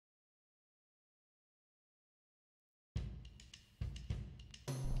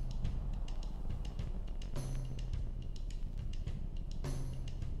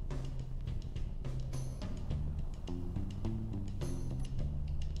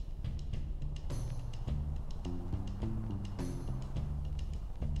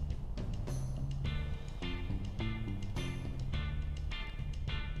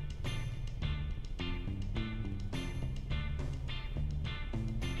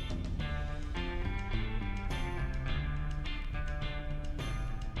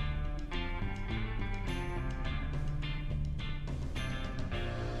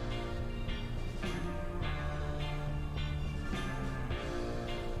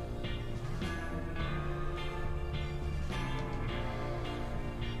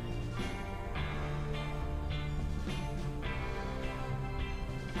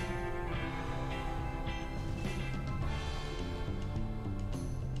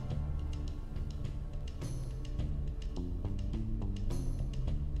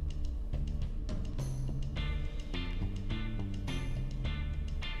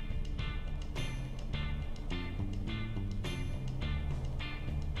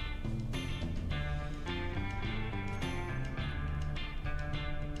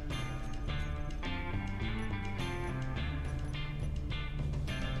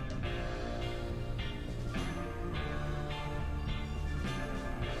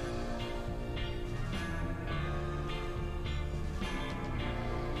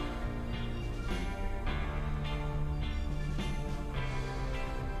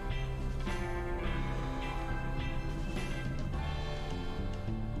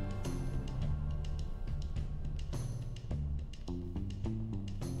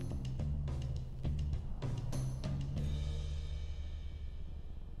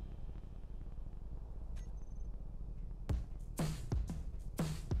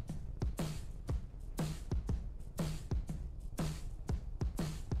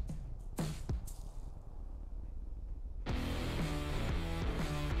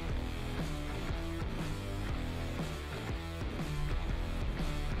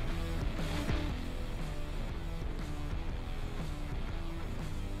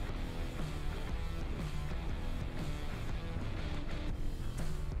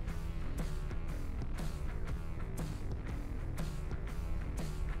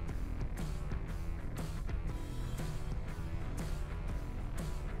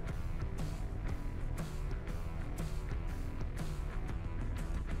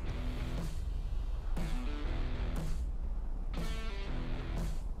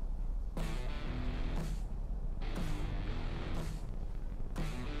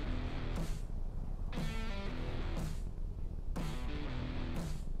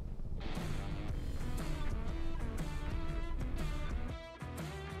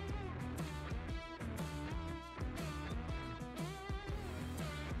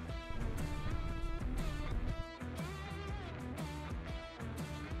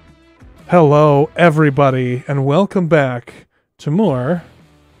Hello, everybody, and welcome back to more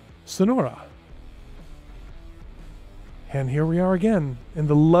Sonora. And here we are again in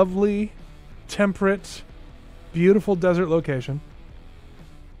the lovely, temperate, beautiful desert location.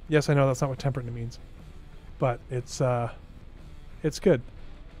 Yes, I know that's not what temperate means, but it's good.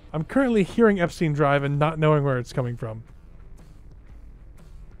 I'm currently hearing Epstein Drive and not knowing where it's coming from.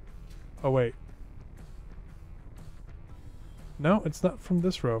 Oh, wait. No, it's not from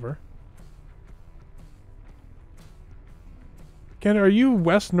this rover. Ken, are you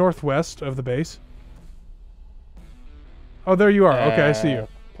west-northwest of the base? Oh, there you are. Okay, I see you.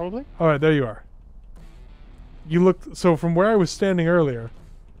 Probably. All right, there you are. You looked... So from where I was standing earlier,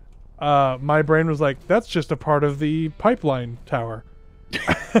 my brain was like, that's just a part of the pipeline tower.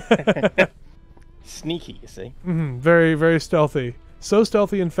 Sneaky, you see. Very, very stealthy. So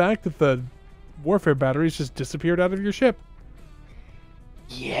stealthy, in fact, that the warfare batteries just disappeared out of your ship.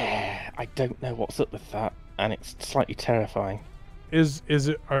 Yeah, I don't know what's up with that, and it's slightly terrifying.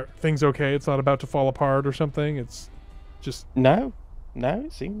 Are things okay? It's not about to fall apart or something? It's just... No,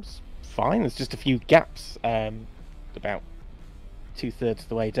 it seems fine. There's just a few gaps, about 2/3 of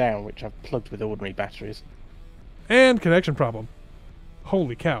the way down, which I've plugged with ordinary batteries. And connection problem.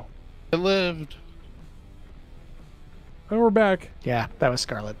 Holy cow. It lived. Oh, we're back. Yeah, that was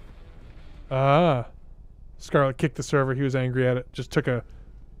Scarlet. Ah. Scarlet kicked the server. He was angry at it. Just took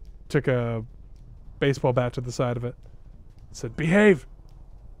a baseball bat to the side of it. Said, behave.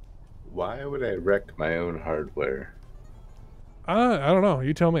 Why would I wreck my own hardware? I don't know.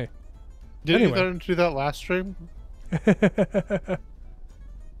 You tell me. Didn't Anyway. you learn to do that last stream? I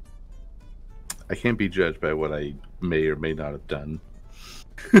can't be judged by what I may or may not have done.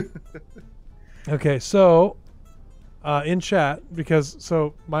 Okay, so in chat,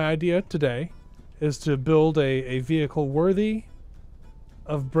 so my idea today is to build a vehicle worthy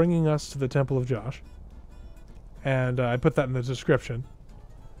of bringing us to the Temple of Josh. And I put that in the description.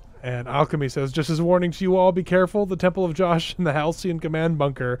 And Alchemy says, just as a warning to you all, be careful. The Temple of Josh and the Halcyon Command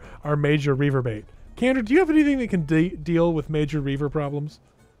Bunker are major reaver bait. Kander, do you have anything that can deal with major reaver problems?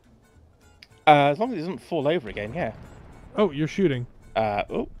 As long as it doesn't fall over again, yeah. Oh, you're shooting.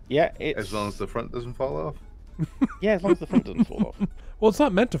 Oh, yeah, it's... As long as the front doesn't fall off? Yeah, as long as the front doesn't fall off. Well, it's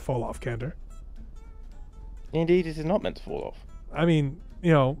not meant to fall off, Kander. Indeed, it is not meant to fall off. I mean,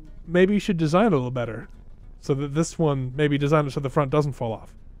 you know, maybe you should design it a little better. So that this one, maybe design it so the front doesn't fall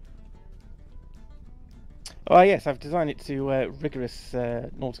off. Oh, yes, I've designed it to rigorous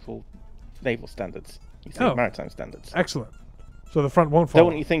nautical naval standards. You see, maritime standards. Excellent. So the front won't fall Don't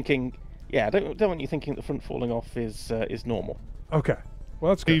off. want you thinking... Yeah, don't want you thinking the front falling off is normal. Okay.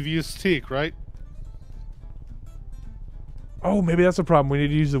 Well, that's good. You've used teak, right? Oh, maybe that's a problem. We need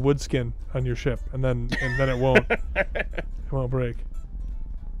to use the wood skin on your ship, and then it won't. It won't break.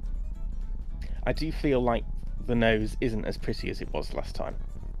 I do feel like the nose isn't as pretty as it was last time.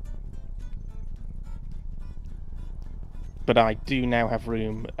 But I do now have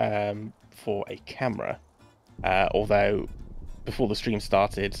room for a camera, although before the stream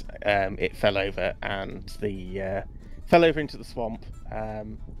started, it fell over and fell over into the swamp,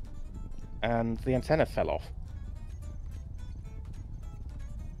 and the antenna fell off.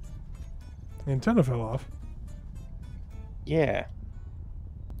 The antenna fell off. Yeah.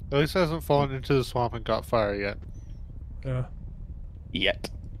 At least it hasn't fallen into the swamp and got fire yet. Yeah. Yet.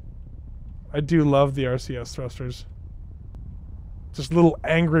 I do love the RCS thrusters. Just little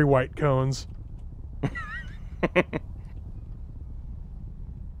angry white cones.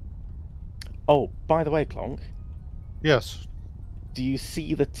 Oh, by the way, Clonk, Yes. do you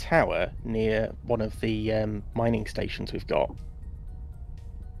see the tower near one of the mining stations we've got?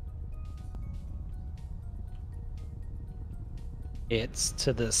 It's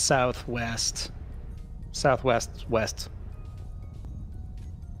to the southwest. West.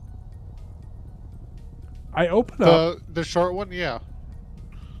 I open up. The short one, yeah.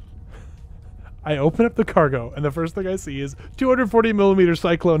 I open up the cargo, and the first thing I see is 240 millimeter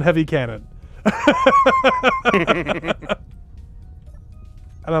Cyclone heavy cannon. And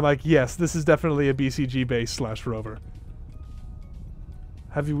I'm like, yes, this is definitely a BCG base / rover.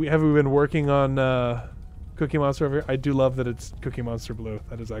 Have we been working on Cookie Monster over here? I do love that it's Cookie Monster Blue.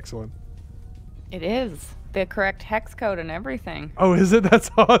 That is excellent. It is. The correct hex code and everything. Oh, is it?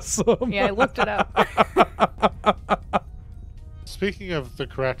 That's awesome. Yeah, I looked it up. Speaking of the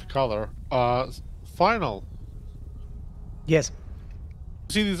correct color, final. Yes.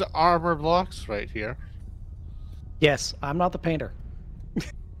 See these armor blocks right here? Yes, I'm not the painter.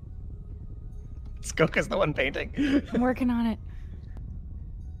 Skoka's the one painting. I'm working on it.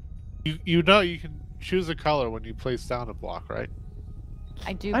 You know you can choose a color when you place down a block, right?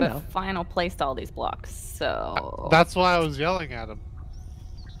 I do, I but know. Final placed all these blocks, so... That's why I was yelling at him.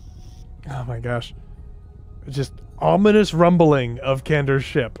 Oh my gosh. Just ominous rumbling of Kander's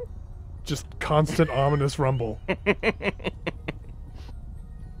ship. Just constant ominous rumble.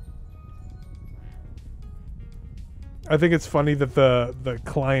 I think it's funny that the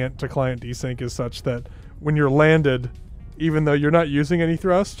client-to-client desync is such that when you're landed, even though you're not using any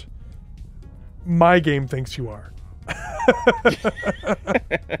thrust, my game thinks you are.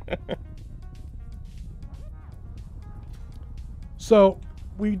 So,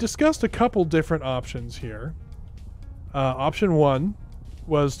 we discussed a couple different options here. Option one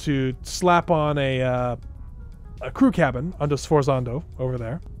was to slap on a crew cabin onto Sforzando over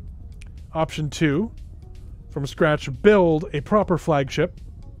there. Option two, from scratch, build a proper flagship,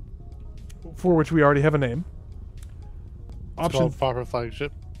 for which we already have a name. It's called proper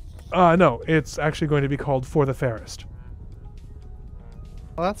flagship. No, it's actually going to be called For the Fairest.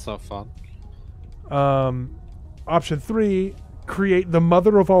 Well, that's no fun. Option three, create the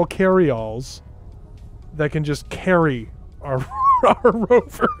mother of all carry-alls that can just carry our, our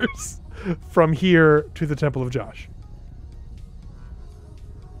rovers from here to the Temple of Josh.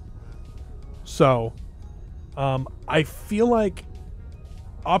 So, I feel like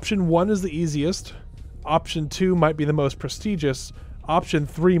option one is the easiest. Option two might be the most prestigious. Option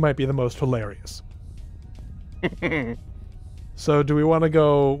three might be the most hilarious. So, do we want to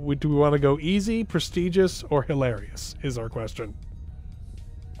go? Do we want to go easy, prestigious, or hilarious? Is our question.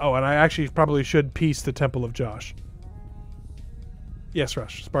 Oh, and I actually probably should piece the Temple of Josh. Yes,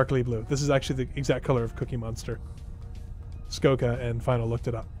 Rush, sparkly blue. This is actually the exact color of Cookie Monster. Skoka and Final looked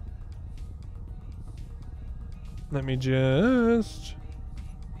it up. Let me just...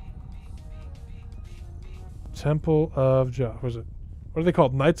 Temple of Josh. What is it? What are they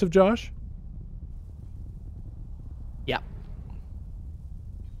called? Knights of Josh? Yeah.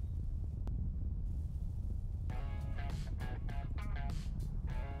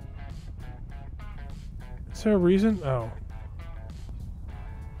 Is there a reason? Oh.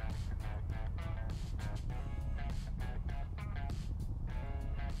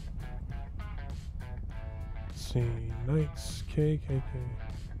 Let's see. Knights, KKK.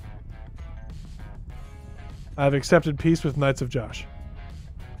 I've accepted peace with Knights of Josh.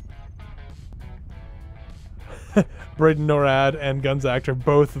 Braden Norad and Gunzact are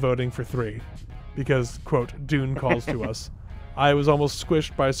both voting for 3 because, quote, Dune calls to us. I was almost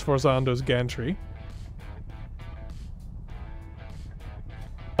squished by Sforzando's gantry.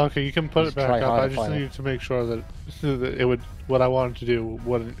 Okay, you can put Just it back try up. harder, I just Final. need to make sure that it would, what I wanted to do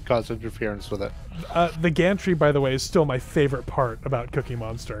wouldn't cause interference with it. The gantry, by the way, is still my favorite part about Cookie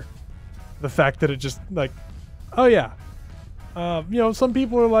Monster. The fact that it just, like, oh yeah. You know, some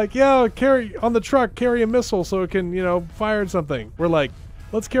people are like, yeah, carry on the truck, carry a missile so it can, you know, fire something. We're like,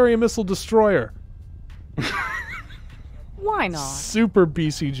 let's carry a missile destroyer. Why not? Super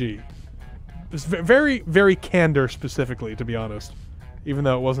BCG. It's very, very Kander specifically, to be honest. Even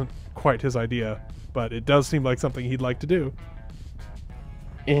though it wasn't quite his idea. But it does seem like something he'd like to do.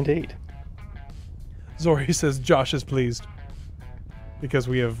 Indeed. Zori says Josh is pleased. Because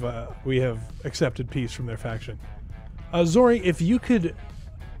we have accepted peace from their faction. Zori, if you could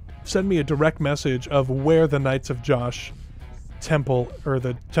send me a direct message of where the Knights of Josh temple, or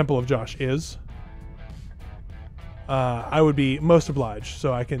the Temple of Josh is, I would be most obliged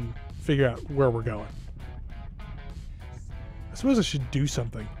so I can figure out where we're going. I suppose I should do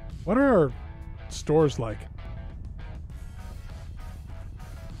something. What are our stores like?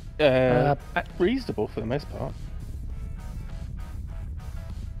 Reasonable for the most part.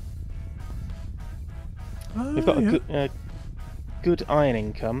 We've got a good iron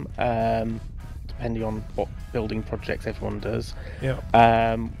income, depending on what building projects everyone does. Yeah.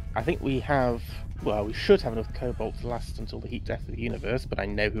 I think we have, well, we should have enough cobalt to last until the heat death of the universe, but I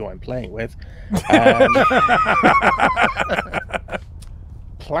know who I'm playing with.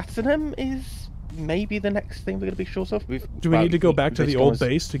 Platinum is maybe the next thing we're going to be short of. Do we need to go back to the old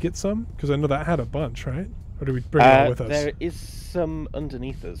base to get some? Because I know that had a bunch, right? Or do we bring it all with us? There is some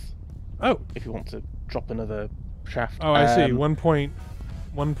underneath us. Oh. If you want to drop another shaft. Oh, I see.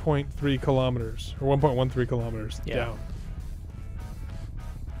 1.3 kilometers, or 1.13 kilometers Yeah. down.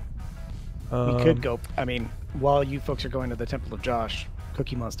 We could go. I mean, while you folks are going to the Temple of Josh,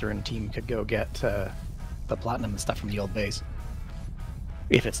 Cookie Monster and team could go get the platinum and stuff from the old base,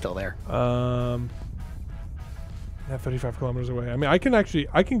 if it's still there. Yeah, 35 kilometers away. I mean, I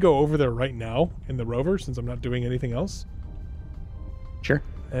can go over there right now in the rover since I'm not doing anything else. Sure.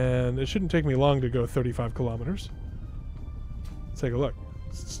 And it shouldn't take me long to go 35 kilometers. Let's take a look.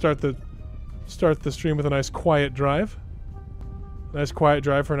 Start the stream with a nice quiet drive. Nice quiet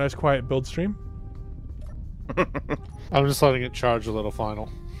drive for a nice quiet build stream. I'm just letting it charge a little final.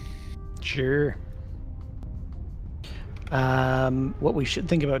 Sure. What we should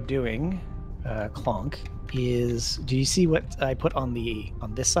think about doing, Clonk, is do you see what I put on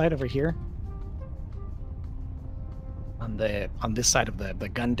this side over here? On this side of the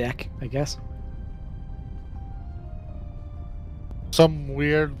gun deck, I guess. Some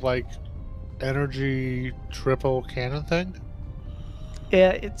weird like energy triple cannon thing.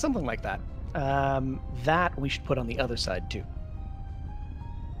 Yeah, it's something like that. That we should put on the other side too.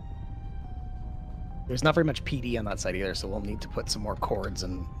 There's not very much PD on that side either, so we'll need to put some more cords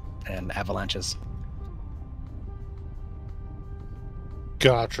and avalanches.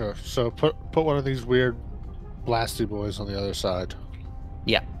 Gotcha. So put one of these weird blasty boys on the other side.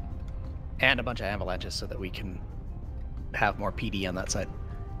 Yeah. And a bunch of avalanches so that we can have more PD on that side.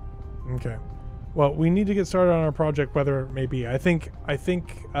 Okay. Well, we need to get started on our project, whether it may be. I think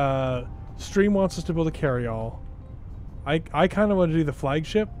Stream wants us to build a carryall. I kind of want to do the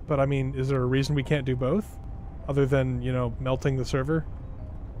flagship, but I mean, is there a reason we can't do both? Other than, you know, melting the server?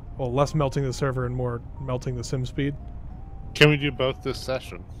 Well, less melting the server and more melting the sim speed. Can we do both this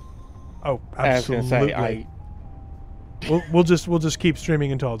session? Oh, I was absolutely. gonna say, We'll just keep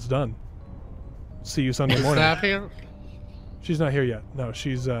streaming until it's done. See you Sunday Is morning. Snap here? She's not here yet. No,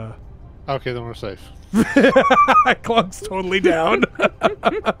 she's Okay, then we're safe. Clunk's totally down.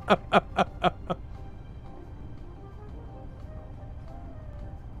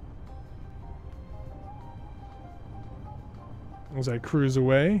 As I cruise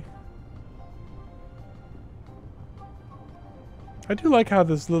away. I do like how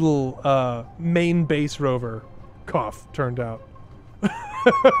this little main base rover cough turned out.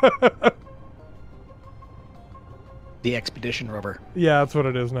 The expedition rover. Yeah, that's what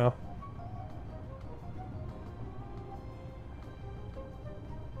it is now.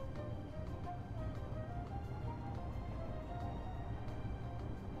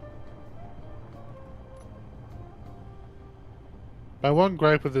 My one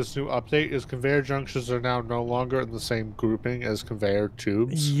gripe with this new update is conveyor junctions are now no longer in the same grouping as conveyor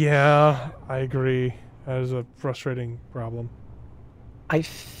tubes. Yeah, I agree. That is a frustrating problem. I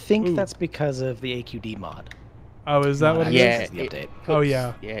think Ooh. that's because of the AQD mod. Oh, is that what it is? yeah, is the update. Oh,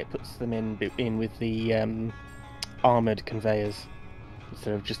 yeah. Yeah, it puts them in with the armored conveyors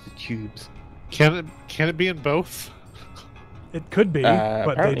instead of just the tubes. Can it be in both? It could be, but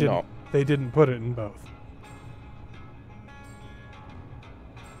they apparently didn't. not. They didn't put it in both.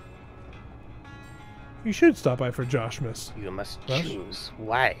 You should stop by for Joshmas. You must Rush? choose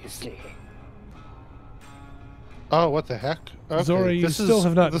wisely. Oh, what the heck? Okay, Zora, you this still is,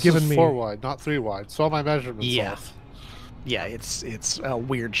 have not this given is me- 4 wide, not 3 wide. So all my measurements Yeah. off. Yeah, it's a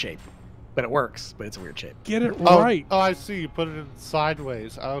weird shape, but it works. But it's a weird shape. Get it Oh, right. oh, I see. You put it in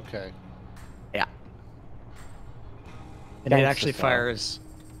sideways. Okay. Yeah. And it Thanks, actually Cecile. fires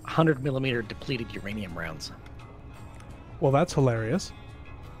 100mm depleted uranium rounds. Well, that's hilarious.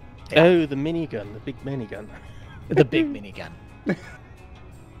 Yeah. Oh, the minigun, the big minigun. The big minigun.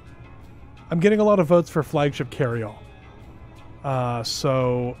 I'm getting a lot of votes for flagship carryall.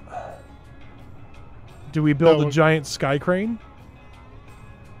 So do we build No, a giant sky crane?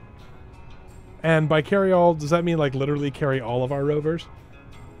 And by carryall, does that mean like literally carry all of our rovers?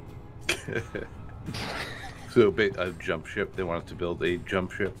 So a jump ship. They want us to build a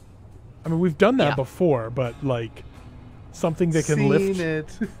jump ship. I mean, we've done that Yeah. before, but like something that can lift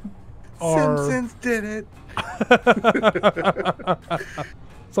it. our Simpsons did it.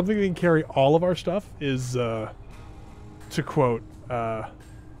 something that can carry all of our stuff is, to quote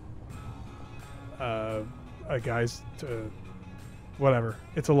whatever.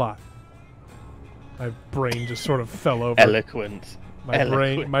 It's a lot. My brain just sort of fell over. Eloquent.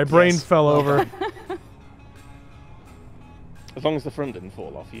 My brain Yes. fell over. As long as the front didn't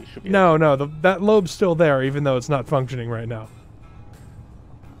fall off, you should be. No, that lobe's still there, even though it's not functioning right now.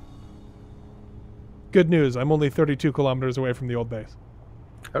 Good news, I'm only 32 kilometers away from the old base.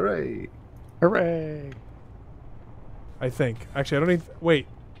 Hooray! Hooray! I think. Actually, I don't even... Wait,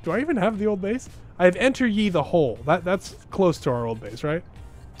 do I even have the old base? I have Enter Ye the Hole. That's close to our old base, right?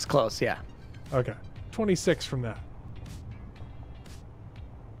 It's close, yeah. Okay. 26 from that.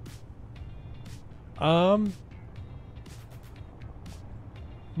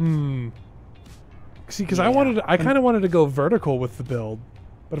 See, because I kind of wanted to go vertical with the build,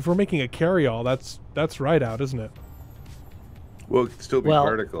 but if we're making a carryall, that's right out, isn't it? Well, it could still be Well-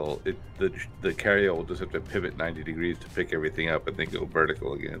 vertical. The carrier will just have to pivot 90 degrees to pick everything up and then go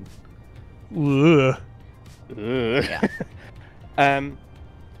vertical again. Ugh. Yeah.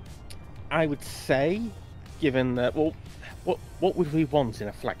 I would say, given that, well, what would we want in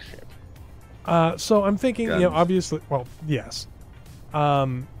a flagship? So I'm thinking, Guns. obviously, well, yes.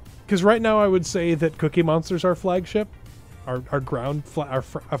 Because right now I would say that Cookie Monster's our flagship, our ground our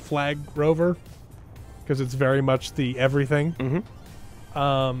flag rover, because it's very much the everything.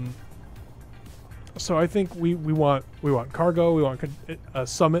 Mm-hmm. So I think we want cargo, we want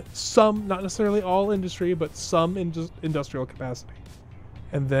some, not necessarily all industry, but some industrial capacity.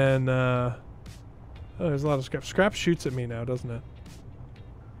 And then there's a lot of scrap. Scrap shoots at me now, doesn't it?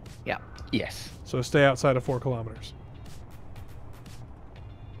 Yeah. Yes. So stay outside of 4 kilometers.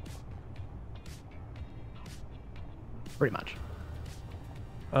 Pretty much.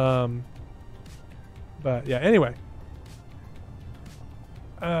 But yeah, anyway.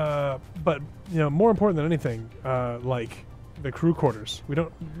 But more important than anything, like the crew quarters.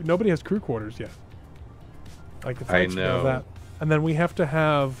 Nobody has crew quarters yet. Like the I flags know. of that. And then we have to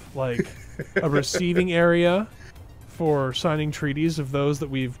have like a receiving area for signing treaties of those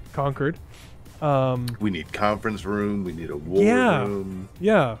that we've conquered. We need conference room. We need a war room.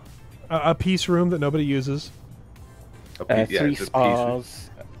 Yeah. A peace room that nobody uses. 3 it's a peace room. stars.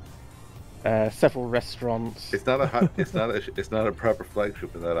 Several restaurants. It's not a hot. It's not a proper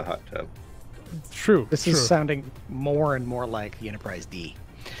flagship without a hot tub. True. This is sounding more and more like the Enterprise D.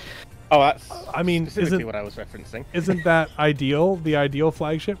 Oh, that's isn't specifically what I was referencing. Isn't that ideal? The ideal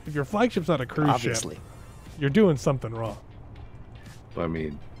flagship? If your flagship's not a cruise Obviously. ship, you're doing something wrong. I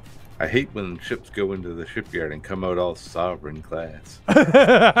mean, I hate when ships go into the shipyard and come out all sovereign class.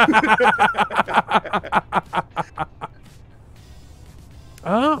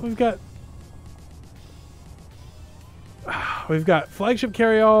 We've got flagship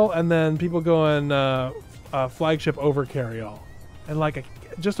carry-all, and then people going flagship over carry-all, and like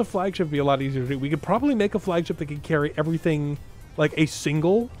just a flagship would be a lot easier to do. We could probably make a flagship that could carry everything, like a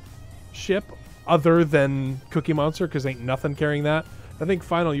single ship, other than Cookie Monster, because ain't nothing carrying that. I think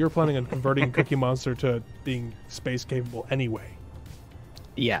final you're planning on converting Cookie Monster to being space capable anyway.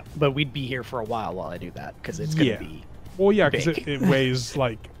 Yeah, but we'd be here for a while I do that, because it's going to be well, yeah, because big. it weighs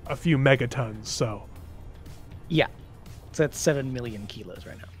like a few megatons, so Yeah. It's at 7 million kilos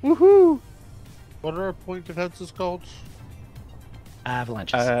right now. woohoo! What are our point defenses called?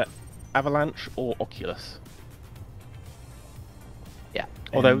 Avalanches. Avalanche or Oculus. Yeah.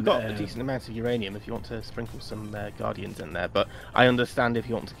 Although And, we've got a decent amount of uranium if you want to sprinkle some Guardians in there, but I understand if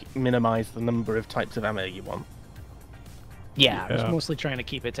you want to minimise the number of types of ammo you want. Yeah, I was Yeah. mostly trying to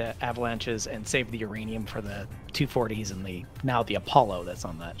keep it to avalanches and save the uranium for the 240s and the Apollo that's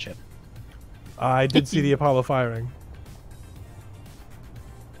on that ship. I did see the Apollo firing.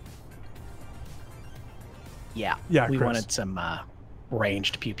 Yeah. Yeah, We Chris. wanted some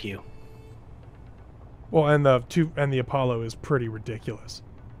ranged pew pew. Well, and the Apollo is pretty ridiculous.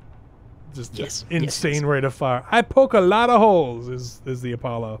 Just Yes, insane yes. rate of fire. I poke a lot of holes. Is the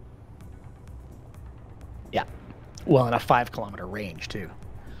Apollo? Yeah. Well, in a 5 kilometer range too.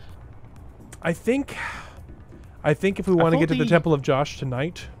 I think if we want to thought get to the the- Temple of Josh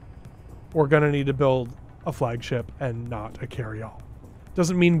tonight, we're gonna need to build a flagship and not a carry-all.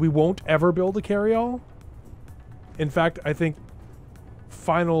 Doesn't mean we won't ever build a carry-all. In fact, I think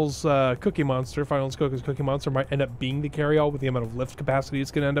Finals Cookie Monster might end up being the carry-all with the amount of lift capacity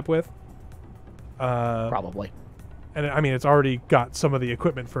it's going to end up with. Probably. And I mean, it's already got some of the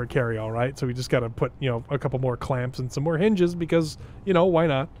equipment for a carry-all, right? So we just got to put, a couple more clamps and some more hinges because, why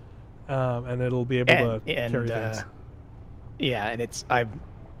not? And it'll be able to carry things. Yeah, and I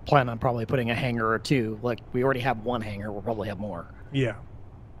plan on probably putting a hangar or two. Like, we already have one hangar. We'll probably have more. Yeah.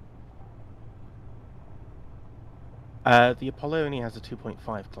 The Apollo only has a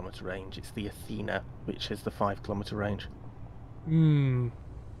 2.5 kilometer range. It's the Athena, which has the 5 kilometer range. Hmm.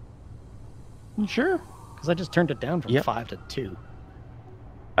 You sure? Because I just turned it down from Yep. 5 to 2.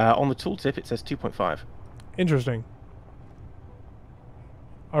 On the tooltip, it says 2.5. Interesting.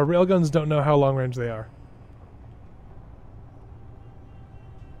 Our railguns don't know how long range they are.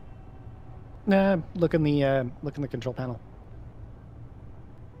 Look in the control panel.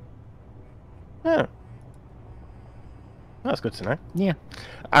 Oh. That's good to know. Yeah.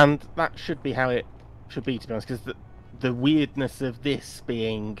 And that should be how it should be, to be honest, because the weirdness of this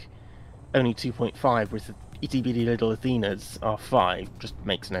being only 2.5, whereas the itty bitty little Athenas are 5, just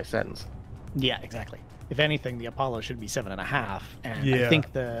makes no sense. Yeah, exactly. If anything, the Apollo should be 7.5, and Yeah. I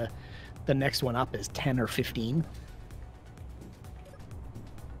think the next one up is 10 or 15.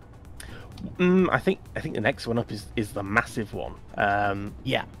 I think the next one up is the massive one.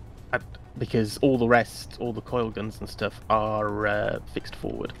 Yeah. Because all the rest, all the coil guns and stuff, are fixed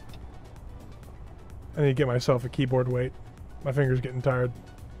forward. I need to get myself a keyboard weight. My finger's getting tired.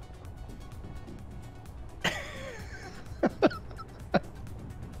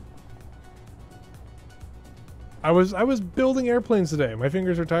 I was building airplanes today. My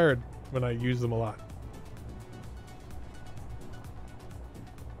fingers are tired when I use them a lot.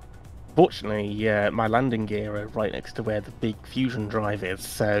 Fortunately, my landing gear are right next to where the big fusion drive is,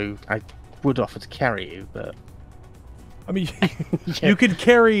 so I would offer to carry you, but... I mean, you could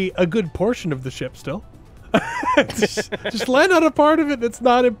carry a good portion of the ship still. just land on a part of it that's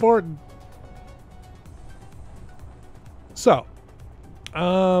not important. So,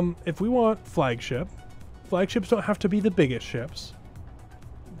 if we want flagships don't have to be the biggest ships.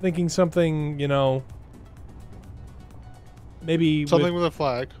 Thinking something, maybe Something with a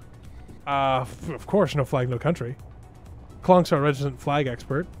flag. Of course, no flag, no country. Clonk's our resident flag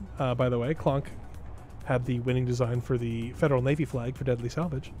expert, by the way. Clonk had the winning design for the Federal Navy flag for Deadly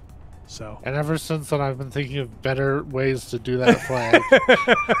Salvage. So. And ever since then, I've been thinking of better ways to do that flag.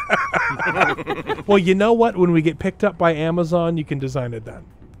 Well, you know what? When we get picked up by Amazon, you can design it then.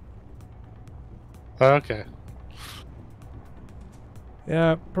 Okay.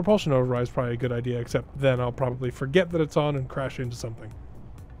 Yeah, propulsion override is probably a good idea, except then I'll probably forget that it's on and crash into something.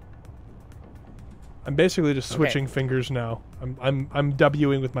 I'm basically just switching fingers now. I'm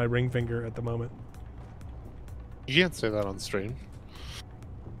Wing with my ring finger at the moment. You can't say that on stream.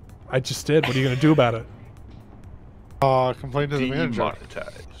 I just did. What are you going to do about it? Complain to the manager.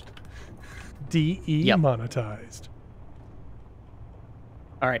 Demonetized. Demonetized.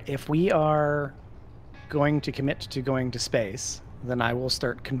 All right, if we are going to commit to going to space, then I will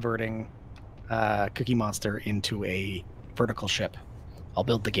start converting Cookie Monster into a vertical ship. I'll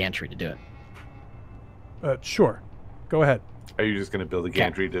build the gantry to do it. Sure. Go ahead. Are you just going to build a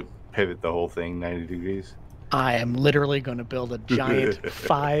gantry to pivot the whole thing 90 degrees? I am literally going to build a giant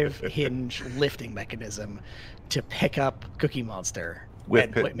 5-hinge lifting mechanism to pick up Cookie Monster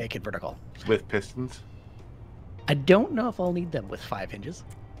and make it vertical. With pistons? I don't know if I'll need them with 5 hinges.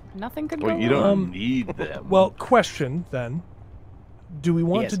 Nothing could go Well, you wrong. don't need them. Well, question then. Do we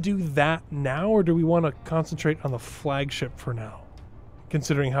want to do that now, or do we want to concentrate on the flagship for now,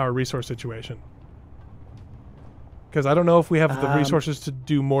 considering our resource situation? Because I don't know if we have the resources to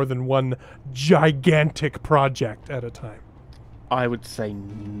do more than one gigantic project at a time. I would say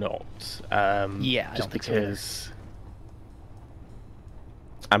not. I just don't think so because...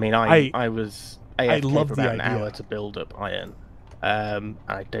 I mean, I was AFK love for the about an idea. hour to build up iron.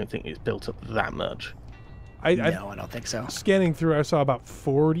 I don't think it's built up that much. No, I don't think so. Scanning through, I saw about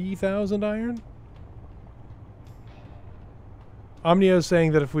 40,000 iron. Omnia is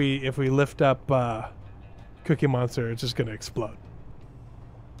saying that if we lift up Cookie Monster, it's just going to explode.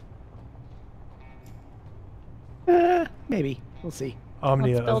 Maybe. We'll see.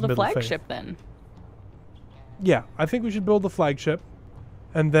 Omnia Let's build of a Middle Faith. flagship then. Yeah, I think we should build the flagship,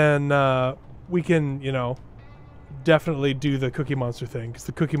 and then we can, definitely do the Cookie Monster thing, because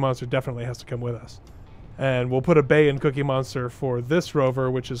the Cookie Monster definitely has to come with us. And we'll put a bay in Cookie Monster for this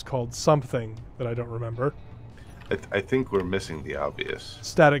rover, which is called something that I don't remember. I think we're missing the obvious.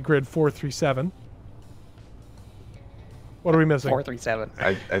 Static Grid 437. What are we missing? 437.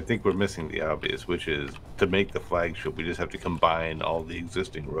 I think we're missing the obvious, which is to make the flagship, we just have to combine all the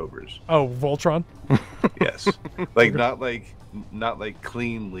existing rovers. Oh, Voltron? Yes. Not like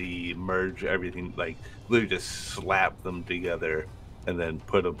cleanly merge everything, like literally just slap them together and then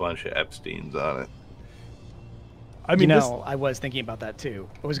put a bunch of Epsteins on it. I mean, I was thinking about that too.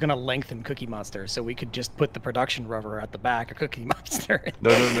 I was going to lengthen Cookie Monster so we could just put the production rover at the back of Cookie Monster.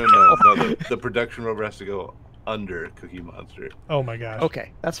 No. The production rover has to go under Cookie Monster. Oh my gosh.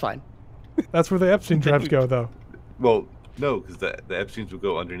 Okay, that's fine. That's where the Epstein drives go, though. Well, no, because the Epsteins will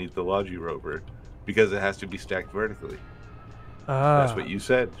go underneath the Logi rover because it has to be stacked vertically. That's what you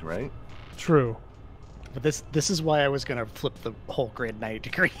said, right? True. But this is why I was going to flip the whole grid 90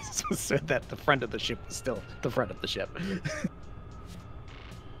 degrees so that the front of the ship was still the front of the ship.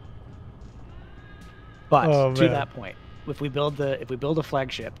 But to that point, if we build a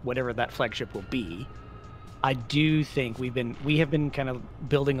flagship, whatever that flagship will be, I do think we have been kind of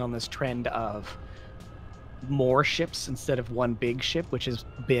building on this trend of more ships instead of one big ship, which has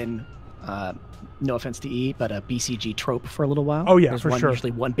been no offense to E, but a BCG trope for a little while. Oh yeah, There's for sure.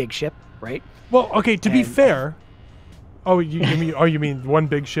 Usually one big ship, right? Well, okay. To be fair, you mean one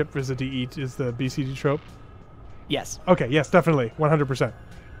big ship is the BCG trope? Yes. Okay. Yes, definitely, 100%.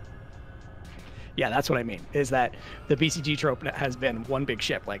 Yeah, that's what I mean. Is that the BCG trope has been one big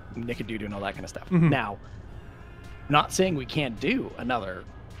ship, like Nickadoodoo and all that kind of stuff. Mm-hmm. Now, not saying we can't do another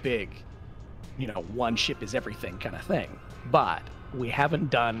big, one ship is everything kind of thing, but we haven't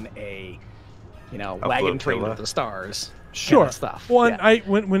done a wagon train of the stars. Sure. Kind of stuff. One, yeah.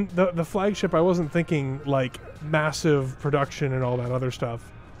 when the flagship, I wasn't thinking like massive production and all that other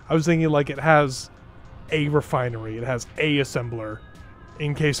stuff. I was thinking like it has a refinery. It has a assembler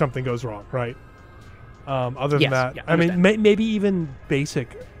in case something goes wrong, right? Other than Yes, that, yeah, I mean, maybe even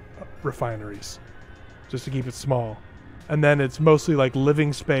basic refineries, just to keep it small. And then it's mostly like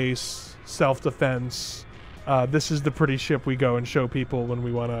living space, self-defense. This is the pretty ship we go and show people when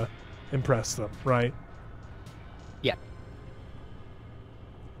we want to impress them, right? Yeah.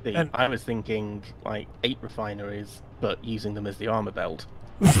 See, And- I was thinking like 8 refineries, but using them as the armor belt.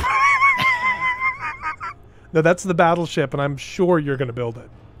 No, that's the battleship, and I'm sure you're going to build it.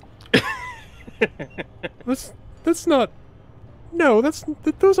 That's not. No,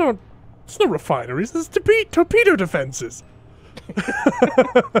 those aren't. It's not refineries. It's torpedo defenses.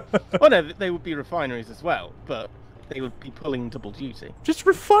 Well, no, they would be refineries as well, but they would be pulling double duty. Just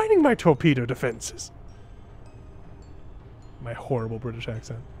refining my torpedo defenses. My horrible British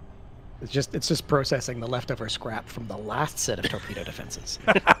accent. It's just processing the leftover scrap from the last set of torpedo defenses,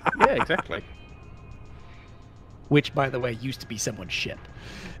 Yeah, exactly. which, by the way, used to be someone's ship.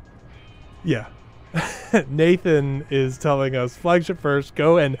 Yeah. Nathan is telling us, flagship first,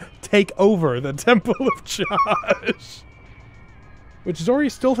 go and take over the Temple of Josh. Which Zori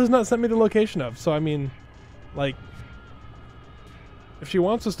still has not sent me the location of. So, I mean, like, if she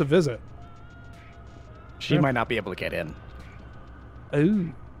wants us to visit. She Yeah. might not be able to get in.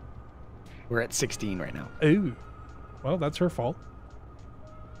 Ooh. We're at 16 right now. Ooh. Well, that's her fault.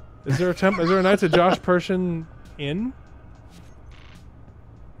 Is there a Knights of Josh person in?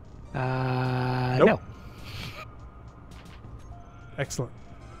 Nope. No. Excellent.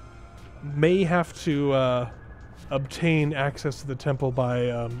 May have to obtain access to the temple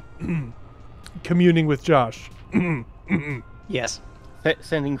by communing with Josh. Yes.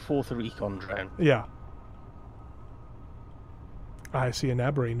 Sending forth a recon drone. Yeah. I see a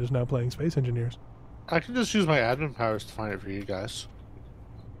Nabarine is now playing Space Engineers. I can just use my admin powers to find it for you guys.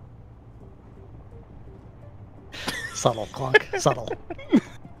 Subtle, Clunk. Subtle.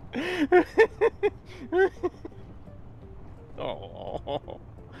 Oh.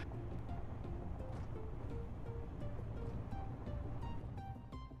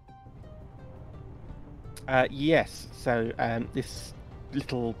 Yes, so this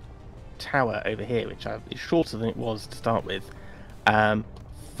little tower over here, which is shorter than it was to start with,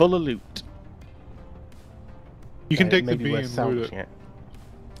 full of loot. You can take the maybe B worth and loot salvaging it. it.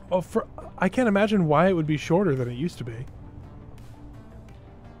 Oh, I can't imagine why it would be shorter than it used to be.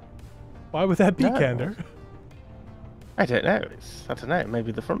 Why would that be, No. Candor? I don't know. I don't know.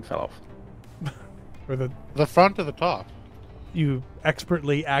 Maybe the front fell off. Or The front or the top? you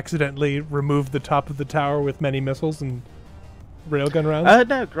expertly, accidentally removed the top of the tower with many missiles and railgun rounds?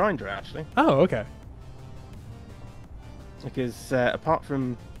 No, grinder actually. Oh, okay. Because apart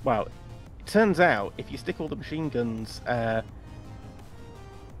from, well, it turns out if you stick all the machine guns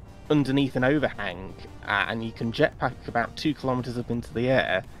underneath an overhang and you can jetpack about 2 kilometers up into the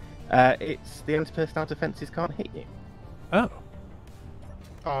air, it's the anti-personnel defenses can't hit you. Oh.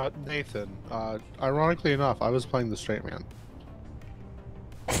 Nathan, ironically enough, I was playing the straight man.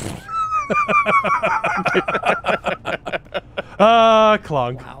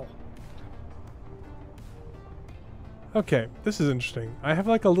 Clonk. Wow. Okay, this is interesting. I have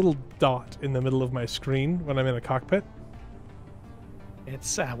like a little dot in the middle of my screen when I'm in a cockpit.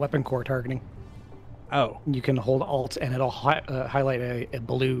 It's weapon core targeting. Oh. You can hold Alt and it'll highlight a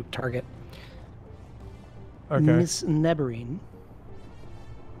blue target. Okay. Miss Neberine.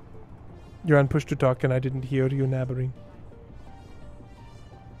 You're on push to talk and I didn't hear you, Nabarine.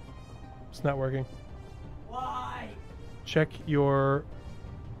 It's not working. Why? Check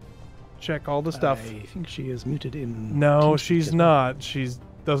all the stuff. I think she is muted in. No, TeamSpeak she's as well. not. She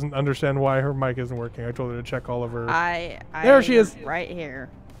doesn't understand why her mic isn't working. I told her to check all of her. There she is. Right here.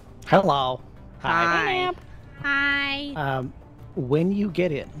 Hello. Hi. Hi. When you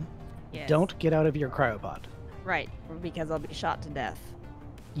get in, Yes. don't get out of your cryopod. Right, because I'll be shot to death.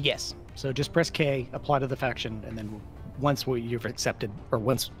 Yes. So just press K, apply to the faction, and then once you've accepted, or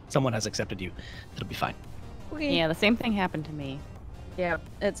once someone has accepted you, it'll be fine. Yeah, the same thing happened to me. Yeah,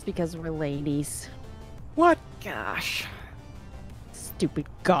 it's because we're ladies. What? Gosh. Stupid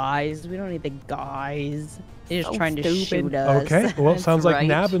guys. We don't need the guys. They're just So trying to stupid. shoot us. Okay. Well, it That's sounds like right.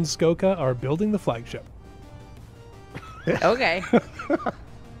 Nab and Skoka are building the flagship. Okay.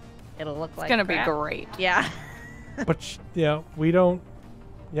 It'll look like gonna be crap. great. Yeah. But yeah, we don't.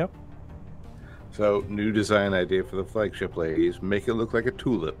 Yep. So, new design idea for the flagship, ladies. Make it look like a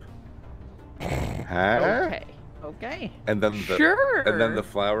tulip. Huh? Okay. Okay. And then the Sure. and then the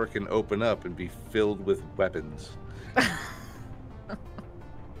flower can open up and be filled with weapons.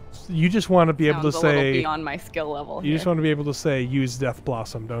 You just want to be able to Sounds a little say. beyond my skill level. You just here. want to be able to say use Death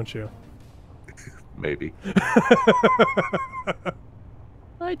Blossom, don't you? maybe.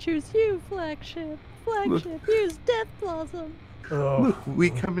 I choose you, flagship. Flagship, use Death Blossom. Oh. Look, we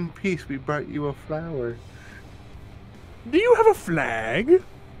come in peace. We brought you a flower. Do you have a flag?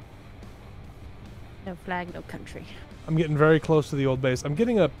 No flag, no country. I'm getting very close to the old base. I'm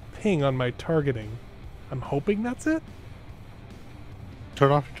getting a ping on my targeting. I'm hoping that's it.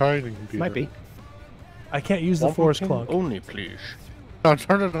 Turn off your targeting computer. Might be. I can't use the force clunk. Only, please. No,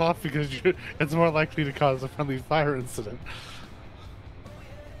 turn it off because it's more likely to cause a friendly fire incident.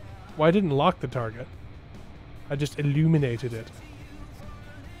 Well, I didn't lock the target. I just illuminated it.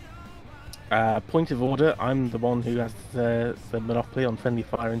 Point of order, I'm the one who has the monopoly on friendly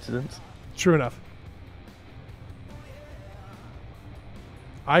fire incidents. True enough.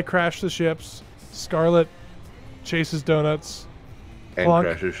 I crash the ships. Scarlet chases donuts. And Clunk.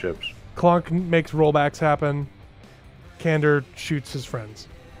 crashes ships. Clonk makes rollbacks happen. Candor shoots his friends.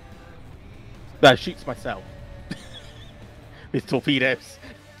 No, shoots myself. With torpedoes.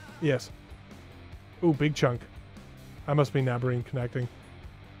 Yes. Ooh, big chunk. I must be Nabarine connecting.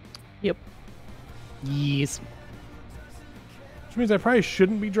 Yep. Yes. Which means I probably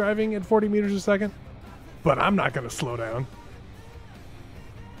shouldn't be driving at 40 meters a second. But I'm not going to slow down.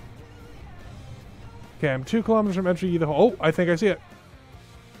 Okay, I'm 2 kilometers from entry. Oh, I think I see it.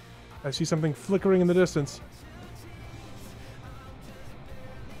 I see something flickering in the distance.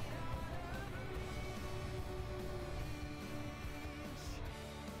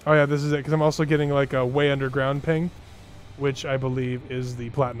 Oh yeah, this is it, because I'm also getting like a way underground ping, which I believe is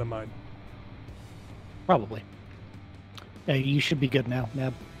the platinum mine. Probably. Yeah, you should be good now,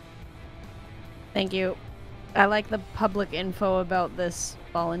 Nab. Thank you. I like the public info about this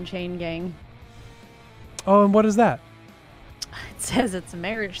ball-and-chain gang. Oh, and what is that? It says it's a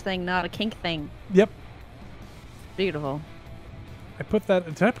marriage thing, not a kink thing. Yep. Beautiful. I put that...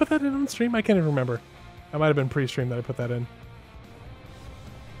 Did I put that in on stream? I can't even remember. I might have been pre-stream that I put that in.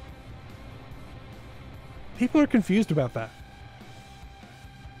 People are confused about that.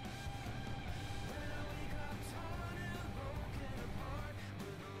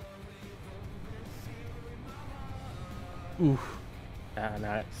 Oof.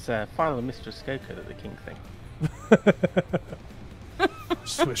 No, it's Final and Mistress Skoko that the king thing.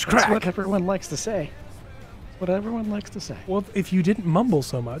 Swish That's crack. what everyone likes to say. That's what everyone likes to say. Well, if you didn't mumble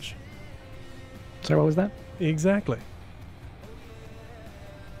so much. Sorry, what was that? Exactly.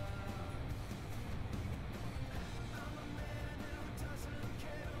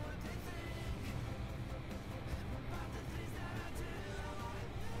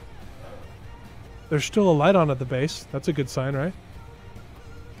 There's still a light on at the base. That's a good sign, right?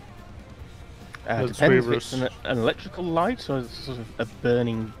 That's Depends if it's reverse. an electrical light or sort of a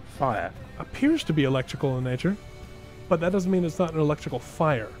burning fire. Appears to be electrical in nature, but that doesn't mean it's not an electrical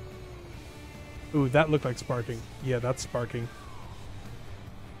fire. Ooh, that looked like sparking. Yeah, that's sparking.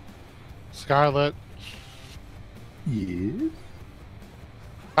 Scarlet, Yes.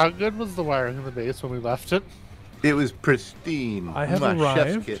 how good was the wiring in the base when we left it? It was pristine. I have Mwah,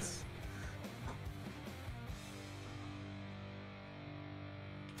 chef's arrived. kiss.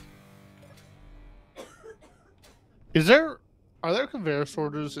 Are there conveyor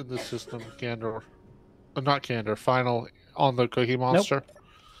sorters in the system, Candor? Not Candor, Final on the Cookie Monster?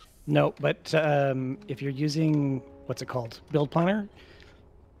 No, but if you're using, what's it called? Build Planner,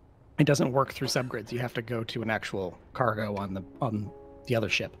 it doesn't work through subgrids. You have to go to an actual cargo on the other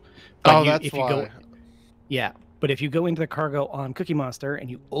ship. But Oh, that's if why. You go, yeah, but if you go into the cargo on Cookie Monster and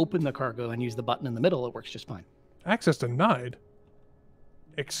you open the cargo and use the button in the middle, it works just fine. Access denied.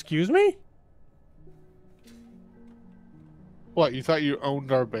 Excuse me? What, you thought you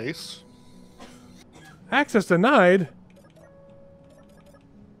owned our base? Access denied?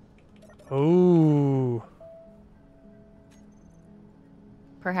 Oh.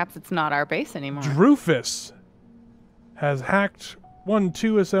 Perhaps it's not our base anymore. Drufus has hacked 1,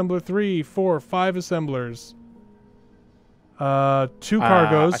 2 assembler, 3, 4, 5 assemblers. 2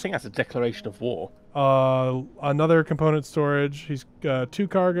 cargos. I think that's a declaration of war. Another component storage. He's 2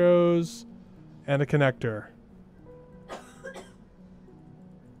 cargos and a connector.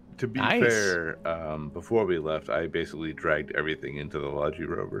 To be Nice. fair, before we left, I basically dragged everything into the Logi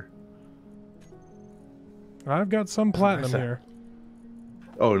rover. I've got some platinum nice. here.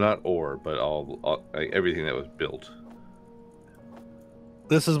 Oh, not ore, but all like, everything that was built.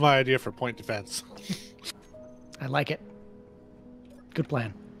 This is my idea for point defense. I like it. Good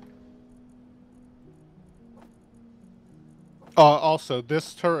plan. Also,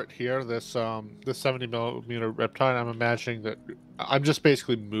 this turret here, this 70mm Reptile, I'm imagining that I'm just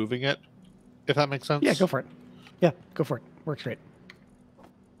basically moving it, if that makes sense. Yeah, go for it. Yeah, go for it. Works great.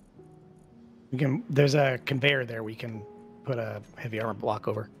 There's a conveyor there. We can put a heavy armor block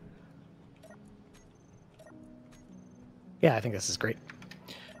over. Yeah, I think this is great.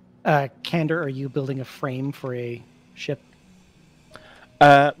 Candor, are you building a frame for a ship?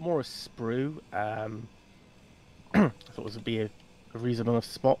 More a sprue. I thought this would be a reasonable enough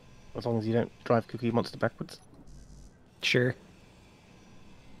spot, as long as you don't drive Cookie Monster backwards. Sure.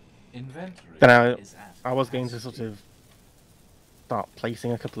 Inventory Then is at I was going to sort capacity. of start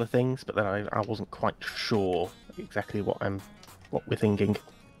placing a couple of things, but then I wasn't quite sure exactly what we're thinking.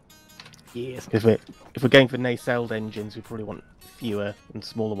 Yes. If we're going for nacelled engines, we probably want fewer and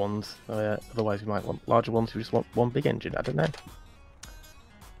smaller ones. Otherwise, we might want larger ones. We just want one big engine. I don't know.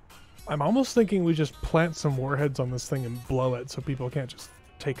 I'm almost thinking we just plant some warheads on this thing and blow it so people can't just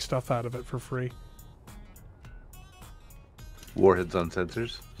take stuff out of it for free. Warheads on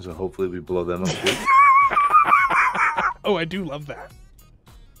sensors, so hopefully we blow them up too. Oh, I do love that.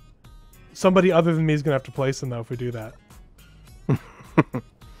 Somebody other than me is going to have to place them, though, if we do that.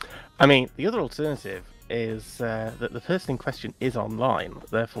 I mean, the other alternative is that the person in question is online,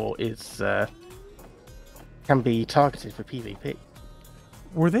 therefore can be targeted for PvP.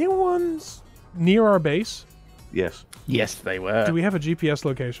 Were they ones near our base? Yes. Yes, they were. Do we have a GPS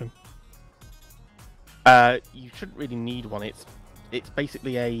location? You shouldn't really need one. It's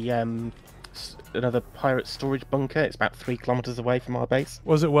basically another pirate storage bunker. It's about 3 kilometers away from our base.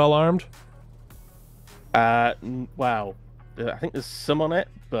 Was it well armed? Wow. I think there's some on it,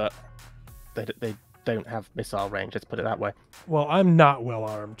 but they don't have missile range. Let's put it that way. Well, I'm not well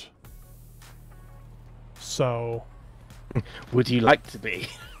armed. So... Would you like to be?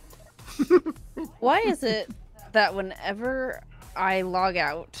 Why is it that whenever I log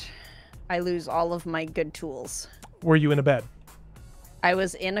out, I lose all of my good tools? Were you in a bed? I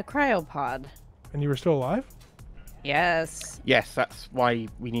was in a cryopod. And you were still alive? Yes. Yes, that's why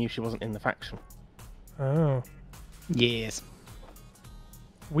we knew she wasn't in the faction. Oh. Yes.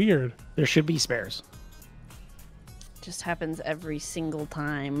 Weird. There should be spares. Just happens every single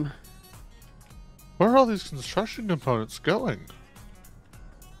time. Where are all these construction components going?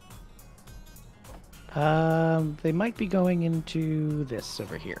 They might be going into this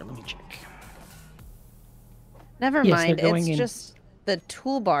over here. Let me check. Never Yes, mind. they're going It's in- just the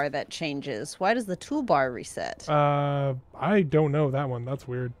toolbar that changes. Why does the toolbar reset? I don't know that one. That's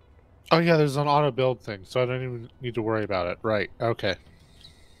weird. Oh yeah, there's an auto build thing, so I don't even need to worry about it. Right. Okay.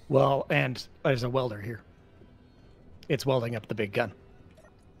 Well, and there's a welder here. It's welding up the big gun.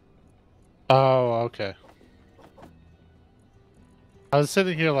 Oh, okay. I was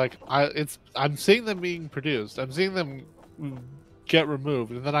sitting here like I'm seeing them being produced. I'm seeing them get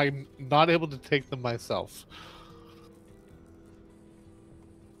removed, and then I'm not able to take them myself.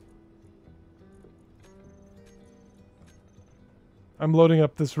 I'm loading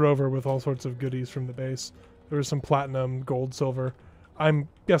up this rover with all sorts of goodies from the base. There was some platinum, gold, silver. I'm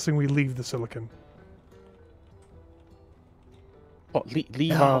guessing we leave the silicon. What,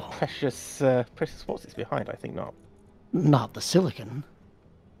 leave No. our precious forces behind? I think not. Not the silicon.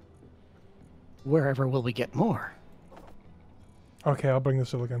 Wherever will we get more? Okay, I'll bring the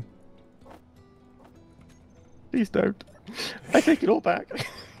silicon. Please don't. I take it all back.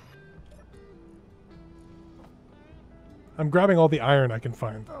 I'm grabbing all the iron I can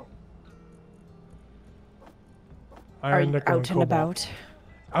find, though. Are Iron, you nickel, out and cobalt. about?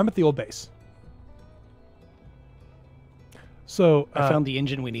 I'm at the old base. So, I found the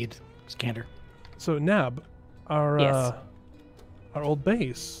engine we need. Scanner. So Nab, our Yes. our old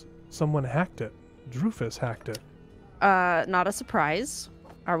base, someone hacked it. Drufus hacked it. Not a surprise.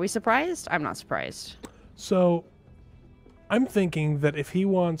 Are we surprised? I'm not surprised. So I'm thinking that if he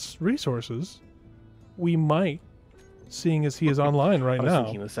wants resources, we might, seeing as he is online right I was now,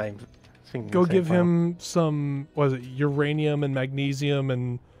 thinking the same. go give him some, was it uranium and magnesium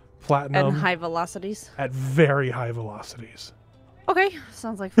and platinum And high velocities. at very high velocities. Okay,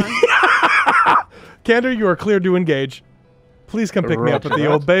 sounds like fun. Candor, you are clear to engage. Please come pick me up at the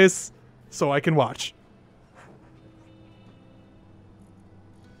old base so I can watch.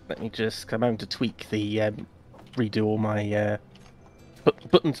 Let me just come home to tweak the redo all my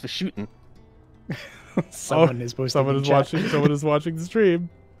buttons for shooting. Someone is posting. Someone in is chat. watching. Someone is watching the stream.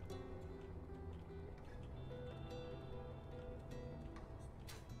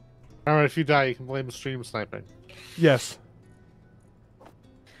 Alright, if you die, you can blame stream sniping. Yes.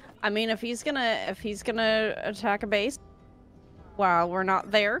 I mean, if he's gonna attack a base while we're not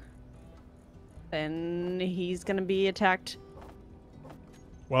there, then he's gonna be attacked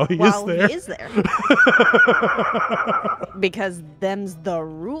While he while is there. he is there. Because them's the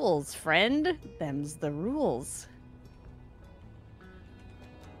rules, friend. Them's the rules.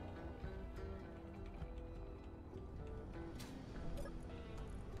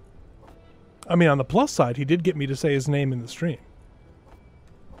 I mean, on the plus side, he did get me to say his name in the stream.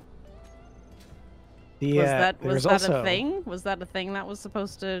 Was that also... a thing? Was that a thing that was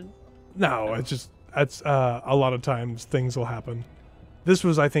supposed to? No, it's a lot of times things will happen. This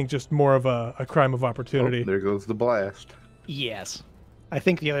was, I think, just more of a crime of opportunity. Oh, there goes the blast. Yes. I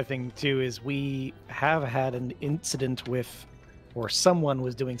think the other thing, too, is we have had an incident with, or someone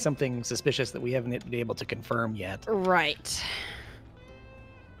was doing something suspicious that we haven't been able to confirm yet. Right.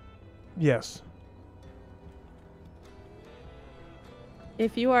 Yes.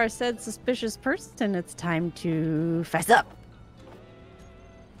 If you are said suspicious person, it's time to fess up.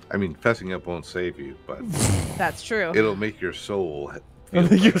 I mean, fessing up won't save you, but That's true. it'll make your soul I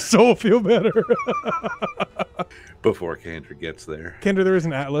think your soul feel better. before Kendra gets there. Kendra, there is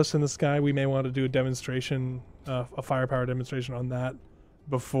an atlas in the sky. We may want to do a demonstration, a firepower demonstration on that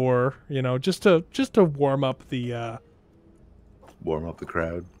before, just to warm up the. Warm up the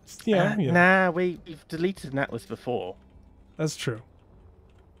crowd. Yeah. Nah, we've deleted an atlas before. That's true.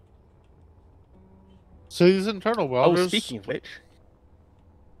 So these internal welders. Oh, speaking of which,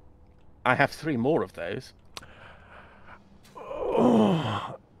 I have 3 more of those.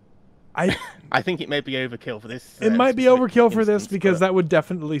 Oh, I think it may be overkill for this. It might be specific overkill for this instance, because but- that would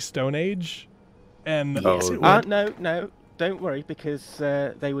definitely Stone Age. And Yes, it would. No, don't worry, because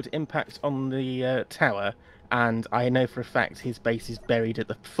they would impact on the tower, and I know for a fact his base is buried at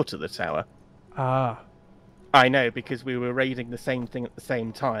the foot of the tower. I know, because we were raiding the same thing at the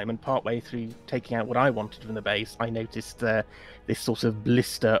same time, and partway through taking out what I wanted from the base, I noticed this sort of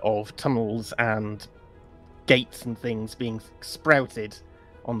blister of tunnels and gates and things being sprouted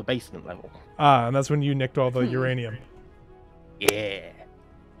on the basement level. and that's when you nicked all the uranium. Yeah.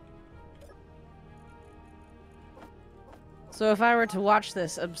 So if I were to watch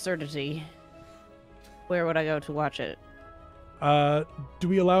this absurdity, where would I go to watch it? Do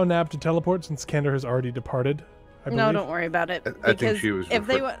we allow Nab to teleport since Kendra has already departed? I believe? No, don't worry about it. I think she was If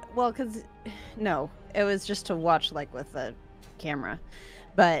they because no, it was just to watch like with the camera.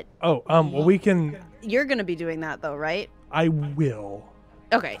 But Oh, well, we can. you're gonna be doing that though, right? I will.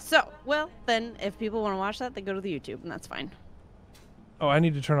 Okay, so then if people want to watch that, they go to the YouTube, and that's fine. Oh, I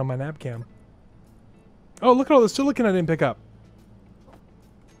need to turn on my Nab cam. Oh, look at all the silicon I didn't pick up.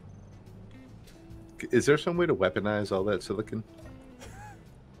 Is there some way to weaponize all that silicon?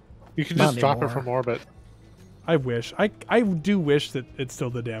 You can Not just drop it anymore. from orbit. I wish. I do wish that it still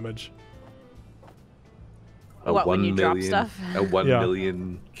did damage. What, when you drop stuff? A 1 Yeah.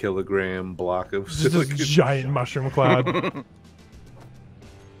 million kilogram block of Just silicon. this giant mushroom cloud.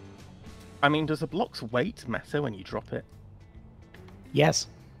 I mean, does a block's weight matter when you drop it? Yes,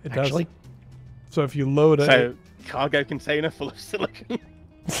 It actually. does. So if you load it, So, cargo container full of silicon.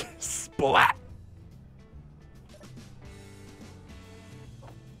 splat.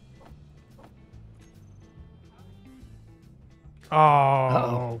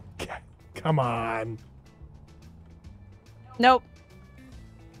 Oh, come on. Nope.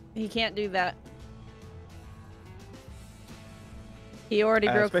 He can't do that. He already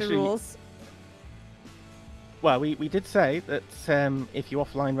broke the especially- rules. Well, we did say that if you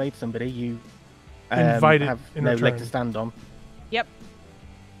offline raid somebody, you Invited have in no leg return. to stand on. Yep.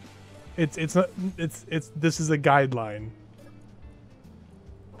 It's not. It's this is a guideline.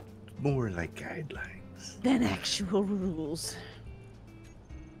 More like guidelines. Then actual rules.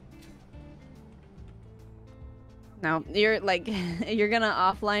 Now you're gonna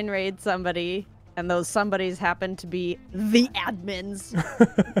offline raid somebody, and those somebodies happen to be the admins.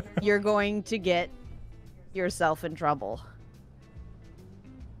 You're going to get yourself in trouble.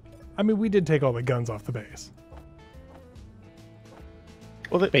 I mean, we did take all the guns off the base.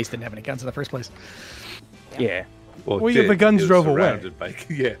 Well, Base didn't have any guns in the first place. yeah. Well, it yeah, the did. guns It was drove away. surrounded by-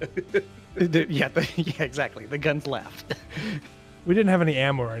 yeah. Yeah, exactly. The guns left. We didn't have any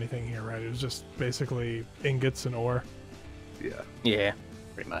ammo or anything here, right? It was just basically ingots and ore. Yeah. Yeah.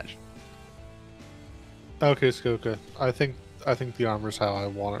 Pretty much. Okay, Skoka. I think the armor's how I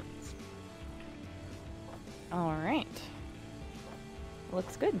want it. All right.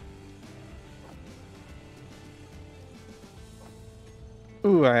 Looks good.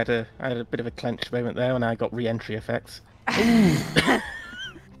 Ooh, I had a bit of a clenched moment there when I got re-entry effects.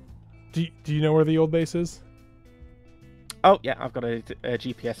 Do you know where the old base is? Oh yeah, I've got a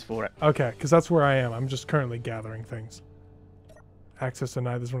GPS for it. Okay, because that's where I am. I'm just currently gathering things. Access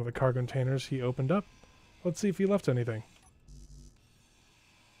denied. This is one of the cargo containers he opened up. Let's see if he left anything.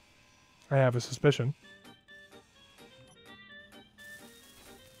 I have a suspicion.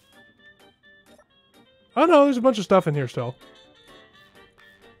 Oh no, there's a bunch of stuff in here still.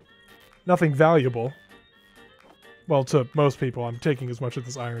 Nothing valuable. Well, to most people, I'm taking as much of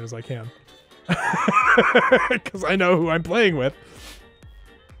this iron as I can. Because I know who I'm playing with.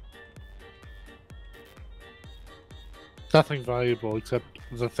 Nothing valuable except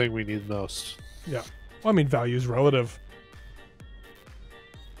the thing we need most. Yeah. Well, I mean, value is relative.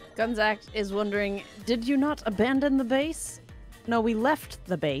 Gunzact is wondering, did you not abandon the base? No, we left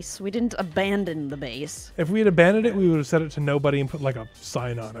the base. We didn't abandon the base. If we had abandoned it, we would have set it to nobody and put like a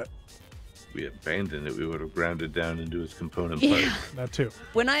sign on it. If we abandoned it, we would have ground it down into its component Yeah. parts. That too.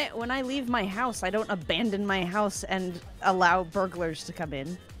 When I leave my house, I don't abandon my house and allow burglars to come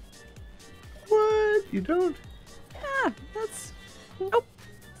in. What? You don't? Yeah, that's... Nope.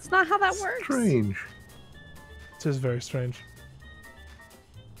 That's not how that works. Strange. It is very strange.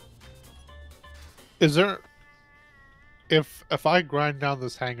 Is there... If I grind down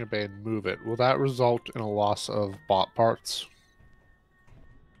this hangar bay and move it, will that result in a loss of bot parts?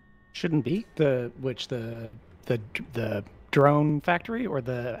 Shouldn't be the drone factory or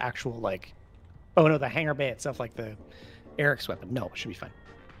the actual like, oh no, the hangar bay itself, like the Eric's weapon. No, it should be fine.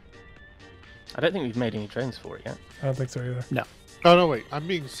 I don't think we've made any drones for it yet. I don't think so either. No. Oh no, wait, I'm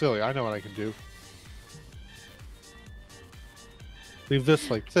being silly. I know what I can do. Leave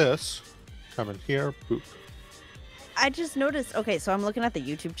this like this. Come in here, boop. I just noticed, okay, so I'm looking at the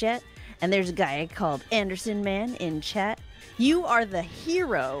YouTube chat, and there's a guy called Anderson Man in chat. You are the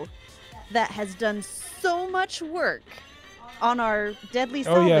hero that has done so much work on our Deadly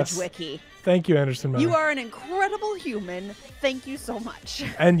Salvage yes. wiki. Thank you, Anderson. You are an incredible human. Thank you so much.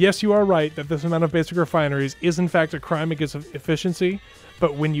 And yes, you are right that this amount of basic refineries is in fact a crime against efficiency.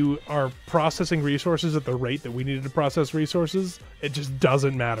 But when you are processing resources at the rate that we needed to process resources, it just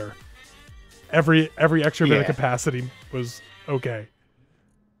doesn't matter. Every extra bit of capacity was okay.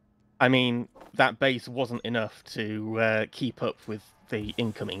 I mean, that base wasn't enough to keep up with the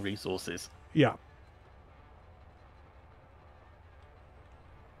incoming resources. Yeah.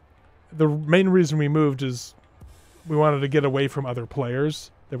 The main reason we moved is we wanted to get away from other players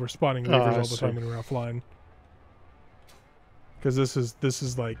that were spawning reavers all the time when we were offline. Because this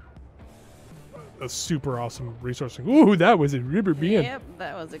is like a super awesome resource. Ooh, that was a river being. Yep,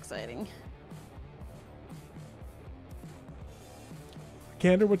 that was exciting.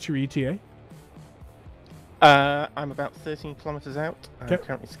 Kander, what's your ETA? I'm about 13 kilometers out. I'm Okay.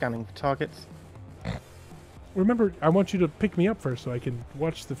 currently scanning for targets. Remember, I want you to pick me up first so I can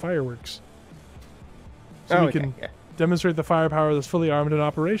watch the fireworks. So we can demonstrate the firepower that's fully armed and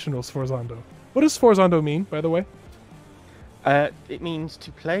operational, Sforzando. What does Sforzando mean, by the way? It means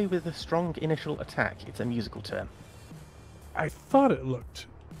to play with a strong initial attack. It's a musical term. I thought it looked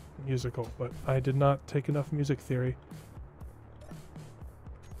musical, but I did not take enough music theory.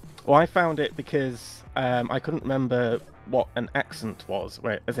 Well, I found it because I couldn't remember what an accent was,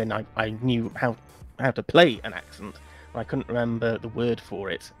 as in I knew how to play an accent, but I couldn't remember the word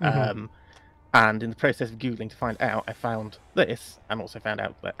for it. Mhm. And in the process of Googling to find out, I found this, and also found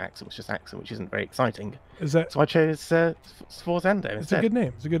out that accent was just accent, which isn't very exciting. Is that? So I chose Sforzando instead. It's a good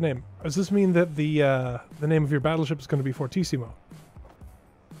name. It's a good name. Does this mean that the name of your battleship is going to be Fortissimo?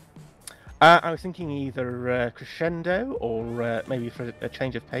 I was thinking either Crescendo or maybe for a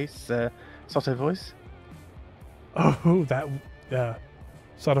change of pace, Sotto Voice. Oh, that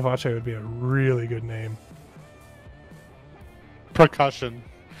Sottovoce would be a really good name. Percussion.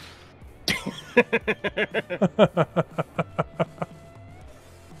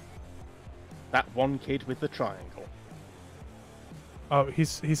 That one kid with the triangle. Oh,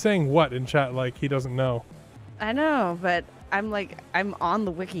 he's saying what in chat? Like he doesn't know. I know, but I'm on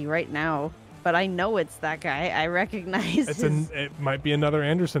the wiki right now, but I know it's that guy. I recognize It might be another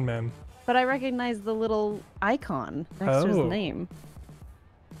Anderson man. but I recognize the little icon next to his Oh. name.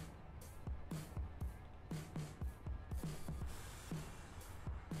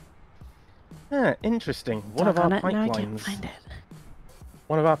 Interesting. One of our pipelines.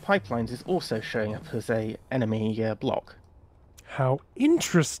 One of our pipelines is also showing up as a enemy block. How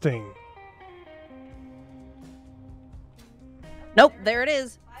interesting. Nope, there it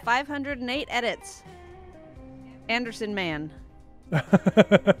is. 508 edits. Anderson man. That's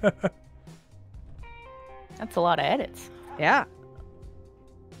a lot of edits. Yeah.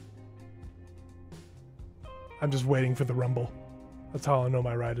 I'm just waiting for the rumble. That's how I know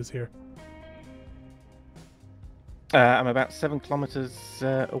my ride is here. I'm about 7 kilometers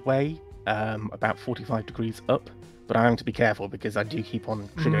away, about 45 degrees up, but I'm having to be careful because I do keep on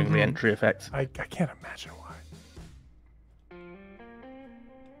triggering re-entry effects. I can't imagine why.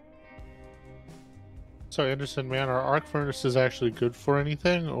 So, Anderson, man, are arc furnaces actually good for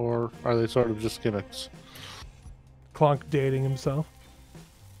anything, or are they sort of just gimmicks? Clonk dating himself.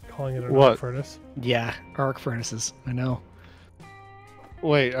 Calling it an What? arc furnace. Yeah, arc furnaces. I know.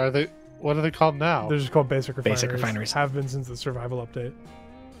 Wait, are they? What are they called now? They're just called basic refineries. Basic refineries. Have been since the survival update.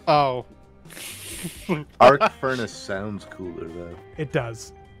 Oh. Arc furnace sounds cooler though. It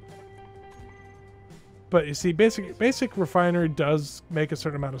does. But you see, basic refinery does make a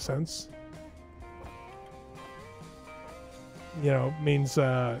certain amount of sense. You know, means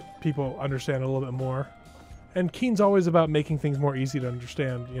people understand a little bit more. And Keen's always about making things more easy to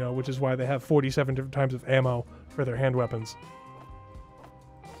understand, you know, which is why they have 47 different types of ammo for their hand weapons.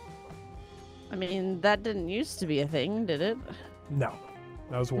 I mean, that didn't used to be a thing, did it? No.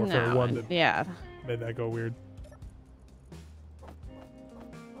 That was Warfare 1 that yeah. made that go weird.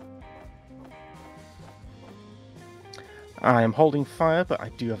 I am holding fire, but I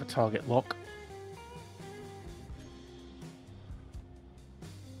do have a target lock.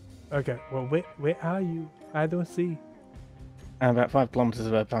 Okay, well, where are you? I don't see. I'm about 5 kilometers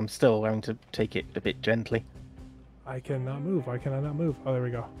away, but I'm still going to take it a bit gently. I cannot move. Why can I not move? Oh, there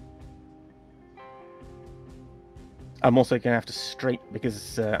we go. I'm also going to have to straighten,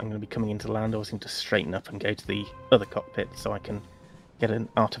 because I'm going to be coming into land, I always need to straighten up and go to the other cockpit so I can get an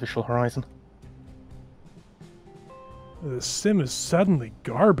artificial horizon. The sim is suddenly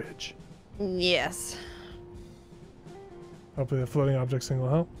garbage. Yes. Hopefully the floating object thing will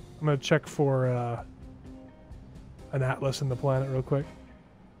help. I'm going to check for an atlas in the planet real quick.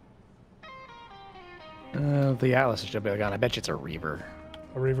 The Atlas should be gone. I bet you it's a Reaver.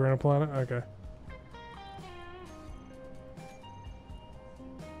 A reaver in a planet? Okay.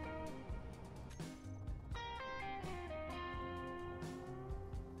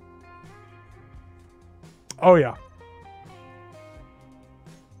 Oh, yeah.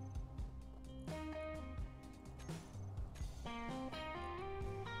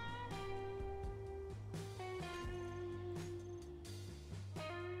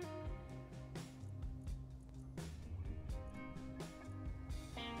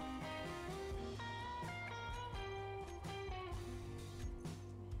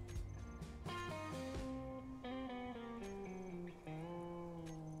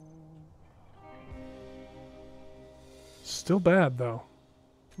 Still bad, though.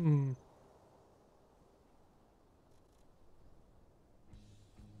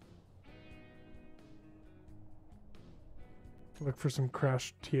 Look for some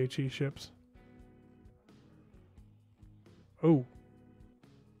crashed THE ships. Oh.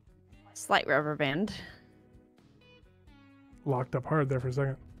 Slight rubber band. Locked up hard there for a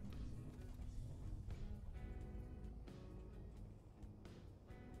second.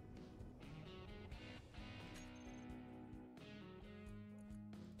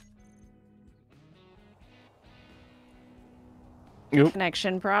 Yep.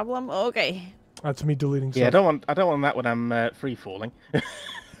 Connection problem. Okay. That's me deleting stuff. Yeah, I don't want that when I'm free falling.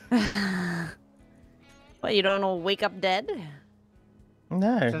 What, you don't know wake up dead?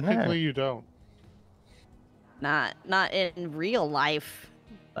 No, Technically, you don't. Not in real life,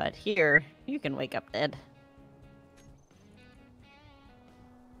 but here you can wake up dead.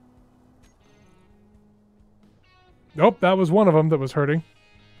 Nope, that was one of them that was hurting.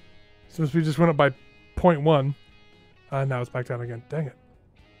 Since we just went up by 0.1. Now it's back down again. Dang it.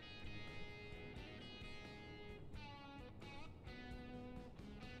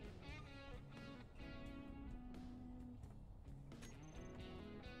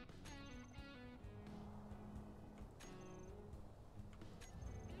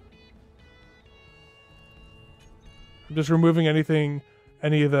 I'm just removing any of the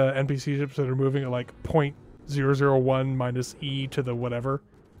NPC ships that are moving at like 0.001 minus E to the whatever.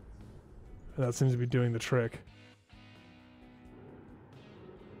 And that seems to be doing the trick.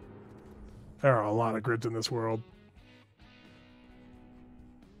 There are a lot of grids in this world.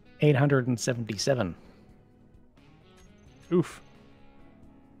 877. Oof.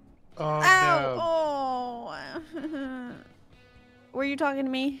 Oh, Ow! Oh. Were you talking to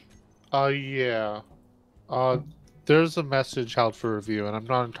me? Yeah. There's a message held for review, and I'm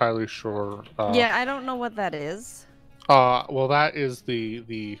not entirely sure. Yeah, I don't know what that is. Well, that is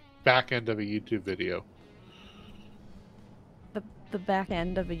the back end of a YouTube video. The back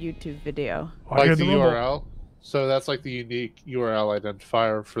end of a YouTube video. Oh, I Like hear the rumble. URL. So that's like the unique URL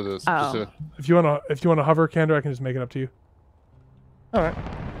identifier for this. Oh. If you wanna hover, Candor, I can just make it up to you. All right.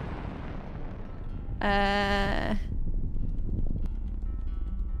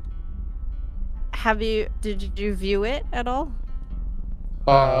 Did you view it at all?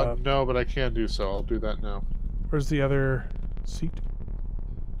 No, but I can do so. I'll do that now. Where's the other seat?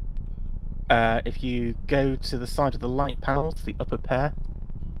 If you go to the side of the light panels, the upper pair.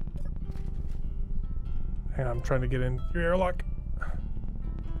 Hang on, I'm trying to get in your airlock.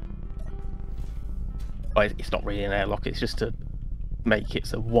 Well, it's not really an airlock, it's just a make it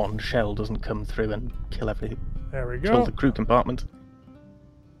so one shell doesn't come through and kill everything. There we Kill go. the crew compartment.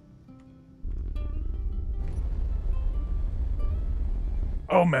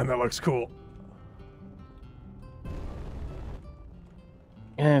 Oh man, that looks cool.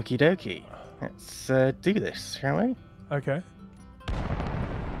 Okie dokie. Let's do this, shall we? Okay.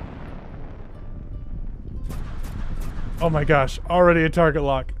 Oh my gosh, already a target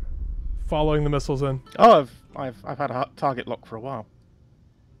lock. Following the missiles in. Oh, I've had a target lock for a while.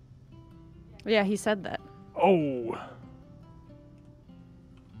 Yeah, he said that. Oh.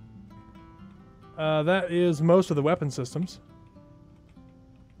 That is most of the weapon systems.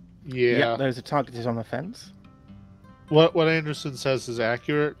 Yeah. Yep, those are targeted on the fence. What Anderson says is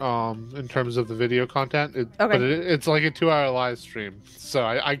accurate in terms of the video content, Okay. but it's like a 2-hour live stream, so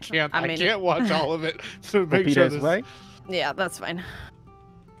I can't I mean- I can't watch all of it to make sure Torpedoes this. away. Yeah, that's fine.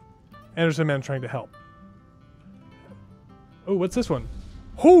 Anderson Man trying to help. Oh, what's this one?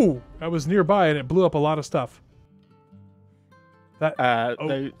 Whoo! That was nearby and it blew up a lot of stuff. That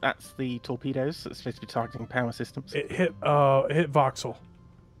That's the torpedoes that's supposed to be targeting power systems. it hit Voxel.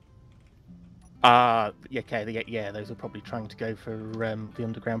 Yeah, okay, yeah, those are probably trying to go for the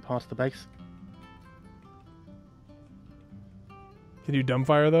underground part of the base. Can you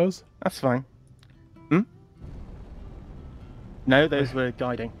dumbfire those? That's fine. Hmm? No, those were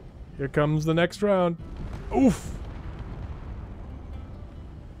guiding. Here comes the next round. Oof!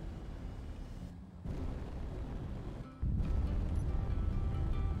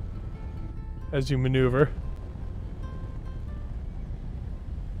 As you maneuver.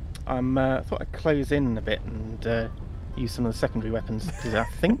 Thought I'd close in a bit and use some of the secondary weapons because I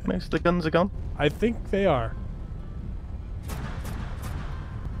think most of the guns are gone. I think they are.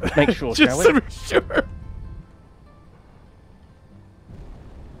 Make sure, shall Just we? to be sure.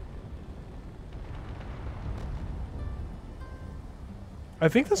 I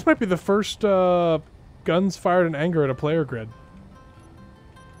think this might be the first guns fired in anger at a player grid.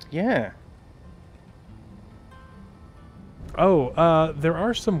 Yeah. Oh, there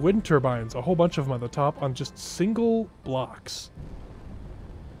are some wind turbines, a whole bunch of them on the top on just single blocks.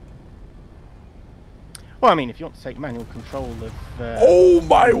 Well, I mean, if you want to take manual control of... Oh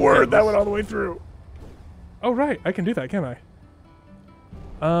my word, that guns- went all the way through. Oh right, I can do that, can I?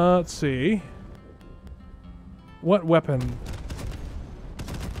 Let's see. What weapon?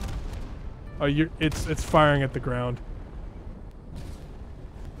 Oh, it's firing at the ground.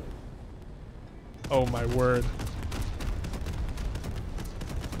 Oh my word.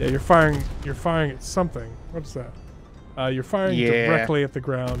 Yeah, you're firing at something. What's that? You're firing Yeah. directly at the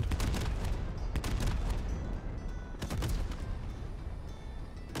ground.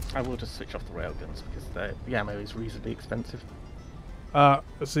 I will just switch off the railguns because the ammo is reasonably expensive.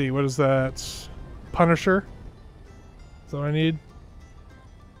 Let's see, what is that? Punisher? Is that what I need?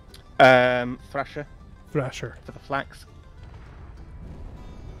 Thrasher Thrasher. for the flax.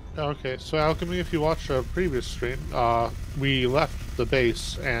 Okay, so Alchemy, if you watched a previous stream, we left the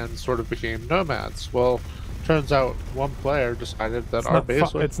base and sort of became nomads. Well, turns out one player decided that our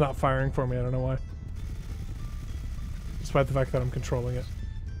base was... It's not firing for me, I don't know why. Despite the fact that I'm controlling it.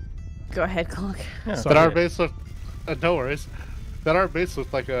 Go ahead, Clunk. Yeah. Sorry. That our base looked... no worries. That our base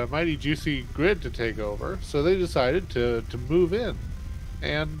looked like a mighty juicy grid to take over, so they decided to move in.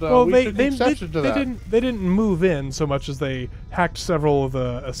 And Well, we took exception to that. they didn't move in so much as they hacked several of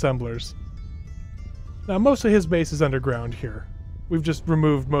the assemblers. Now, most of his base is underground here. We've just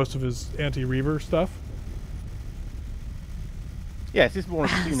removed most of his anti-reaver stuff. Yes, it's more a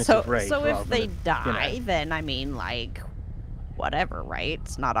punitive raid. So rather if they than, die, then I mean, like, whatever, right?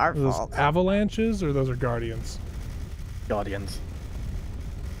 It's not our Are those fault. avalanches or those are guardians? Guardians.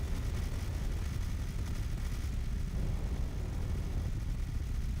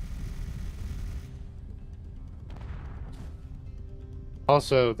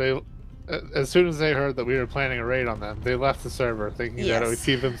 Also, they, as soon as they heard that we were planning a raid on them, they left the server thinking that it would Yes.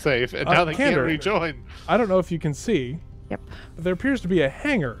 keep them safe, and now they can't Candor. rejoin. I don't know if you can see, Yep. but there appears to be a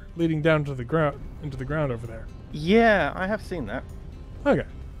hangar leading down to the ground, into the ground over there. Yeah, I have seen that. Okay.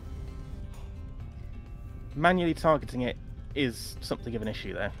 Manually targeting it is something of an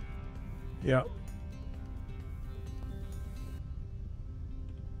issue, though. Yeah.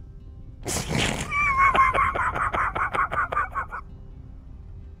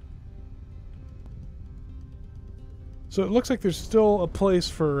 So it looks like there's still a place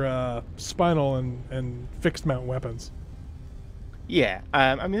for spinal and fixed mount weapons. Yeah,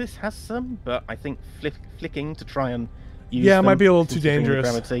 I mean, this has some, but I think flicking to try and use Yeah, it might them, be a little too considering the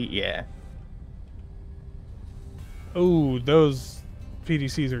dangerous. Gravity, yeah. Oh, those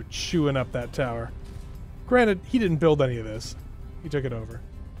PDCs are chewing up that tower. Granted, he didn't build any of this. He took it over.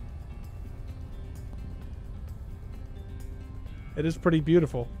 It is pretty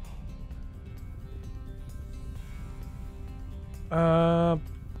beautiful.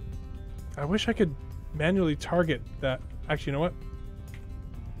 I wish I could manually target that. Actually, you know what?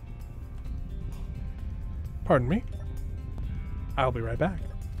 Pardon me. I'll be right back.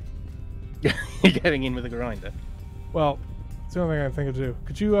 You're getting in with a grinder. Well, it's the only thing I think to do.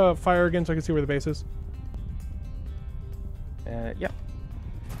 Could you fire again so I can see where the base is? Yeah.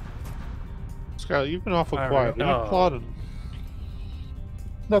 Skylar, you've been awful Fire quiet. again. Are you Oh. plotting?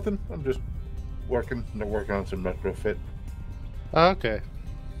 Nothing. I'm just working. They're working on some retrofit. Okay.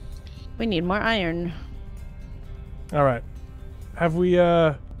 We need more iron. All right. Have we?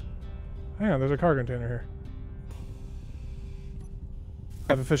 Hang on. There's a cargo container here.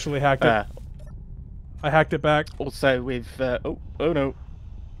 I've officially hacked it. I hacked it back. Also with oh no,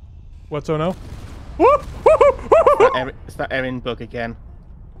 What's oh no? it's that Erin bug again.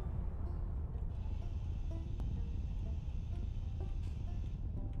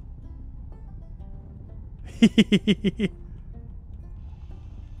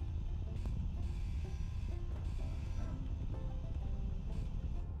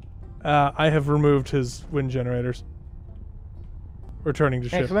 I have removed his wind generators. Returning to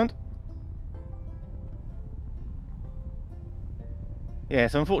ship. Excellent. Yeah,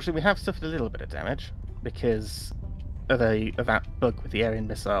 so unfortunately we have suffered a little bit of damage because of that bug with the Erin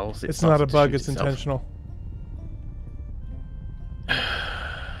missiles. It's not a started to bug, shoot it's itself. intentional.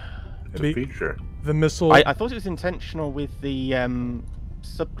 It's The- a feature. The missile. I thought it was intentional with the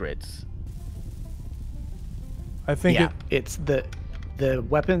subgrids. I think Yeah, it's the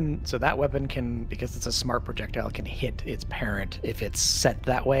weapon. So that weapon can, because it's a smart projectile, can hit its parent if it's set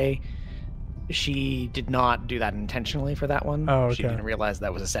that way. She did not do that intentionally for that one. Oh, She okay. didn't realize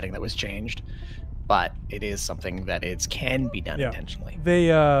that was a setting that was changed, but it is something that can be done Yeah. intentionally. They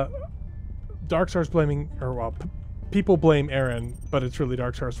Darkstar's blaming, or well, people blame Aaron, but it's really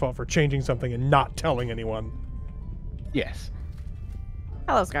Darkstar's fault for changing something and not telling anyone. Yes.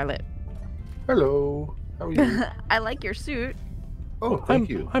 Hello, Scarlet. Hello. How are you? I like your suit. Oh, thank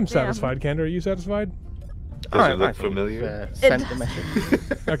you. I'm satisfied, Kander. Are you satisfied? Does it I look think familiar? you've, sent the does.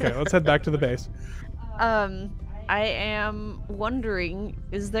 message. Okay, let's head back to the base. I am wondering,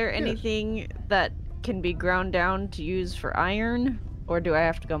 is there anything that can be ground down to use for iron, or do I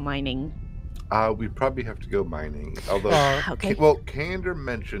have to go mining? We probably have to go mining. Although, Okay. well, Kander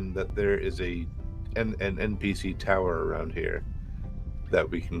mentioned that there is an NPC tower around here that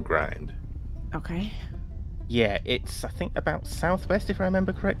we can grind. Okay. Yeah, it's I think about southwest if I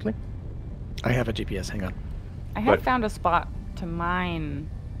remember correctly. I have a GPS. Hang on. I have But- found a spot to mine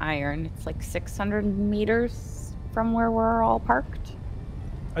iron. It's like 600 meters from where we're all parked.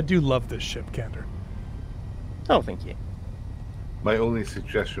 I do love this ship, Kander. Oh, thank you. My only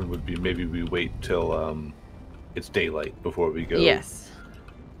suggestion would be maybe we wait till it's daylight before we go. Yes.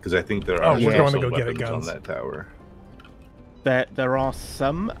 Because I think there Oh, are we're going to special go get it, weapons on guns. that tower. There are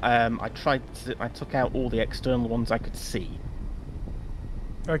some. I took out all the external ones I could see.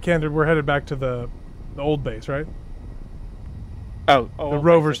 Kander, we're headed back to the old base, right? Oh, The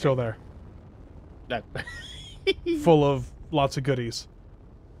rover's still there, No. full of lots of goodies.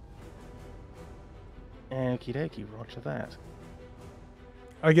 Okie dokie, roger that.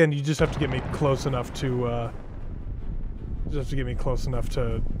 Again, you just have to get me close enough to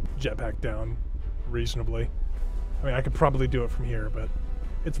jetpack down reasonably. I mean, I could probably do it from here, but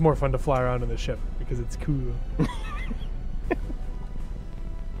it's more fun to fly around in the ship because it's cool.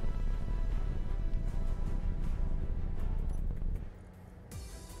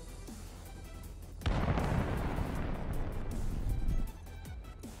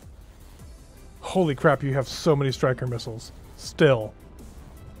 Holy crap, you have so many striker missiles. Still.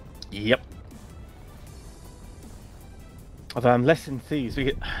 Yep. Although I'm less enthused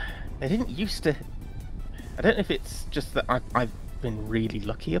because they didn't used to. I don't know if it's just that I've been really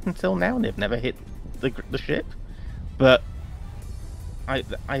lucky up until now and they've never hit the ship, but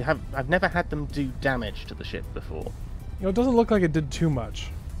I've never had them do damage to the ship before. You know, it doesn't look like it did too much.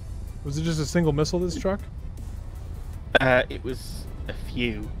 Was it just a single missile that struck? It was a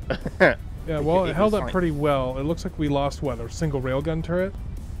few. Yeah, well, it held was up like- pretty well. It looks like we lost, what, a single railgun turret?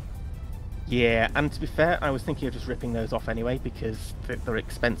 Yeah, and to be fair, I was thinking of just ripping those off anyway because they're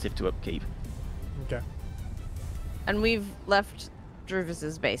expensive to upkeep. Okay. And we've left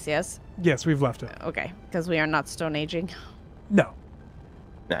Druvis's base, yes? Yes, we've left it. Okay, because we are not stone aging. No.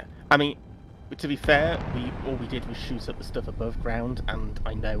 No, I mean, to be fair, all we did was shoot up the stuff above ground, and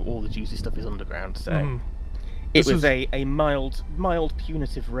I know all the juicy stuff is underground, so Mhm. it This was was- a mild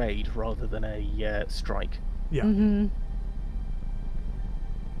punitive raid rather than a strike. Yeah. Mm-hmm.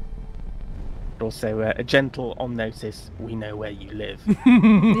 but also a gentle on notice. We know where you live.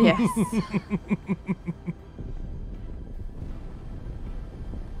 Yes.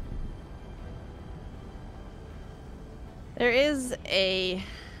 There is a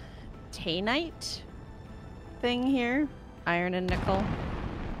tainite thing here, iron and nickel.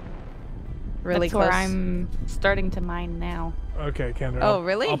 Really That's close. where I'm starting to mine now. Okay, Kendra. Oh,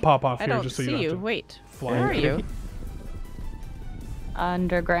 really? I'll pop off I here don't just so see you you. don't have to Wait, fly. where are you?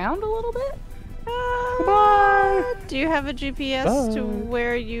 Underground a little bit? Do you have a GPS to Bye.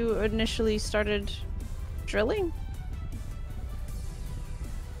 where you initially started drilling?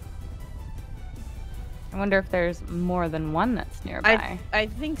 I wonder if there's more than one that's nearby. I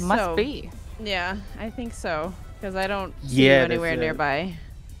think so. Must be. Yeah, I think so. Because I don't see Yeah, you there's anywhere a- nearby.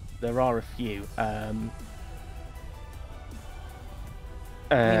 There are a few. I mean,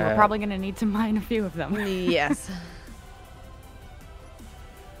 we're probably going to need to mine a few of them. Yes.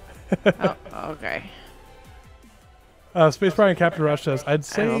 Oh, okay. Space Brian Captain Rush says, I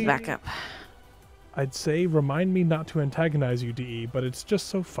will back up. I'd say remind me not to antagonize you, DE, but it's just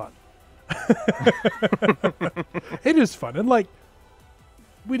so fun. It is fun. And, like,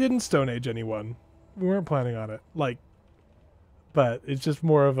 we didn't Stone Age anyone. We weren't planning on it. Like, but it's just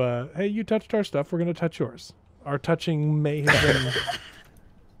more of a, hey, you touched our stuff, we're going to touch yours. Our touching may have been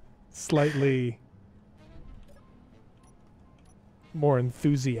slightly more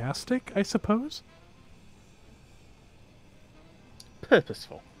enthusiastic, I suppose.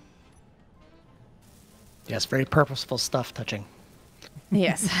 Purposeful. Yes, very purposeful stuff touching.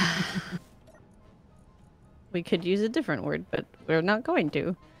 Yes. We could use a different word, but we're not going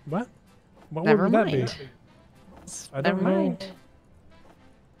to. What? What Never word would that mind. be? I don't Never know. mind.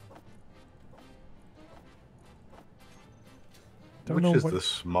 Don't know Which is what. the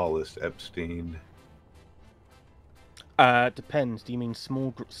smallest Epstein? Depends. Do you mean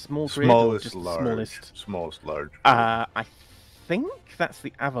small grid or Smallest just large. smallest? Smallest large. I think that's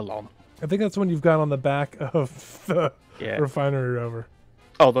the Avalon. I think that's one you've got on the back of the Yeah. refinery rover.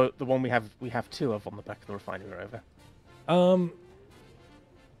 Oh, the one we have two of on the back of the refinery rover.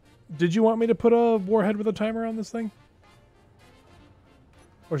 Did you want me to put a warhead with a timer on this thing?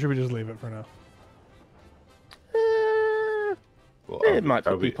 Or should we just leave it for now? Well, It might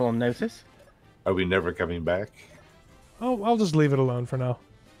put people on notice. Are we never coming back? Oh, I'll just leave it alone for now.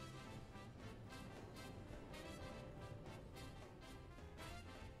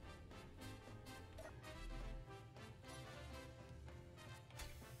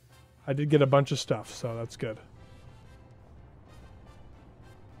 I did get a bunch of stuff, so that's good.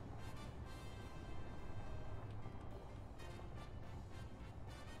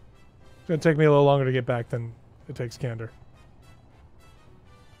 It's going to take me a little longer to get back than it takes Candor.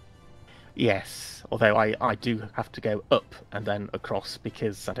 Yes, although I do have to go up and then across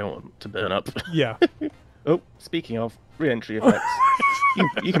because I don't want to burn up. Yeah. Oh, speaking of re-entry effects,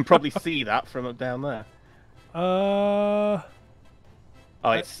 you can probably see that from up down there. Uh, Oh,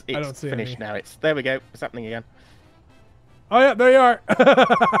 it's I don't see finished any. now. There we go. It's happening again. oh yeah, there you are.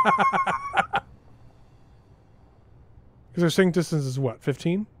 Because our sync distance is what,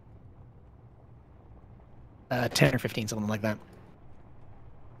 15? 10 or 15, something like that.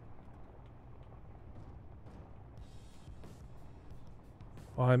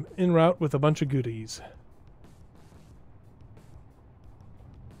 Well, I'm en route with a bunch of goodies.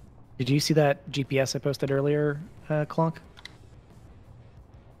 Did you see that GPS I posted earlier, Clonk?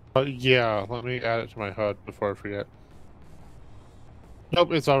 Yeah, let me add it to my HUD before I forget.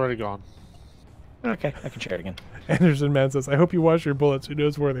 Nope, it's already gone. Okay, I can share it again. Anderson Man says, I hope you washed your bullets. Who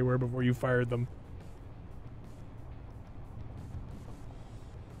knows where they were before you fired them?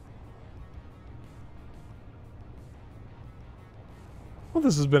 Well,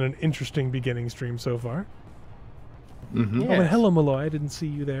 this has been an interesting beginning stream so far. Mm-hmm. Oh, and hello, Malloy. I didn't see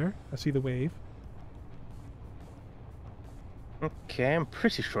you there. I see the wave. Okay, I'm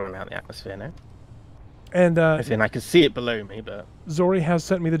pretty sure I'm out in the atmosphere now. And As in, I can see it below me, but Zori has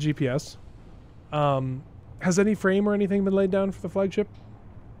sent me the GPS. Has any frame or anything been laid down for the flagship?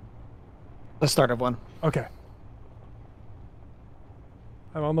 The start of one. Okay.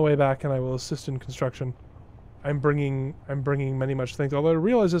 I'm on the way back, and I will assist in construction. I'm bringing many much things. Although I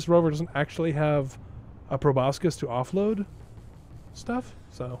realize this rover doesn't actually have a proboscis to offload stuff,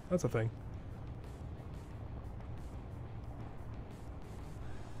 so that's a thing.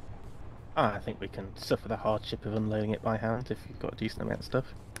 I think we can suffer the hardship of unloading it by hand if you've got a decent amount of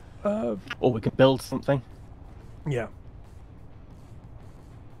stuff. Uh, Or we can build something. yeah.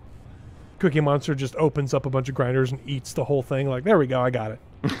 Cookie Monster just opens up a bunch of grinders and eats the whole thing. Like, there we go, I got it.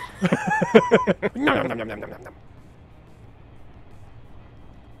 Nom, nom, nom, nom, nom, nom, nom.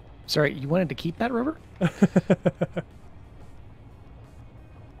 Sorry, you wanted to keep that rover? It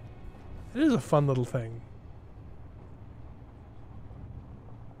is a fun little thing.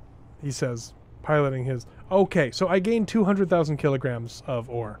 He says, piloting his... Okay, so I gained 200,000 kilograms of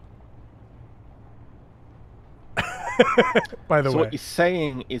ore. By the So way. what you're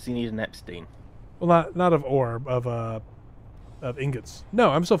saying is you need an Epstein. Well, not of ore, of ingots. No,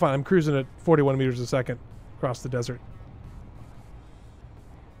 I'm still fine. I'm cruising at 41 meters a second across the desert.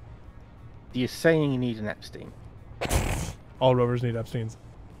 You're saying you need an Epstein. All rovers need Epsteins.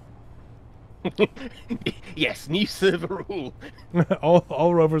 Yes, new server rule.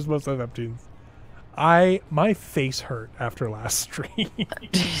 all rovers must have Epsteins. My face hurt after last stream.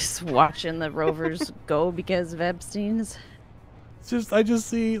 Just watching the rovers go because of Epstein's. I just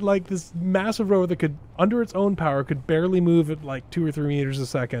see like this massive rover that could, under its own power, could barely move at like 2 or 3 meters a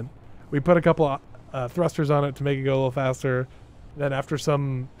second. We put a couple of thrusters on it to make it go a little faster. Then after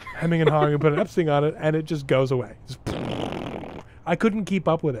some hemming and hawing, we put an Epstein on it, and it just goes away. I couldn't keep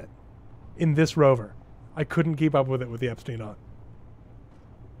up with it in this rover. I couldn't keep up with it with the Epstein on.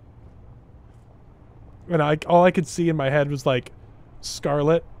 And all I could see in my head was like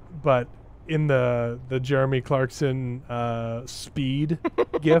Scarlet, but in the Jeremy Clarkson speed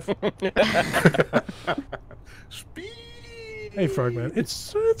gif. Speed. Hey Frogman,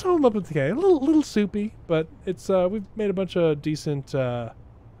 it's holding up okay. A little soupy, but it's we've made a bunch of decent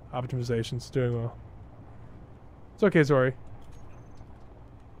optimizations. Doing well. It's okay, Zori.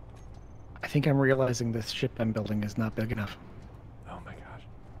 I think I'm realizing this ship I'm building is not big enough. Oh my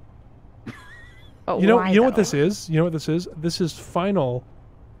gosh. Oh, You know why, what though? this is? You know what this is? This is finally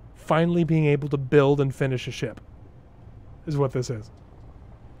being able to build and finish a ship. Is what this is.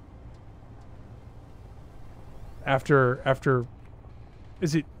 After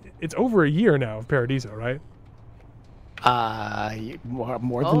it's over a year now of Paradiso, right?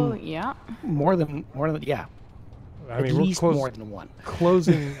 More Oh, than yeah. more than yeah. I At mean, we're least more than one.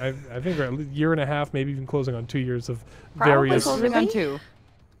 closing. I think we're at a year and a half, maybe even closing on 2 years of Probably various. closing on 2.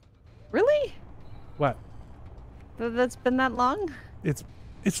 Really? What? That's been that long? It's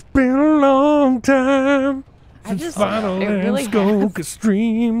been a long time I since just- Final it really Scope is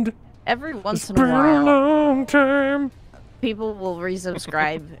streamed. Every It's once in been a a while, long time. people will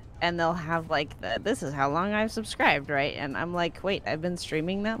resubscribe and they'll have like this is how long I've subscribed, right? And I'm like, wait, I've been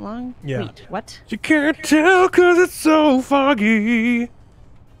streaming that long? Yeah. Wait, what? You can't tell 'cause it's so foggy.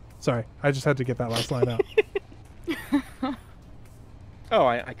 Sorry, I just had to get that last line out. Oh,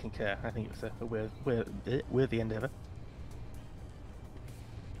 I concur. I think it was a worthy endeavour.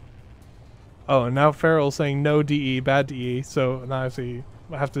 Oh, and now Farrell's saying no DE, bad DE, so now I see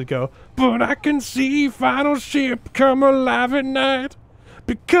I have to go. But I can see final ship come alive at night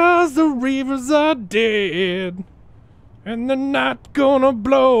because the reavers are dead. And they're not gonna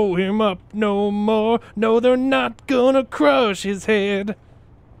blow him up no more. No, they're not gonna crush his head.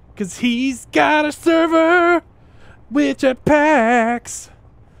 'Cause he's got a server with jetpacks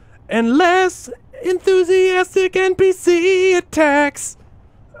and less enthusiastic NPC attacks.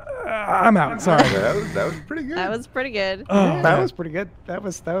 I'm out. Sorry. That was pretty good. That was pretty good. Oh, That man. was pretty good. That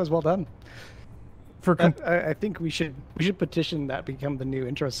was well done. For I think we should petition that become the new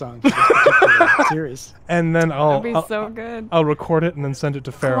intro song for this particular series. and then That'd be I'll so good. I'll record it and then send it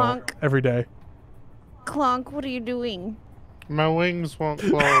to Farrell Clunk. every day. Clonk, what are you doing? My wings won't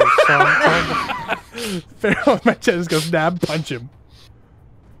close, so I'm Farrell in my chat just goes nab punch him.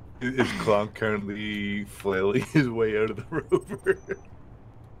 Is Clonk currently flailing his way out of the rover?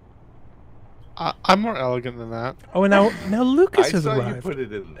 I'm more elegant than that. Oh, and now Lucas I has saw you arrived. put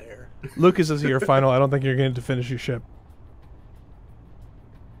it in there. Lucas is here. Final. I don't think you're going to finish your ship.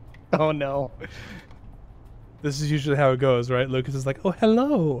 Oh no. This is usually how it goes, right? Lucas is like, "Oh,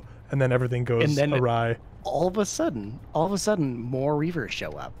 hello," and then everything goes And then awry. All of a sudden, more reavers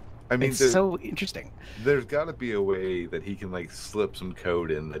show up. I mean, It's so interesting. there's got to be a way that he can like slip some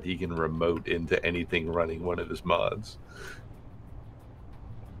code in that he can remote into anything running one of his mods.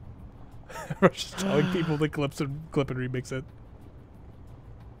 We're just telling people to clip and remix it.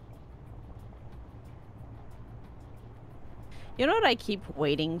 You know what I keep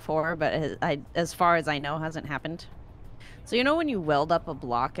waiting for, but as far as I know, hasn't happened? So you know when you weld up a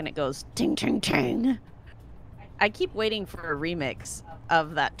block and it goes ting ting ting? I keep waiting for a remix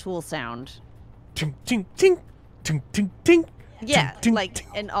of that tool sound. Ting ting ting ting ting ting. Yeah, ting, like ting.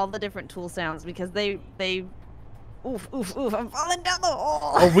 and all the different tool sounds because they oof oof oof, I'm falling down the hole.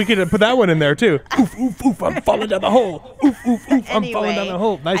 Oh, we could put that one in there too. Oof oof oof, I'm falling down the hole. Oof oof oof, I'm falling down the Anyway,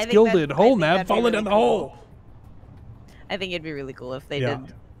 hole. I Nice think gilded that- I hole, think Nav, that'd be falling really down the cool. hole. I think it'd be really cool if they Yeah.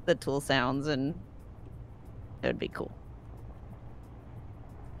 did the tool sounds and it would be cool.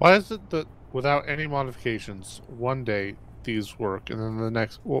 Why is it that without any modifications, one day these work, and then the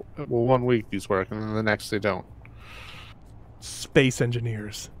next, well 1 week these work, and then the next they don't? Space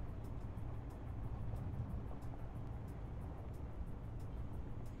engineers.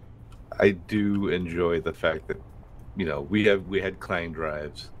 I do enjoy the fact that, you know, we had Clang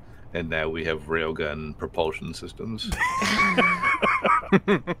drives, and now we have railgun propulsion systems.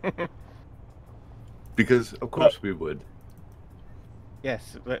 Because of course we would.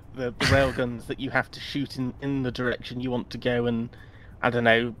 Yes, the railguns that you have to shoot in the direction you want to go, and I don't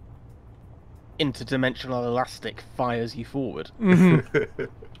know, interdimensional elastic fires you forward. Mm-hmm.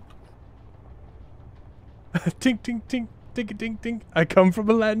 Tink, tink, tink, tink, tink, tink. I come from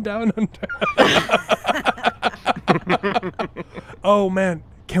a land down under. Oh man,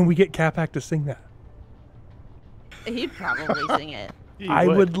 can we get Capac to sing that? He'd probably sing it. I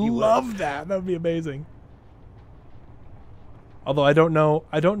would love that. That would be amazing. Although I don't know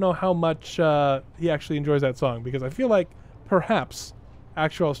how much he actually enjoys that song, because I feel like perhaps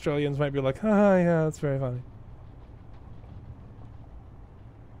actual Australians might be like, yeah, that's very funny.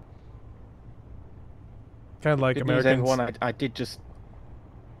 Kind of like Good Americans. news, everyone. I did just.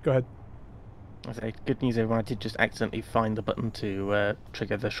 Go ahead. I say, good news, everyone. I did just accidentally find the button to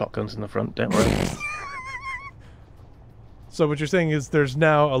trigger the shotguns in the front. Don't worry. So what you're saying is there's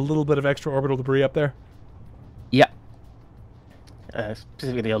now a little bit of extra orbital debris up there? Yeah.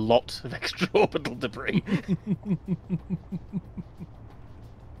 Specifically, a lot of extra orbital debris.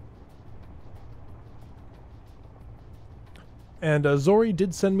 And Zori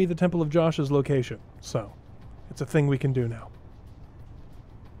did send me the Temple of Josh's location, so it's a thing we can do now.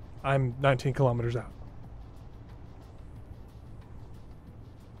 I'm 19 kilometers out.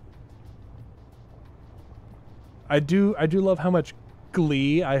 I do love how much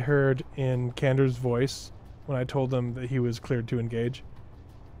glee I heard in Kander's voice when I told him that he was cleared to engage.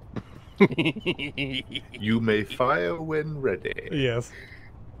 You may fire when ready. Yes.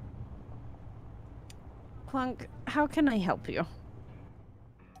 Clunk, how can I help you?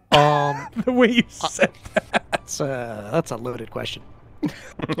 The way you said that. That's a loaded question.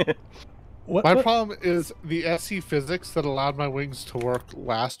 My problem is the SE physics that allowed my wings to work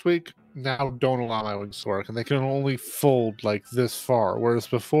last week now don't allow my wings to work, and they can only fold like this far, whereas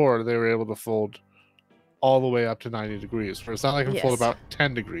before they were able to fold all the way up to 90 degrees, whereas now they can fold about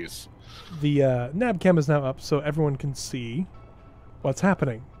 10 degrees. The nav cam is now up so everyone can see what's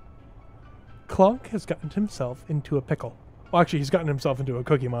happening. Clunk has gotten himself into a pickle. Well, actually, he's gotten himself into a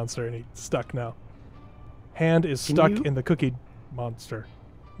cookie monster, and he's stuck now. Hand is stuck in the cookie monster.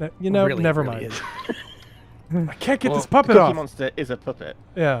 You know, Really, never really mind. is. I can't get this The puppet Cookie off. Monster is a puppet.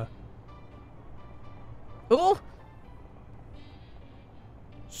 Yeah. Oh,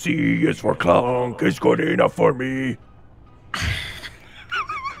 C is for Clunk. It's good enough for me.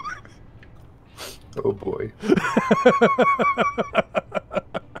 Oh boy.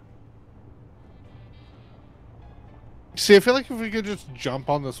 See, I feel like if we could just jump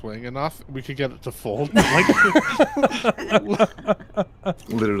on this wing enough, we could get it to fold.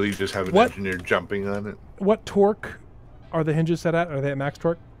 Literally just have an What? engineer jumping on it. What torque are the hinges set at? Are they at max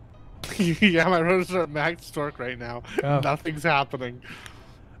torque? Yeah, my rotors are at max torque right now. Oh. Nothing's happening.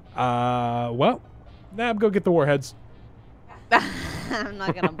 Well, Nab, go get the warheads. I'm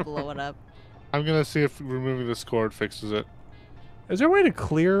not gonna blow it up. I'm gonna see if removing this cord fixes it. Is there a way to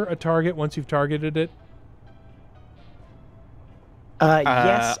clear a target once you've targeted it?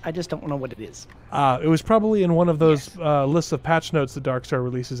 Yes, I just don't know what it is. It was probably in one of those lists of patch notes that Darkstar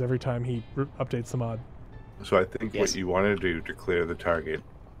releases every time he updates the mod. So I think what you want to do to clear the target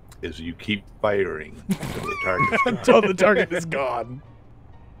is you keep firing until the target's gone. Until the target is gone.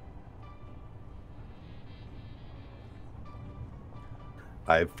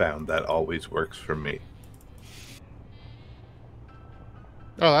 I've found that always works for me.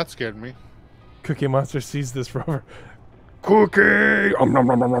 Oh, that scared me. Cookie Monster sees this rover. Cookie! Nom, nom,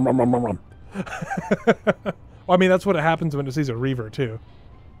 nom, nom, nom, nom, nom, nom. Well, I mean, that's what happens when it sees a reaver, too.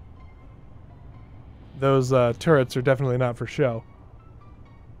 Those turrets are definitely not for show.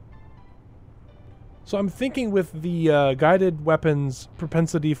 So I'm thinking with the guided weapons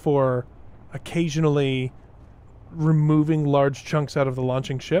propensity for occasionally removing large chunks out of the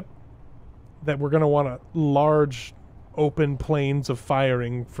launching ship, that we're going to want large open planes of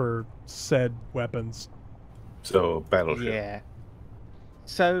firing for said weapons. So, battleship. Yeah.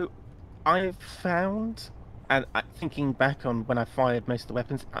 So, I've found, and thinking back on when I fired most of the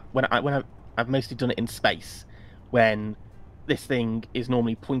weapons, I've mostly done it in space, when this thing is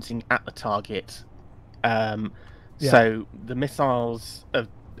normally pointing at the target. So the missiles have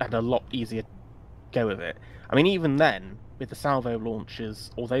had a lot easier go with it. I mean, even then, with the salvo launchers,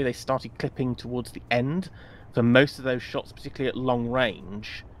 although they started clipping towards the end, for most of those shots, particularly at long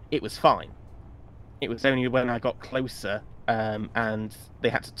range, it was fine. It was only when I got closer and they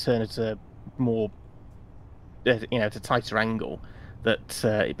had to turn it to more, to tighter angle, that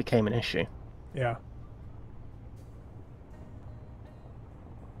it became an issue. Yeah.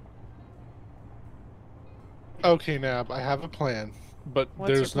 Okay, Nab, I have a plan, but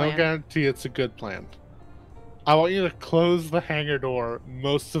What's there's your no plan? guarantee it's a good plan. I want you to close the hangar door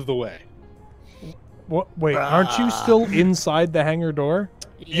most of the way. What? Wait, aren't you still inside the hangar door?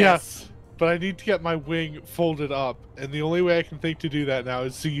 Yes, but I need to get my wing folded up, and the only way I can think to do that now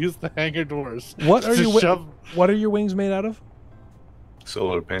is to use the hangar doors. What are to your shove... What are your wings made out of?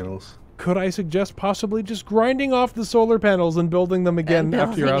 Solar panels. Could I suggest possibly just grinding off the solar panels and building them again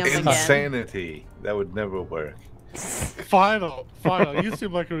after you're building them outside? again. Insanity. That would never work. Final. You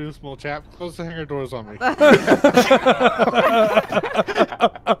seem like a really small chap. Close the hangar doors on me. I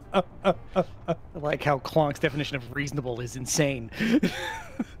like how Clonk's definition of reasonable is insane.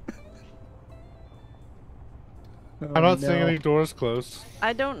 I'm not seeing any doors closed.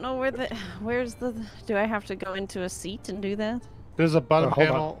 I don't know where's the. Do I have to go into a seat and do that? There's a button hold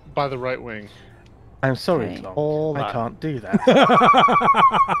on. panel by the right wing. I'm sorry, Okay. Clonk. Hold I on. can't do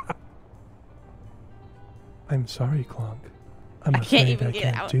that. I'm sorry, Clonk. I'm I can't afraid even I get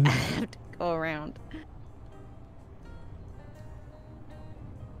can't out. do I that. have to go around.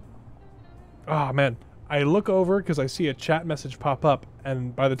 Oh man, I look over because I see a chat message pop up,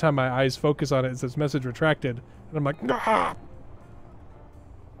 and by the time my eyes focus on it, it says message retracted, and I'm like, ah!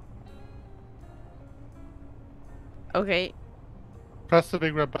 Okay, Press the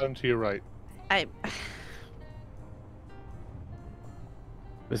big red button to your right. I.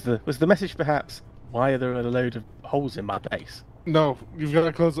 Was the message perhaps, why are there a load of holes in my base? No, you've got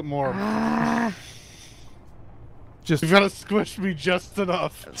to close it more. Just You've got to squish me just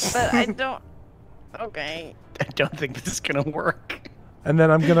enough. But I don't. Okay. I don't think this is gonna work. and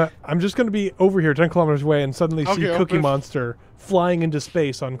then I'm just gonna be over here 10 kilometers away and suddenly see Okay, Cookie open. Monster flying into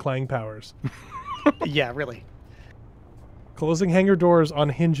space on Clang powers. Yeah, really. Closing hangar doors on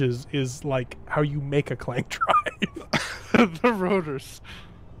hinges is like how you make a Clang drive. The rotors.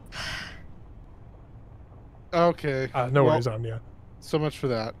 Okay. No well, worries on you. So much for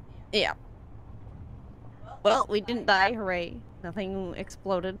that. Yeah. Well, we didn't die. Hooray! Nothing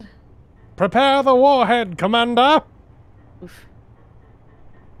exploded. Prepare the warhead, Commander! Oof.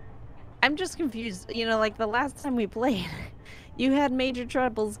 I'm just confused. You know, like the last time we played, you had major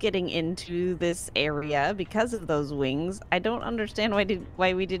troubles getting into this area because of those wings. I don't understand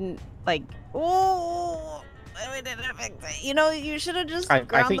why we didn't like. Oh, why we didn't fix it. You know, you should have just I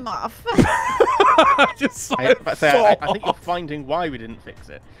ground think- them off. Just saw I, it but say, I fall. think you're finding why we didn't fix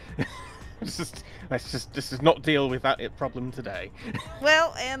it. Let's just not deal with that problem today.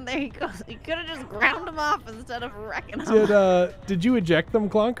 Well, and there he goes. You could have just ground them off instead of wrecking them. Did you eject them,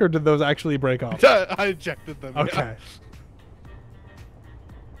 Clonk, or did those actually break off? I ejected them. yeah. Okay.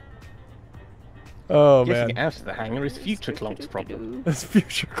 Oh Getting it man, out of the hangar is future Clonk's problem. that's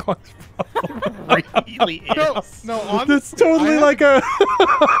future Clonk's problem. Really No, is. no, honestly, That's totally like a.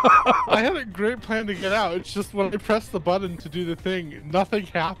 I had a great plan to get out. It's just when I pressed the button to do the thing, nothing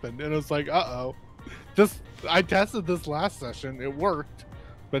happened, and it was like, uh-oh. I tested this last session. It worked,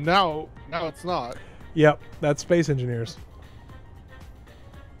 but now it's not. Yep, that's Space Engineers.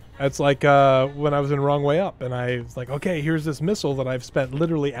 That's like when I was in Wrong Way Up, and I was like, okay, here's this missile that I've spent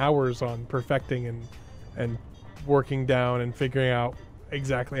literally hours on perfecting and working down and figuring out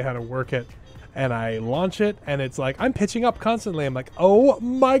exactly how to work it. And I launch it, and it's like, I'm pitching up constantly. I'm like, oh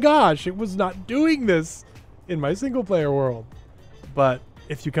my gosh, it was not doing this in my single-player world. But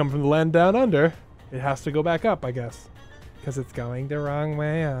if you come from the land down under, it has to go back up, I guess. Because it's going the wrong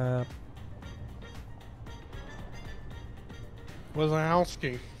way up. Was I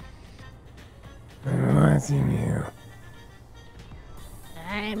asking? I'm watching you.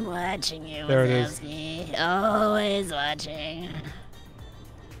 I'm watching you, There it is. Wazowski. Always watching.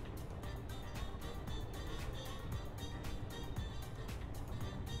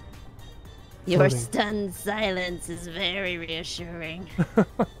 Your Floating. stunned silence is very reassuring.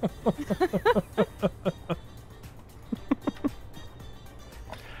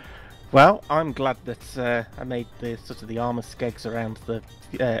 Well, I'm glad that I made the sort of the armor skegs around the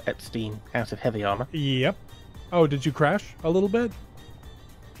Epstein out of heavy armor. Yep. Oh, did you crash a little bit?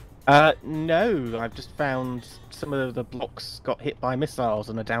 No, I've just found some of the blocks got hit by missiles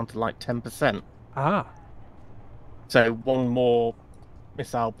and are down to like 10%. Ah. So one more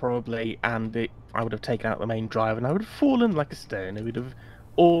missile probably, and I would have taken out the main drive, and I would have fallen like a stone. It would have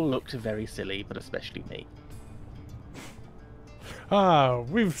all looked very silly, but especially me.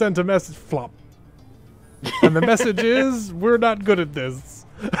 We've sent a message, flop. And the message is, we're not good at this.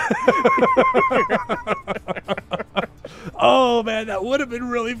 Oh, man, that would have been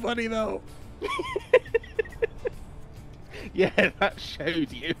really funny, though. Yeah, that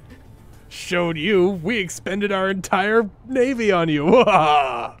showed you. Showed you? We expended our entire navy on you.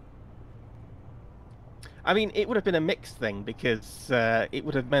 I mean, it would have been a mixed thing, because it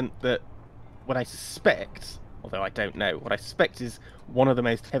would have meant that what I suspect, although I don't know, what I suspect is one of the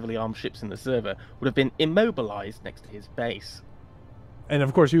most heavily armed ships in the server would have been immobilized next to his base. And,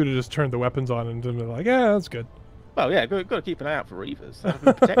 of course, you would have just turned the weapons on and been like, yeah, that's good. Well, yeah, got to keep an eye out for reavers. That'll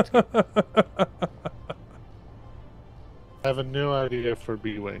be protected. I have a new idea for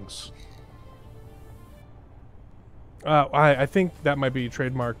B-Wings. I think that might be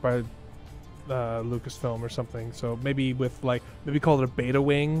trademarked by Lucasfilm or something. So maybe maybe call it a beta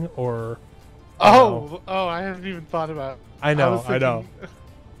wing or. I haven't even thought about. I know.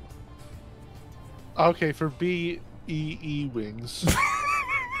 Okay, for BEE wings.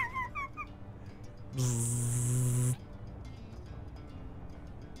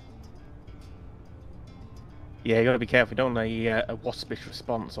 Yeah, you got to be careful. You don't want a waspish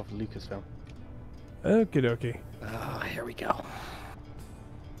response off Lucasfilm. Okie dokie. Oh, here we go.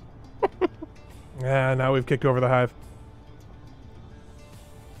 Yeah, now we've kicked over the hive.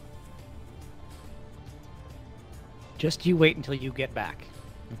 Just you wait until you get back,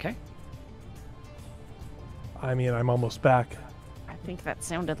 okay? I mean, I'm almost back. I think that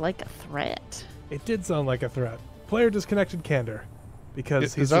sounded like a threat. It did sound like a threat. Player disconnected Candor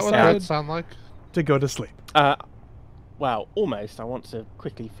because he's Is that what that decided would sound like? to go to sleep. Well, almost. I want to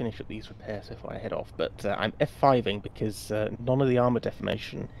quickly finish up these repairs before I head off, but I'm F5ing because none of the armor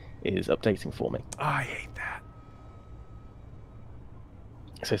deformation is updating for me. I hate that.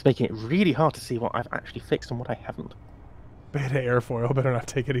 So it's making it really hard to see what I've actually fixed and what I haven't. Beta airfoil better not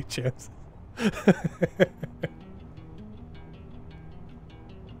take any chance.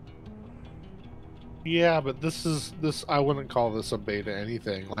 Yeah, but this I wouldn't call this a beta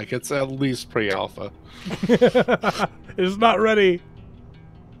anything. Like, it's at least pre-alpha. It's not ready.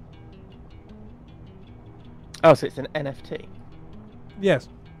 Oh, so it's an NFT. Yes.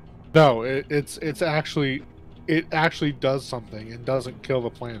 No, it actually does something and doesn't kill the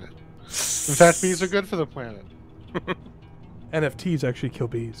planet. In fact, bees are good for the planet. NFTs actually kill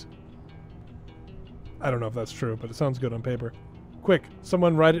bees. I don't know if that's true, but it sounds good on paper. Quick,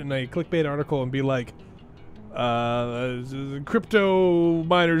 someone write it in a clickbait article and be like, crypto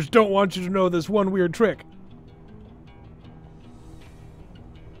miners don't want you to know this one weird trick.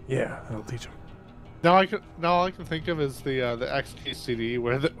 Yeah, that'll teach them. Now all I can think of is the XKCD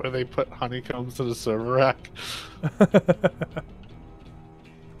where they put honeycombs to the server rack.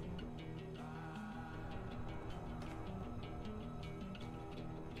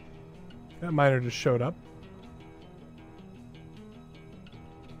 That miner just showed up.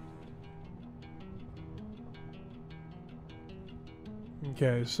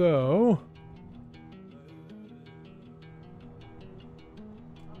 Okay, so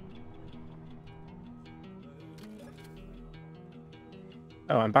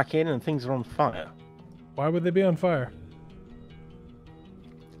Oh, I'm back in and things are on fire. why would they be on fire?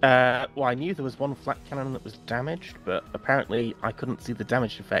 Well, I knew there was one flat cannon that was damaged, but apparently I couldn't see the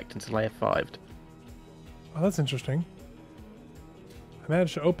damage effect until I F5'd. Oh, that's interesting. I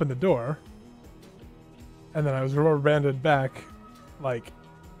managed to open the door, and then I was rubber banded back like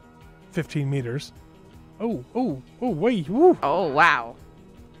 15 meters. Oh, wait, woo! Oh, wow.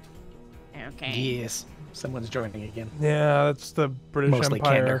 Okay. Yes, someone's joining again. Yeah, that's the British Mostly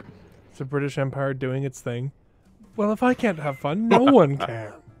Empire. Candor. It's the British Empire doing its thing. Well, if I can't have fun, no one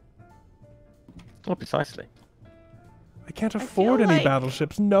can. Well, precisely. I can't afford feel any like-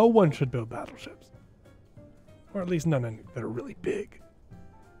 battleships. No one should build battleships. Or at least none that are really big.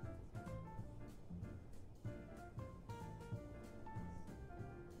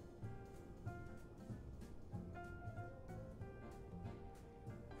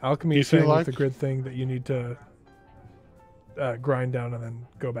 Alchemy You is saying feel with the like- grid thing that you need to grind down and then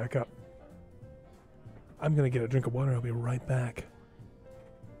go back up. I'm going to get a drink of water. I'll be right back.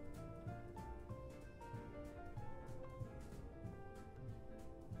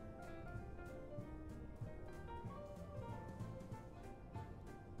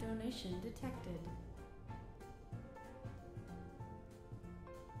 Donation detected.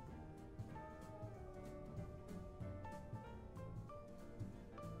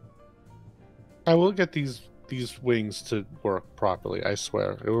 I will get these wings to work properly, I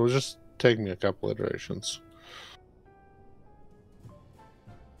swear. It will just take me a couple iterations.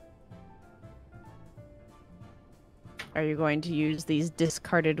 Are you going to use these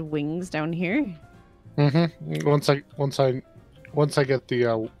discarded wings down here? Mm-hmm. Once I get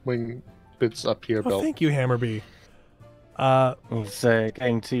the wing bits up here Oh, built. thank you, Hammerby. He's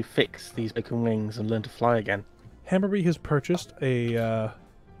going to fix these broken wings and learn to fly again. Hammerby has purchased a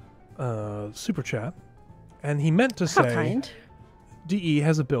super chat, and he meant to How say kind. DE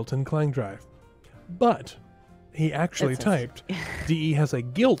has a built-in Clang drive, but he actually It says- typed DE has a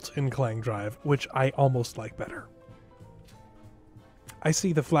guilt-in Clang drive, which I almost like better. I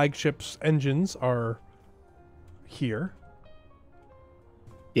see the flagship's engines are here.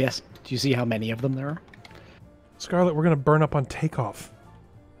 Yes. Do you see how many of them there are? Scarlet, we're gonna burn up on takeoff.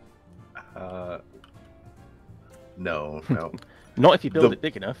 No. Not if you build The- it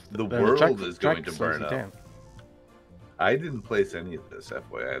big enough. the then world drag- is drag going to slows burn you up. down. I didn't place any of this,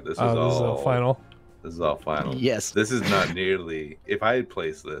 FYI. This is This is all a final. This is all final. Yes. This is not nearly. If I had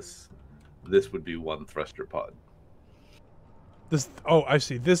placed this, this would be one thruster pod. This. Oh, I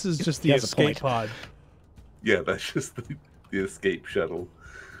see. This is just He the has a escape point. pod. Yeah, that's just the escape shuttle.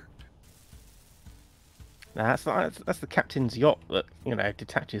 That's the captain's yacht that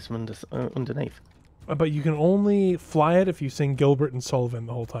detaches from underneath. But you can only fly it if you sing Gilbert and Sullivan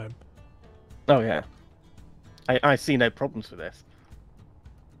the whole time. Oh yeah, I see no problems with this.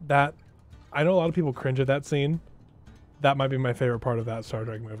 That, I know a lot of people cringe at that scene. That might be my favorite part of that Star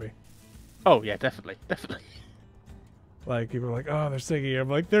Trek movie. Oh yeah, definitely. Like, people are like, oh, they're singing. I'm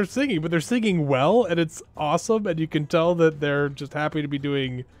like, they're singing, but they're singing well, and it's awesome, and you can tell that they're just happy to be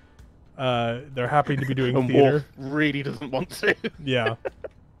doing, And theater. Worf really doesn't want to. Yeah.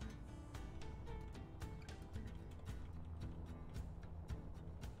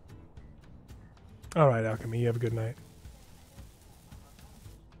 All right, Alchemy, you have a good night.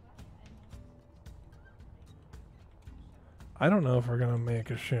 I don't know if we're gonna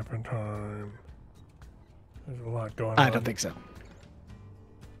make a ship in time. There's a lot going on. I don't think so.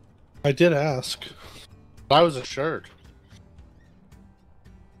 I did ask. I was assured.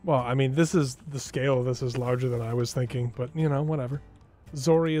 Well, I mean, this is the scale of this is larger than I was thinking, but whatever.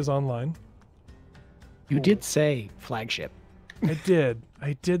 Zori is online. You did say flagship.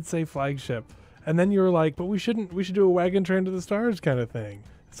 I did say flagship, and then you were like, "But we should do a wagon train to the stars kind of thing."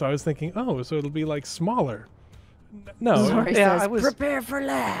 So I was thinking, oh, so it'll be like smaller. No. Zori yeah, says, I was- prepare for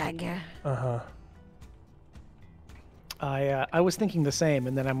lag. Uh-huh. I was thinking the same,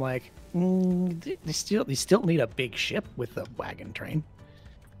 and then I'm like, they still need a big ship with a wagon train.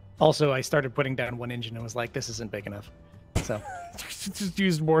 Also, I started putting down one engine and was like, this isn't big enough. So Just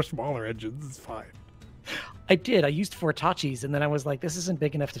use more smaller engines. It's fine. I did. I used 4 Tachis, and then I was like, this isn't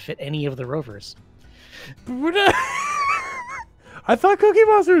big enough to fit any of the rovers. I thought Cookie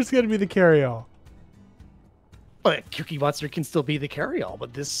Monster was going to be the carry-all. But Cookie Monster can still be the carry-all,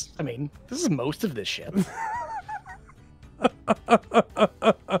 but this is most of this ship.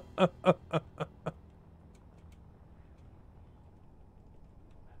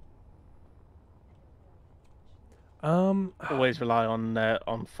 Always rely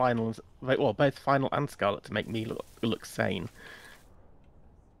on finals. Well, both Final and Scarlet to make me look sane.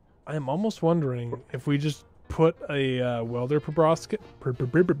 I'm almost wondering if we just put a welder proboscis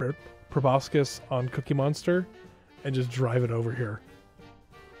on Cookie Monster and just drive it over here.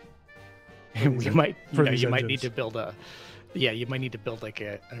 We might, for these you might engines. need to build you might need to build like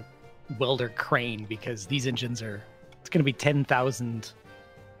a welder crane, because these engines it's going to be 10,000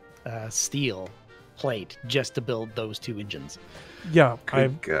 steel plate just to build those 2 engines. Yeah,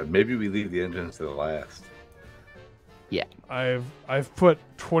 Good God, maybe we leave the engines to the last. I've put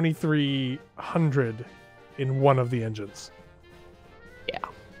 2,300 in one of the engines. Yeah.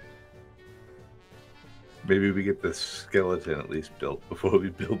 Maybe we get the skeleton at least built before we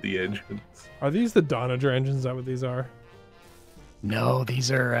build the engines. Are these the Donager engines? Is that what these are? No, these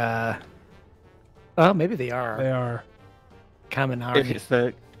are. Oh, maybe they are. They are. Kaminari. If it's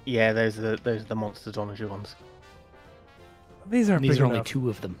those are the monster Donager ones. These aren't These big are only enough. 2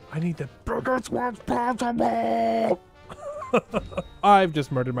 of them. I need the biggest ones possible. I've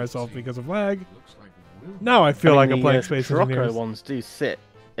just murdered myself because of lag. Now I feel like I'm playing Space Scirocco Engineers. ones do sit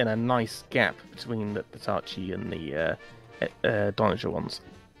in a nice gap between the Tachi and the Donager ones.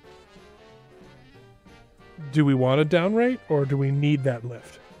 Do we want a down rate or do we need that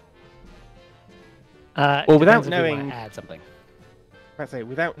lift? Well, without if we knowing- want to add something. I say,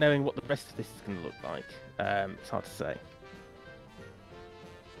 without knowing what the rest of this is going to look like, it's hard to say.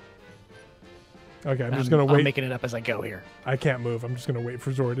 Okay, I'm just gonna I'm wait. making it up as I go here. I can't move. I'm just gonna wait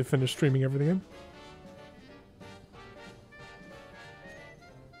for Zora to finish streaming everything in.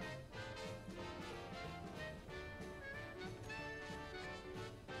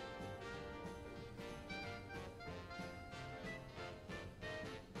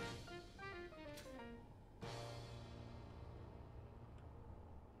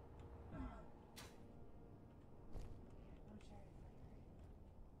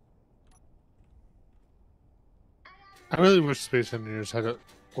 I really wish Space Engineers had it,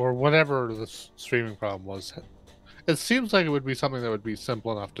 or whatever the streaming problem was. It seems like it would be something that would be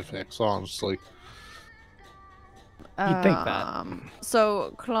simple enough to fix, honestly. You'd think that.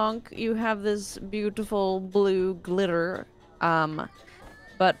 So, Clonk, you have this beautiful blue glitter,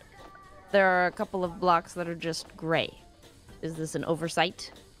 but there are a couple of blocks that are just gray. Is this an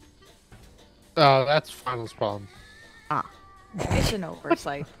oversight? That's Final's problem. Ah. It's an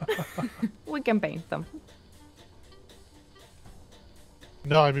oversight. We can paint them.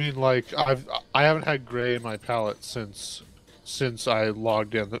 No, I mean, like, I haven't had gray in my palette since I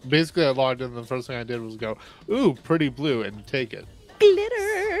logged in. Basically, I logged in, and the first thing I did was go, ooh, pretty blue, and take it.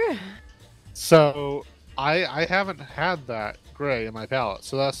 Glitter! So, I haven't had that gray in my palette,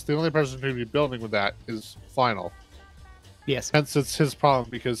 so that's the only person who'd be building with that is Final. Yes. Hence, it's his problem,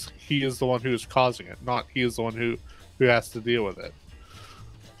 because he is the one who is causing it, not he is the one who has to deal with it.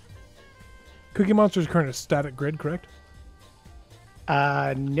 Cookie Monster's current static grid, correct?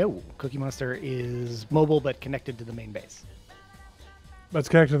 No. Cookie Monster is mobile, but connected to the main base. That's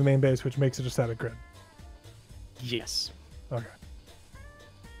connected to the main base, which makes it a static grid. Yes. Okay.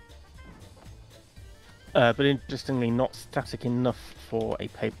 But interestingly, not static enough for a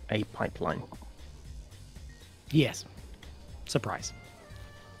pipeline. Yes. Surprise.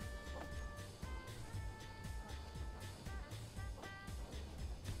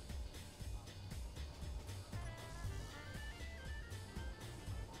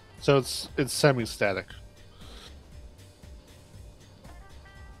 So it's semi-static.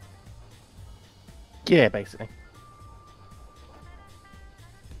 Yeah, basically.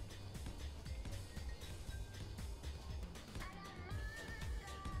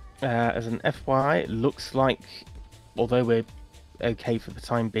 As an FYI, it looks like, although we're okay for the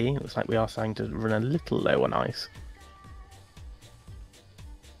time being, it looks like we are starting to run a little low on ice.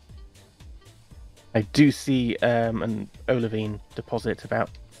 I do see an olivine deposit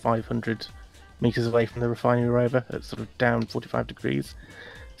about 500 meters away from the refinery rover. It's sort of down 45 degrees.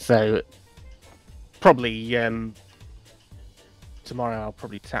 So probably tomorrow I'll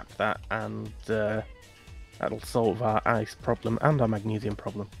probably tap that, and that'll solve our ice problem and our magnesium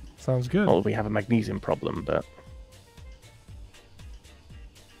problem. Sounds good. Well, we have a magnesium problem, but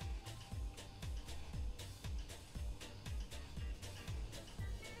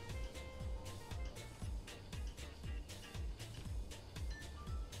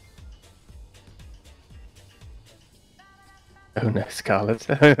oh no, Scarlet.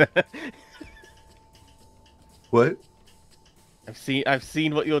 What? I've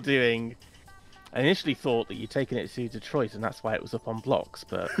seen what you're doing. I initially thought that you'd taken it to Detroit and that's why it was up on blocks,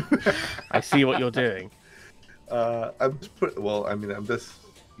 but I see what you're doing. I'm just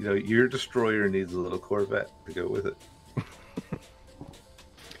your destroyer needs a little Corvette to go with it.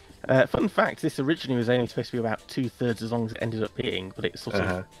 Fun fact, this originally was only supposed to be about 2/3 as long as it ended up being, but it sort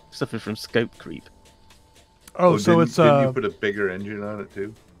of suffered from scope creep. Oh, so didn't you put a bigger engine on it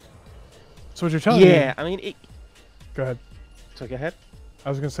too? So what you're telling me? Yeah, I mean it. Go ahead. So go ahead. I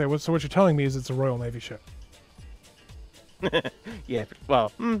was gonna say, so what you're telling me is it's a Royal Navy ship. Yeah,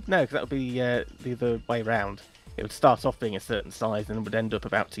 well, no, because that would be the other way around. It would start off being a certain size and would end up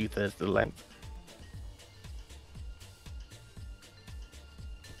about 2/3 the length.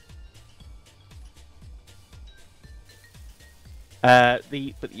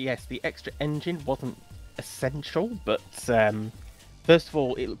 But yes, the extra engine wasn't essential, but first of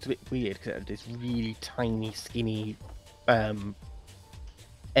all, it looked a bit weird because it had this really tiny, skinny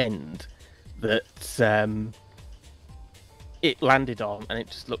end that it landed on, and it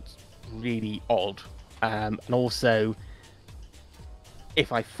just looked really odd. And also,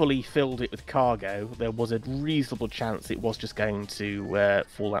 if I fully filled it with cargo, there was a reasonable chance it was just going to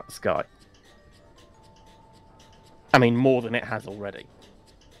fall out the sky. I mean, more than it has already.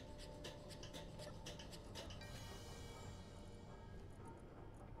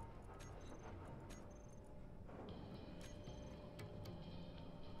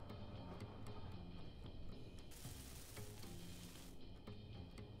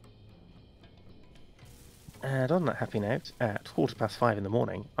 And on that happy note, at 5:15 in the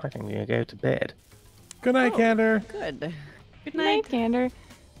morning, I think we're going to go to bed. Good night, Candor. Good. Good Good night. night, Gander.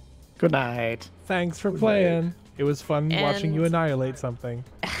 Good night. Thanks for playing. It was fun watching you And- annihilate something.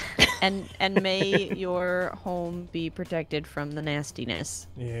 And may your home be protected from the nastiness.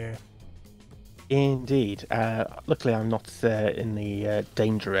 Yeah. Indeed. Luckily, I'm not in the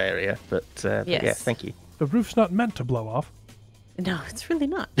danger area, but Yes. yes, thank you. The roof's not meant to blow off. No, it's really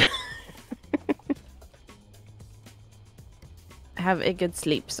not. Have a good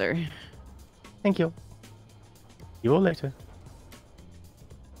sleep, sir. Thank you. You all later.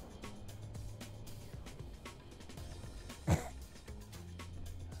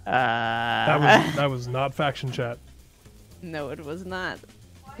 That was not faction chat. No, it was not.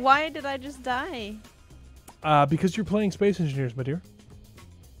 Why did I just die? Because you're playing Space Engineers, my dear.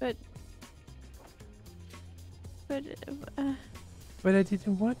 But But I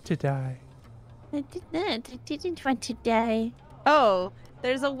didn't want to die. I did not. I didn't want to die. Oh,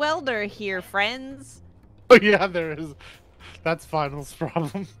 there's a welder here, friends. Oh yeah, there is. That's Final's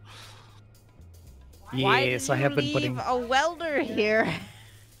problem. Why Yes, did I have you been leave putting. a welder here?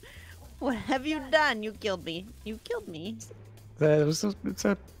 What have you done? You killed me. You killed me. It's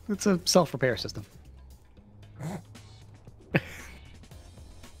a self-repair system.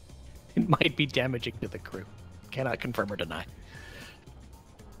 It might be damaging to the crew. Cannot confirm or deny.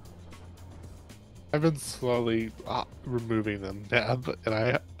 I've been slowly removing them,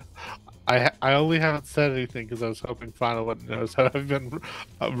 and I only haven't said anything because I was hoping Final wouldn't know. So I've been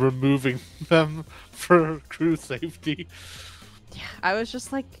removing them for crew safety. Yeah, I was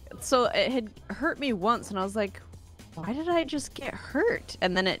just like, so it had hurt me once, and I was like, why did I just get hurt?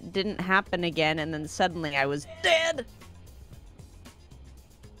 And then it didn't happen again, and then suddenly I was dead.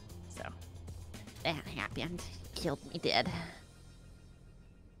 So that happened. Killed me dead.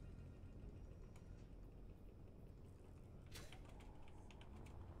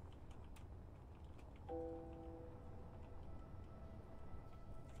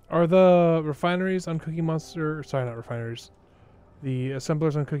 Are the refineries on Cookie Monster... Sorry, not refineries. The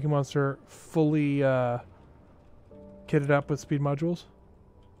assemblers on Cookie Monster fully kitted up with speed modules?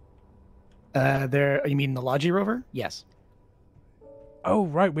 You mean the Logi rover? Yes. Oh,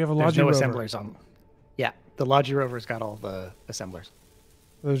 right. We have a There's Logi no rover. assemblers on. Yeah, the Logi rover's got all the assemblers.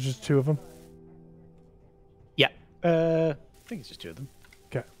 There's just 2 of them? Yeah. I think it's just 2 of them.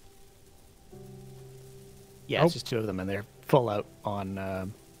 Okay. Yeah, it's just 2 of them, and they're full out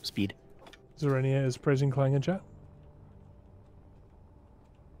on speed. Zerenia is praising Clang in chat.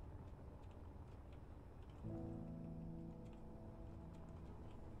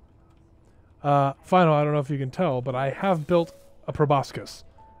 Final, I don't know if you can tell, but I have built a proboscis,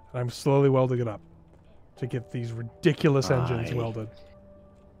 and I'm slowly welding it up to get these ridiculous engines welded.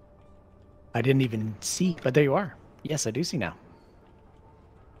 I didn't even see, but there you are. Yes, I do see now.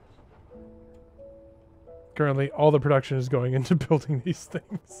 Currently, all the production is going into building these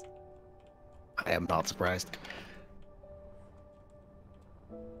things. I am not surprised.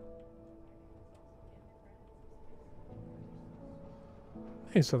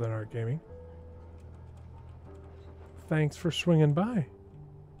 Hey, Southern Art Gaming. Thanks for swinging by.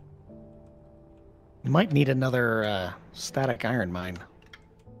 You might need another static iron mine.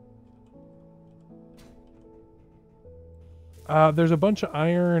 There's a bunch of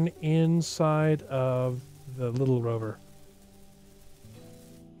iron inside of the little rover.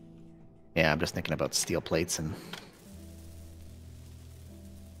 Yeah, I'm just thinking about steel plates and...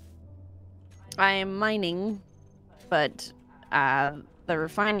 I am mining, but the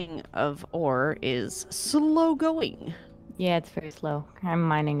refining of ore is slow going. Yeah, it's very slow. I'm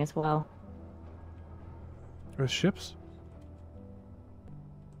mining as well. With ships?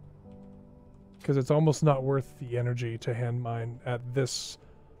 Because it's almost not worth the energy to hand mine at this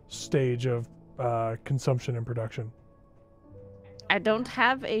stage of consumption and production. I don't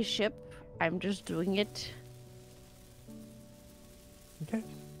have a ship. I'm just doing it. Okay.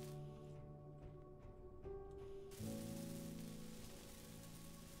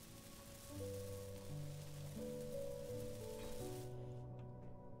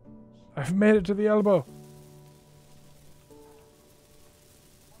 I've made it to the elbow.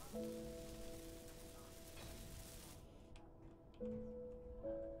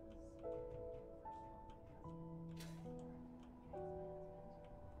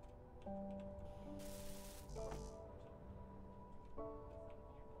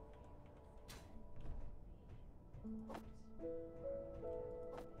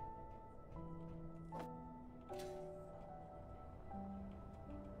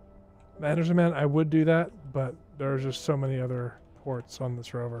 Anderson, man, I would do that, but there are just so many other ports on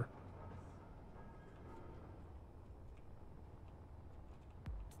this rover.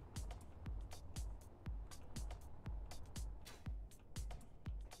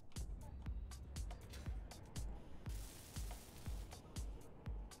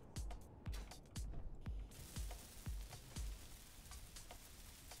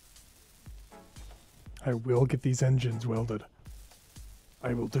 I will get these engines welded.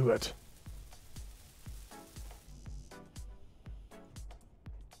 I will do it.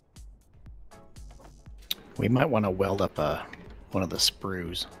 We might want to weld up one of the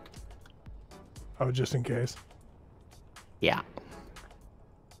sprues. Oh, just in case. Yeah.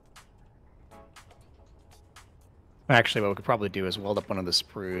 Actually, what we could probably do is weld up one of the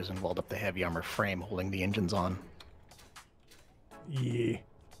sprues and weld up the heavy armor frame holding the engines on. Yeah.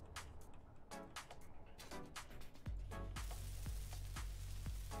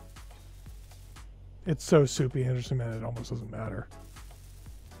 It's so soupy, Anderson, man, it almost doesn't matter.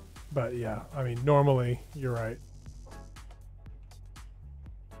 But yeah, I mean, normally, you're right.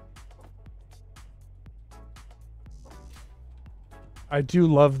 I do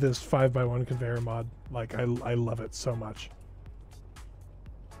love this 5x1 conveyor mod. Like, I love it so much.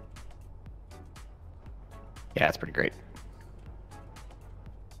 Yeah, it's pretty great.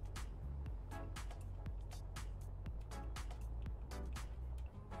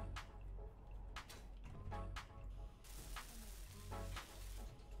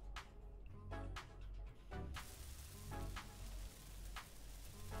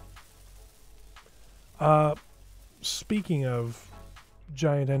 Speaking of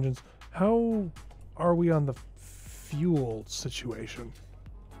giant engines, how are we on the fuel situation?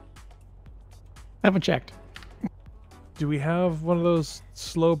 I haven't checked. Do we have one of those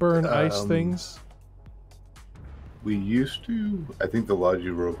slow burn ice things? We used to. I think the Logi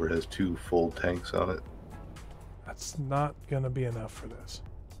Rover has 2 full tanks on it. That's not gonna be enough for this.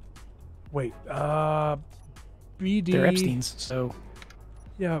 Wait, BD. They're Epstein's, so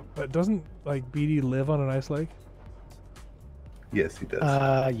Yeah, but doesn't like BD live on an ice lake? Yes, he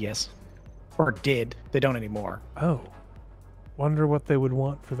does. yes. Or did. They don't anymore. Oh. Wonder what they would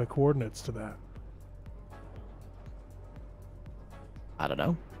want for the coordinates to that. I don't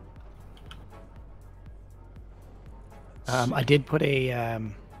know. I did put a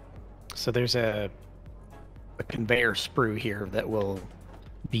so there's a conveyor sprue here that will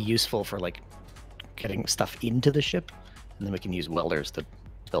be useful for like getting stuff into the ship, and then we can use welders to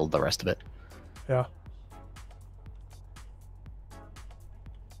build the rest of it. Yeah.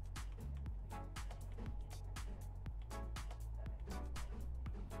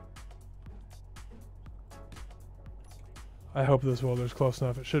 I hope this welder's close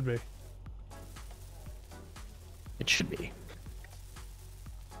enough. It should be. It should be.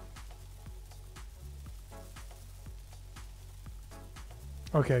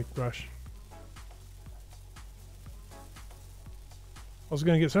 Okay, rush. I was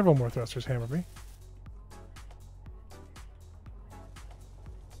going to get several more thrusters, Hammerby.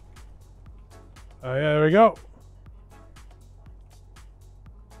 Oh yeah, there we go.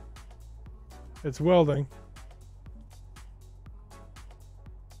 It's welding.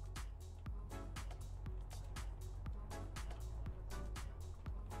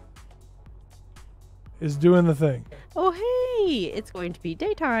 Is doing the thing. Oh, hey! It's going to be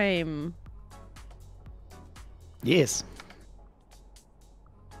daytime. Yes.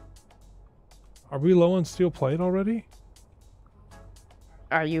 Are we low on steel plate already?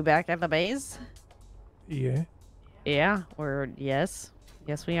 Are you back at the base? Yeah. Yeah, yes.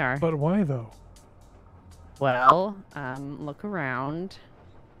 Yes, we are. But why though? Well, look around.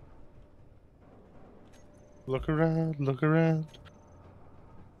 Look around, look around.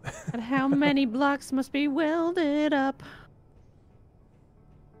 At how many blocks must be welded up?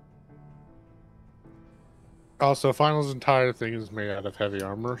 Also, Final's entire thing is made out of heavy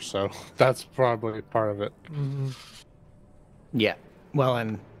armor, so that's probably part of it. Mm-hmm. Yeah. Well,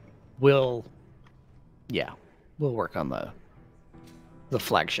 and we'll work on the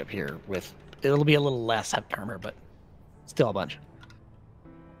flagship here with it'll be a little less heavy armor, but still a bunch.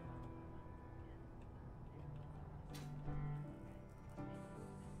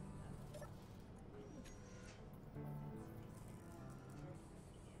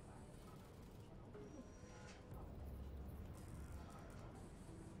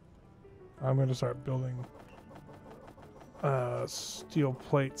 I'm going to start building steel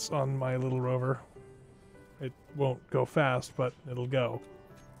plates on my little rover. It won't go fast, but it'll go.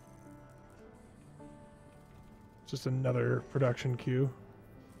 Just another production queue.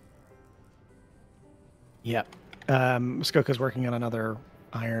 Yep. Muskoka's working on another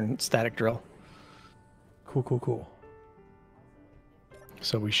iron static drill. Cool, cool, cool.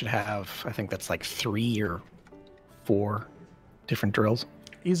 So we should have, I think that's like 3 or 4 different drills.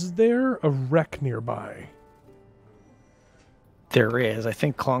 Is there a wreck nearby? There is. I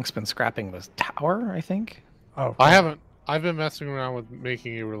think Klonk's been scrapping the tower, I think. Oh, I haven't. I've been messing around with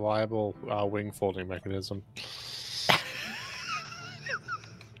making a reliable wing folding mechanism.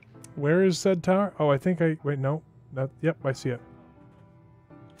 Where is said tower? Oh, I think wait, no. Yep, I see it.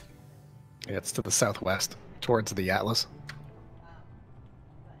 Yeah, it's to the southwest, towards the Atlas.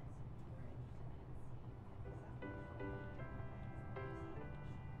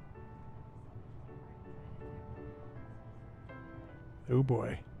 Oh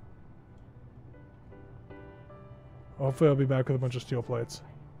boy. Hopefully I'll be back with a bunch of steel plates.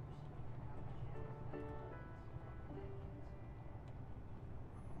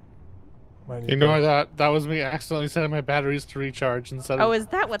 Ignore that was me accidentally setting my batteries to recharge instead of... Oh, is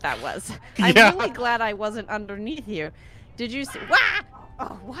that what that was? I'm Yeah. really glad I wasn't underneath you. Did you see? Wah!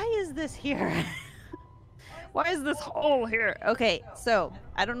 Oh, why is this here? Why is this hole here? Okay, so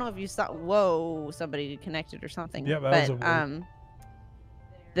I don't know if you saw. Whoa, somebody connected or something. Yeah, that was a weird.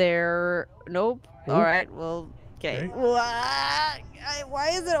 There. Nope. Ooh. All right. Well. Okay. Okay. Why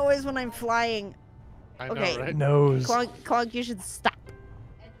is it always when I'm flying? I know, Okay. right? Nose. Clonk, you should stop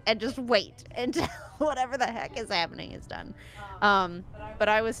and just wait until whatever the heck is happening is done. But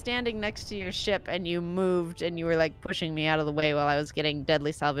I was standing next to your ship and you moved and you were like pushing me out of the way while I was getting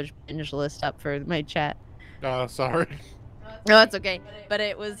Deadly Salvage binge list up for my chat. Oh, sorry. No, that's okay. But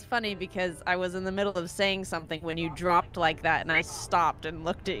it was funny because I was in the middle of saying something when you dropped like that and I stopped and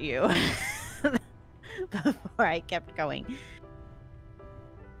looked at you before I kept going.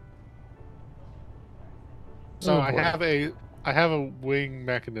 So Oh, I boy. have a wing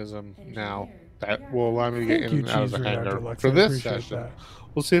mechanism now that will allow me to get Thank in you, and out of Cheese the Reactor hangar Lex. for I this appreciate session. that.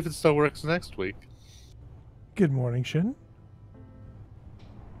 We'll see if it still works next week. Good morning, Shin.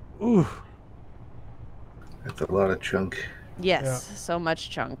 Ooh. That's a lot of chunk. Yes, so much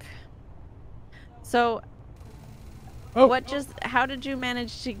chunk. So, Oh. how did you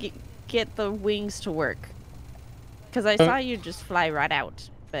manage to get the wings to work? Because I saw you just fly right out,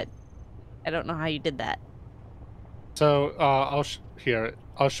 but I don't know how you did that. So I'll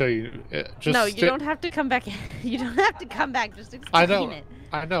show you. Just No, you don't have to come back. You don't have to come back. Just explain it.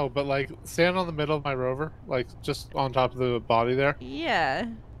 I know, but like stand on the middle of my rover, like just on top of the body there. Yeah.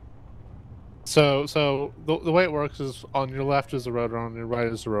 So the way it works is on your left is the rotor, on your right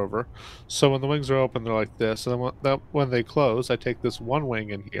is the rover. So when the wings are open, they're like this, and then when they close, I take this one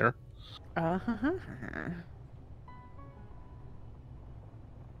wing in here.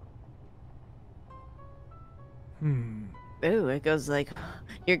 Ooh, it goes like,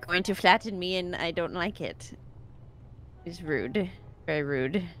 you're going to flatten me and I don't like it. It's rude. Very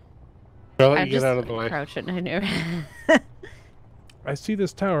rude. I'll let I'm you get out of the way. crouching. I know. I see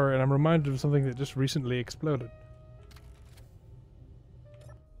this tower and I'm reminded of something that just recently exploded.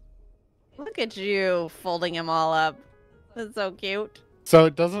 Look at you folding them all up. That's so cute. So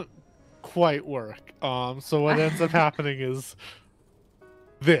it doesn't quite work. So what ends up happening is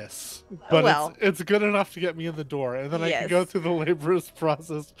this, but Well, it's good enough to get me in the door, and then I can go yes. through the laborious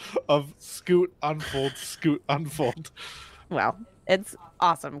process of scoot, unfold. Well, it's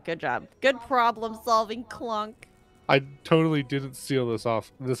awesome. Good job. Good problem solving, Clunk. I totally didn't steal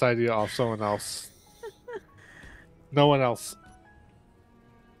this idea off someone else. No one else.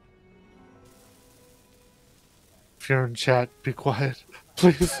 If you're in chat, be quiet,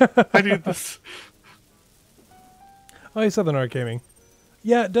 please. I need this. Oh, he's Southern Art Gaming.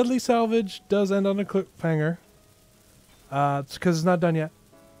 Yeah, Deadly Salvage does end on a cliffhanger. It's because it's not done yet.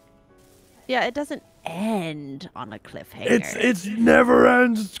 Yeah, it doesn't end on a cliffhanger. It's never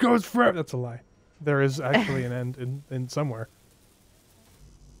ends. It goes forever. That's a lie. There is actually an end in somewhere.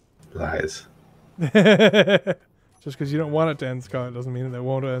 Lies. Just because you don't want it to end, Scott, doesn't mean that it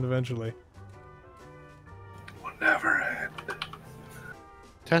won't end eventually. Will never end.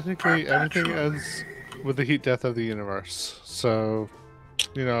 Technically, everything ends with the heat death of the universe. So,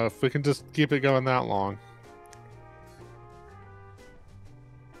 you know, if we can just keep it going that long.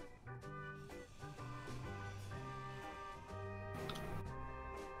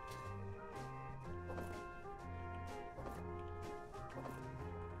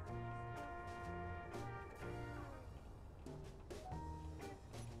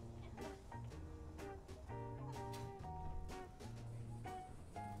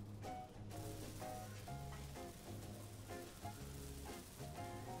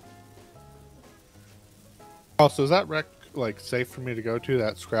 Also, is that wreck like safe for me to go to,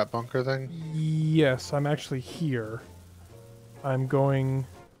 that scrap bunker thing? Yes, I'm actually here. I'm going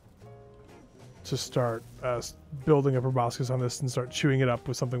to start building a proboscis on this and start chewing it up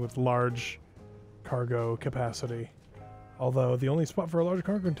with something with large cargo capacity. Although the only spot for a large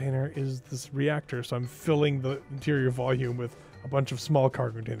cargo container is this reactor, so I'm filling the interior volume with a bunch of small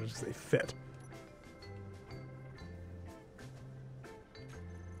cargo containers because they fit.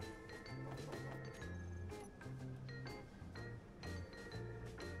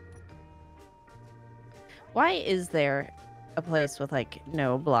 Why is there a place with like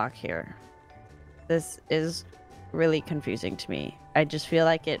no block here? This is really confusing to me. I just feel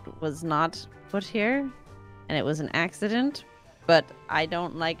like it was not put here and it was an accident, but I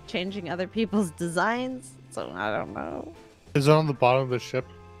don't like changing other people's designs, so I don't know. Is it on the bottom of the ship?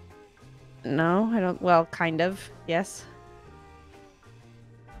 No, I don't. Well, kind of. Yes.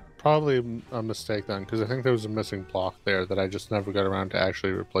 Probably a mistake then, because I think there was a missing block there that I just never got around to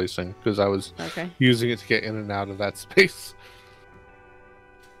actually replacing, because I was Okay. using it to get in and out of that space.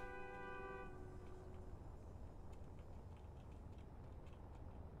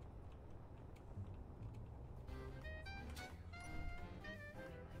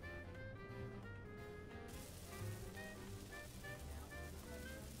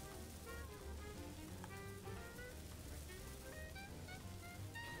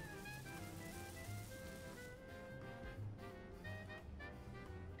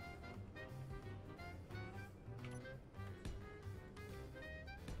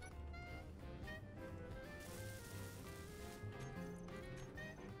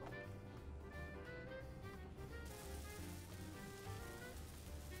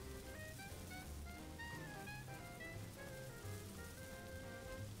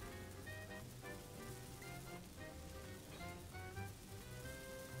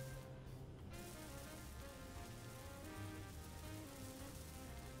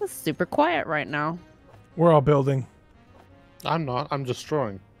 It's super quiet right now. We're all building. I'm not. I'm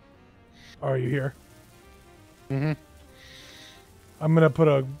destroying. Are you here? Mm-hmm. I'm gonna put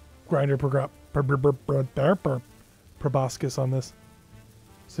a grinder proboscis on this.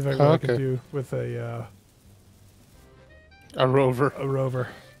 See if I what I can do with a rover. A rover.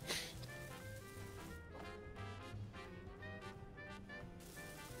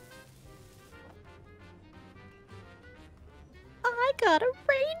 I got a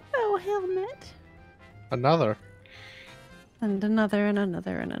rainbow helmet. Another. And another and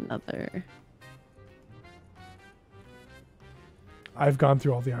another and another. I've gone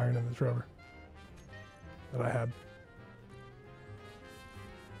through all the iron in this rover that I had.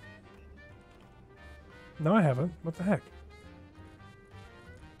 No, I haven't. What the heck?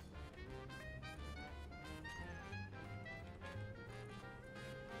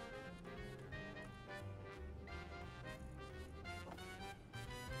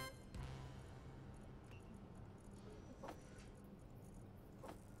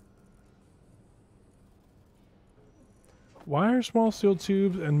 Why are small steel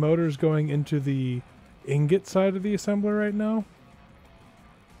tubes and motors going into the ingot side of the assembler right now?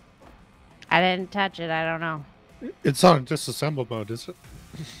 I didn't touch it. I don't know. It's on disassemble mode, is it?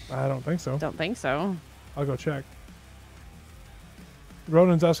 I don't think so. Don't think so. I'll go check.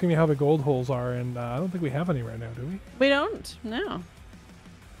 Ronan's asking me how the gold holes are, and I don't think we have any right now, do we? We don't. No.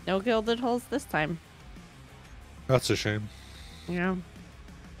 No gilded holes this time. That's a shame. Yeah.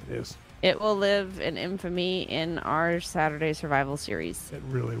 It is. It will live in infamy in our Saturday Survival series. It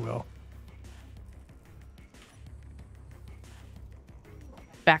really will.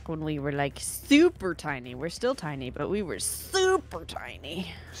 Back when we were like super tiny. We're still tiny, but we were super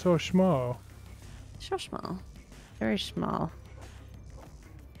tiny. So small. So small. Very small.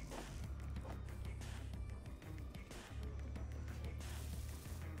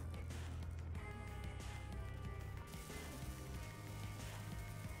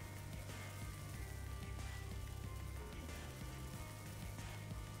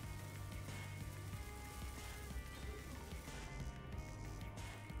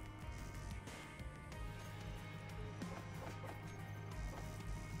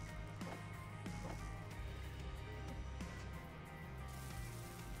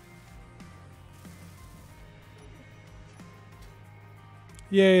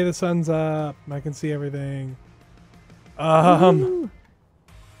 Yay, the sun's up. I can see everything. I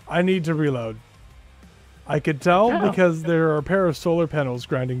need to reload. I could tell because there are a pair of solar panels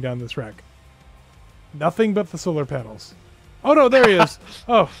grinding down this wreck. Nothing but the solar panels. Oh no, there he is.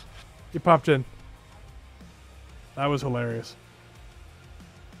 Oh, he popped in. That was hilarious.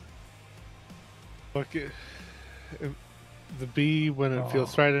 Look, the bee, when it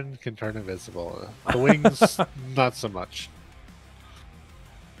feels threatened, can turn invisible. The wings, not so much.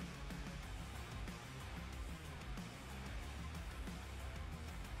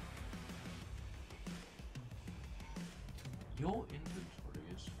 Your inventory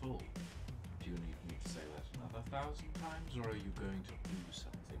is full. Do you need me to say that another 1,000 times, or are you going to do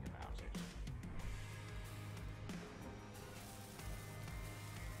something about it?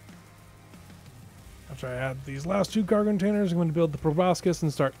 After I add these last 2 cargo containers, I'm going to build the proboscis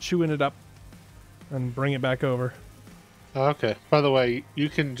and start chewing it up and bring it back over. Okay. By the way, you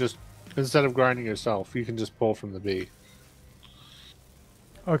can just, instead of grinding yourself, you can just pull from the bee.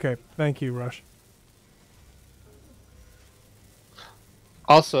 Okay, thank you, Rush.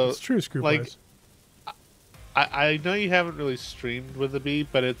 Also, It's true, Screw like, Boys. I know you haven't really streamed with the bee,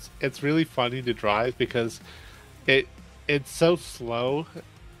 but it's really funny to drive because it's so slow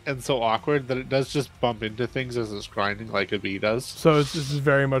and so awkward that it does just bump into things as it's grinding like a bee does. So this is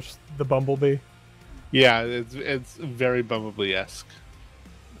very much the bumblebee. Yeah, it's very Bumblebee-esque.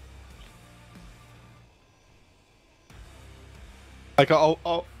 Like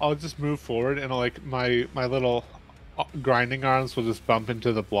I'll just move forward and like my little grinding arms will just bump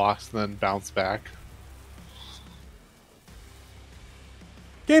into the blocks and then bounce back.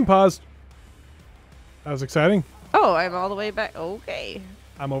 Game paused. That was exciting. Oh, I'm all the way back. Okay.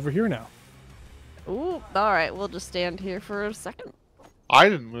 I'm over here now. Ooh, all right. We'll just stand here for a second. I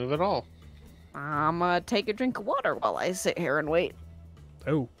didn't move at all. I'm gonna take a drink of water while I sit here and wait.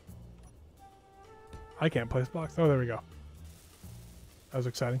 Oh. I can't place blocks. Oh, there we go. That was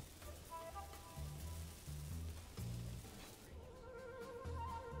exciting.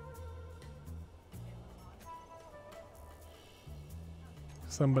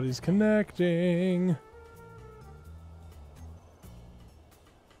 Somebody's connecting.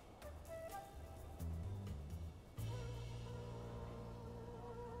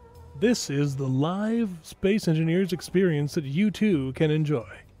 This is the live Space Engineers experience that you too can enjoy.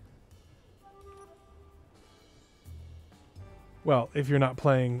 Well, if you're not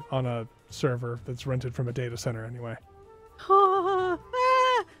playing on a server that's rented from a data center anyway.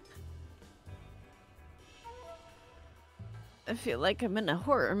 I feel like I'm in a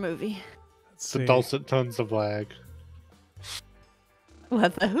horror movie. Let's The see. dulcet tones of lag.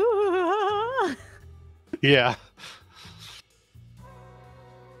 What the? Yeah.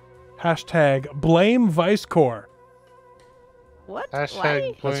 Hashtag blame Vice Corps. What?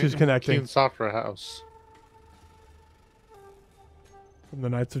 Hashtag That's who's connecting. Team Software House. From the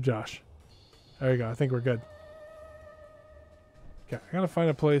Knights of Josh. There you go. I think we're good. Okay, I gotta find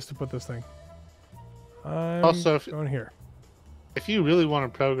a place to put this thing. I'm Also, going here. If you really want a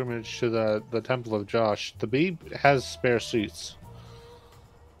pilgrimage to the Temple of Josh, the bee has spare seats.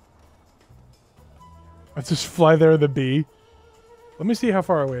 Let's just fly there, the bee. Let me see how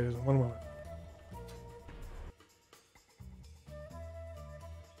far away it is. One moment.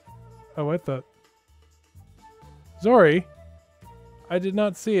 Oh, what the? Zori, I did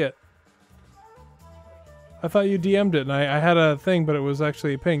not see it. I thought you DM'd it, and I had a thing, but it was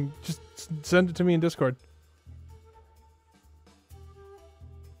actually a ping. Just send it to me in Discord.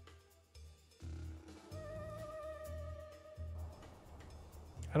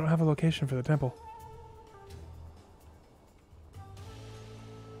 I don't have a location for the temple.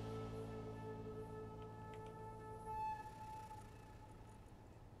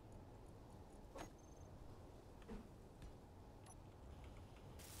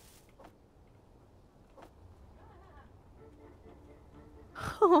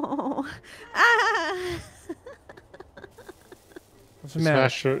 Oh. Ah. What's the matter?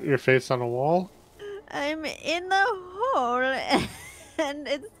 Smash your face on a wall? I'm in the hole and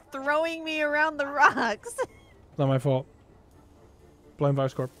it's throwing me around the rocks. It's not my fault. Blame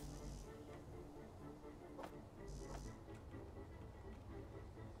Vice Corp.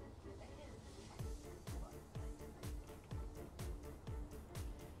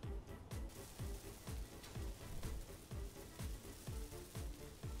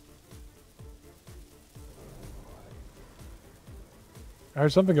 I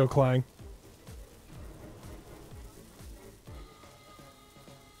heard something go clang.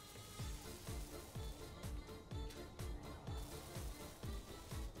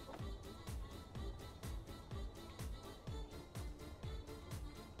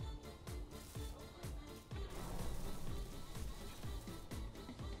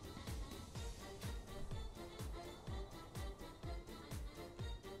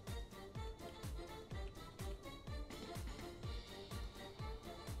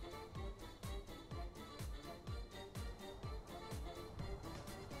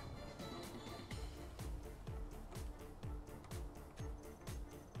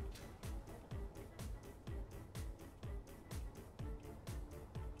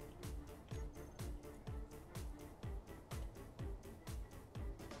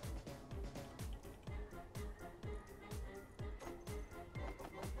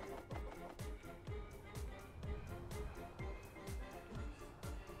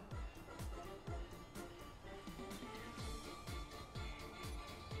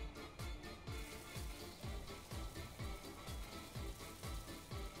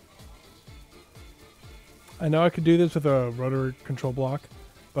 I know I could do this with a rotor control block,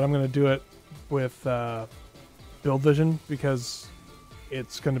 but I'm going to do it with build vision because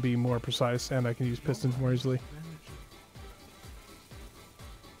it's going to be more precise and I can use pistons more easily.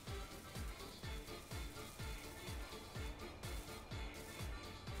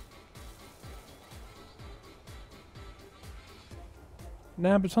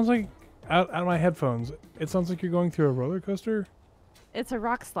 Nah, but it sounds like out of my headphones. It sounds like you're going through a roller coaster. It's a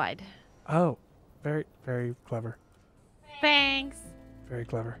rock slide. Oh, very, very clever. Thanks. Very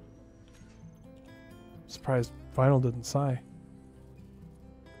clever. Surprised Final didn't sigh.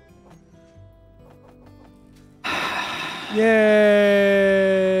 Yay!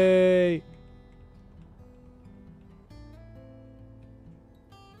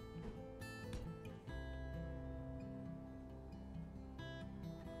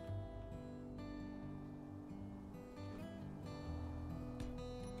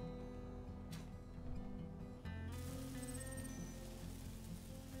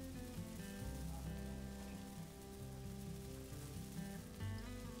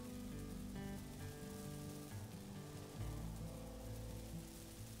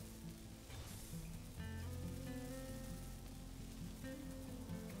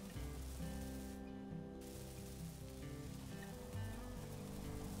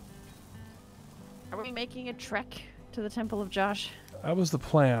 Are we making a trek to the Temple of Josh? That was the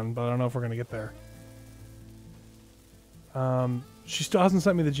plan, but I don't know if we're gonna get there. She still hasn't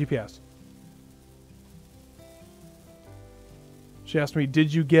sent me the GPS. She asked me,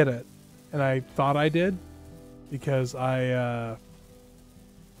 "Did you get it?" And I thought I did, because I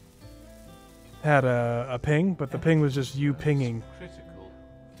had a ping, but the ping was just you pinging. Critical.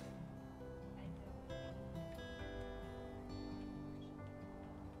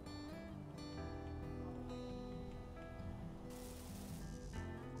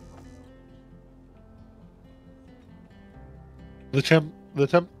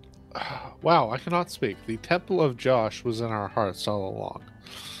 Wow, I cannot speak. The Temple of Josh was in our hearts all along.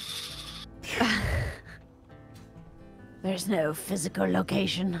 There's no physical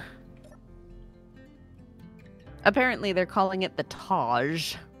location. Apparently, they're calling it the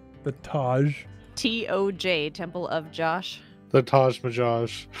Taj. The Taj. T-O-J, Temple of Josh. The Taj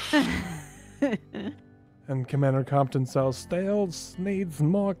Majaj. And Commander Compton sells Stales needs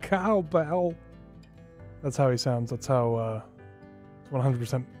more cowbell. That's how he sounds. That's how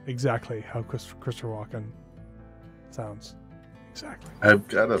 100% exactly how Christopher Walken sounds. Exactly. I've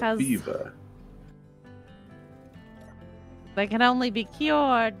got a 'Cause- fever. They can only be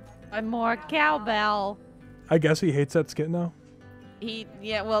cured by more cowbell. I guess he hates that skit now.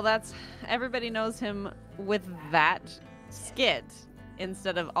 Well, that's everybody knows him with that skit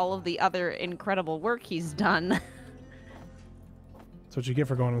instead of all of the other incredible work he's done. That's what you get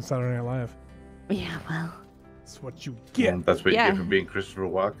for going on Saturday Night Live. Yeah, well. That's what you get. Well, that's what you Yeah. get for being Christopher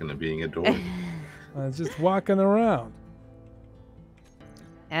Walken and being adored. Just walking around.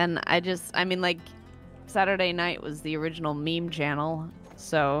 And I mean, like, Saturday Night was the original meme channel,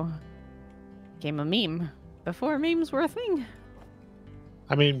 so became a meme before memes were a thing.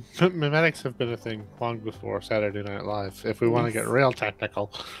 I mean, mimetics have been a thing long before Saturday Night Live, if we want to get real technical.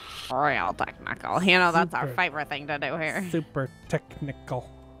 Real technical. You know, that's our Super. favorite thing to do here. Super technical.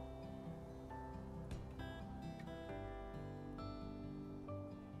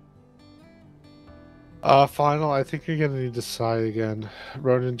 Final, I think you're going to need to sigh again.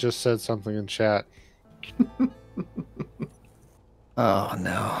 Ronan just said something in chat. Oh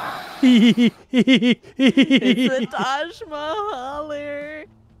no. It's the Taj Mahal here.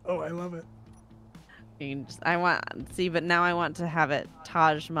 Oh, I love it. But now I want to have it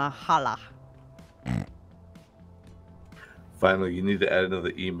Taj Mahala. Finally, you need to add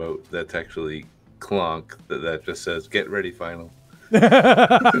another emote that's actually clonk that just says "Get ready, Final."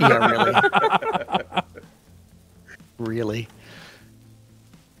 Yeah, really. Really?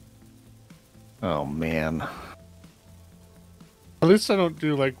 Oh man. At least I don't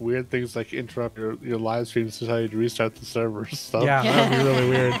do like weird things like interrupt your live streams to tell you to restart the servers. So. Yeah, that'd be really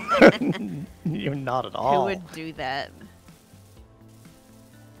weird. You're not at Who all. would do that?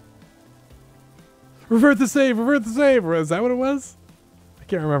 Revert the save, revert the save. Is that what it was? I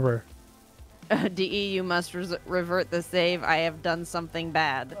can't remember. DE, you must revert the save. I have done something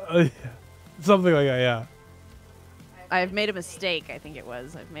bad. Yeah. Something like that, yeah. I've made a mistake, I think it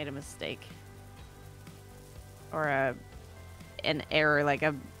was. I've made a mistake. Or an error, like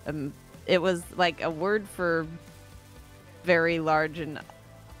it was like a word for very large and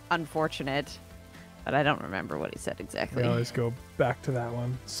unfortunate, but I don't remember what he said exactly. We always go back to that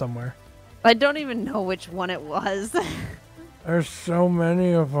one somewhere. I don't even know which one it was. There's so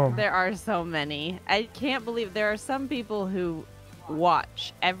many of them. There are so many. I can't believe there are some people who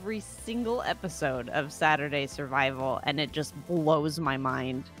watch every single episode of Saturday Survival, and it just blows my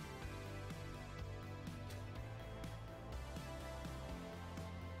mind.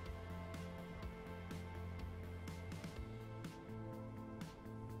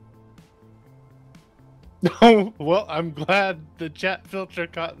 Oh, well, I'm glad the chat filter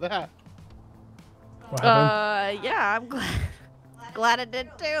caught that. What happened? Yeah, I'm glad it did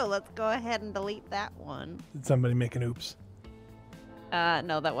too. Let's go ahead and delete that one. Did somebody make an oops?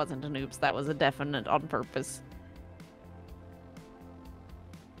 No, that wasn't an oops. That was a definite on purpose.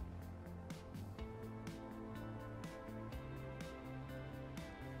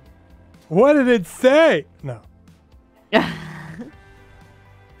 What did it say? No.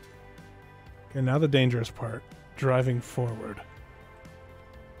 Okay, now the dangerous part. Driving forward.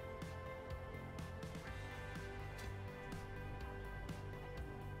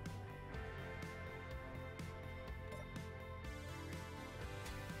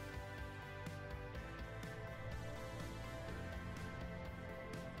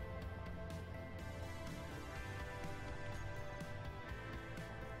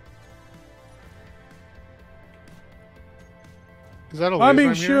 Is that a I'm laser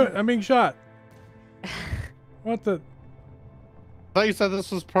being hearing? I'm being shot. What the? I thought you said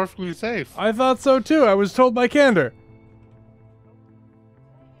this was perfectly safe. I thought so too. I was told by Candor.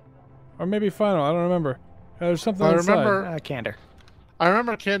 Or maybe Final. I don't remember. There's something I inside. remember. Candor. I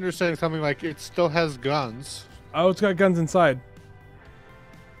remember Candor saying something like it still has guns. Oh, it's got guns inside.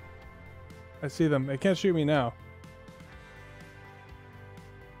 I see them. They can't shoot me now.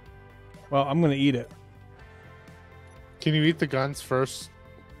 Well, I'm gonna eat it. Can you eat the guns first?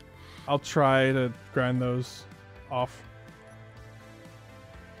 I'll try to grind those off.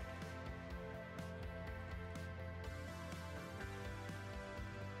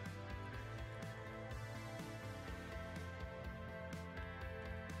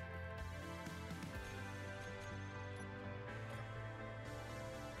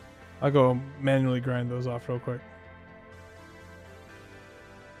 I'll go manually grind those off real quick.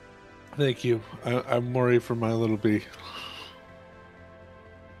 Thank you. I'm worried for my little bee.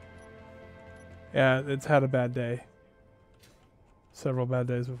 Yeah, it's had a bad day. Several bad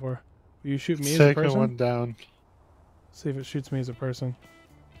days before. Will you shoot me as a Second person? one down. See if it shoots me as a person.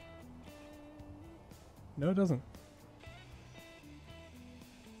 No, it doesn't.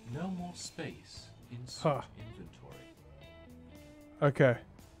 No more space in Huh. inventory. Okay.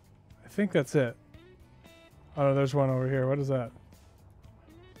 I think that's it. Oh, no, there's one over here. What is that?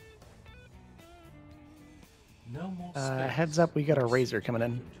 No more space. Heads up, we got a razor coming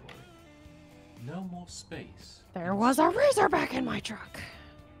in. inventory. No more space. There was a razorback in my truck.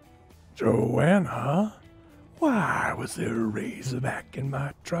 Joanna? Why was there a razorback in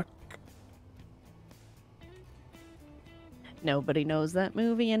my truck? Nobody knows that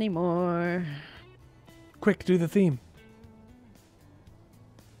movie anymore. Quick, do the theme.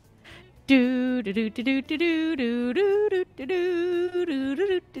 Do do do do do do do do do do do do do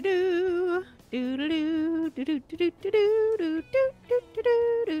do do do. Do do do do do do do do do do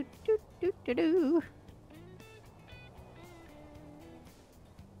do do do do.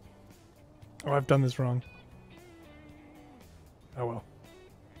 Oh, I've done this wrong. Oh well.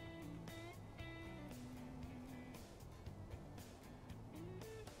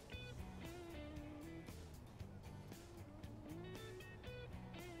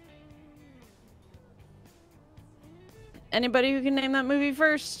 Anybody who can name that movie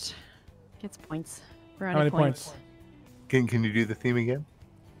first gets points. How many points? Can you do the theme again?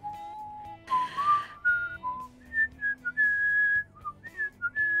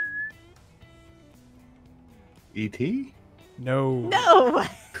 E.T.? No. No.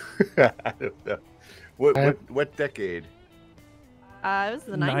 I don't know. What decade? It was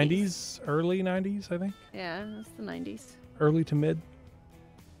the 90s. 90s? Early 90s, I think. Yeah, it was the 90s. Early to mid.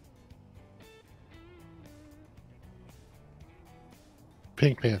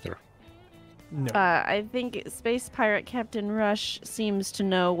 Pink Panther. No. I think Space Pirate Captain Rush seems to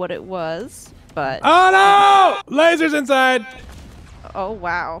know what it was, but Oh no! Lasers inside! oh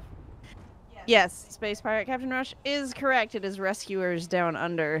wow. Yes, Space Pirate Captain Rush is correct. It is Rescuers Down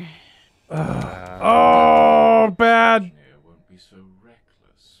Under. Oh, bad. Here won't be so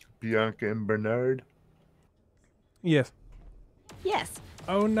reckless. Bianca and Bernard? Yes. Yes.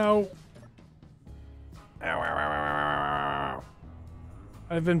 Oh no. Ow, ow, ow, ow, ow, ow.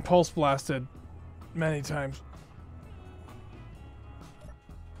 I've been pulse blasted many times.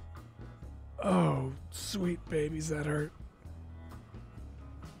 Oh, sweet babies, that hurt.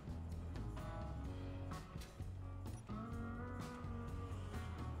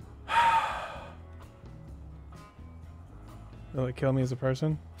 Will it kill me as a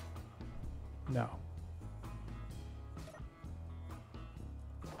person? No.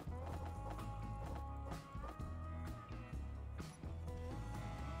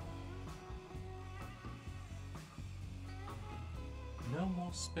 No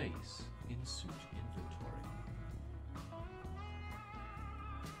more space in-suit inventory.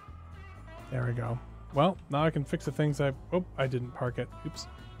 There we go. Well, now I can fix the things I... Oh, I didn't park it. Oops.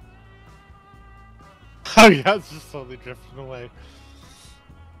 Oh yeah, it's just slowly drifting away.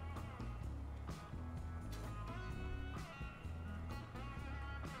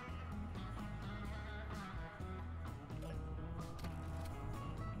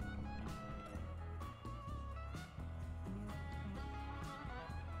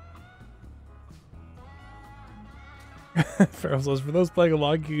 Farrell says, for those playing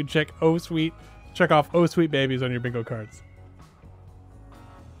along, you can check check off "Oh Sweet Babies" on your bingo cards.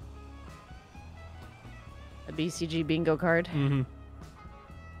 A BCG bingo card. Mm-hmm.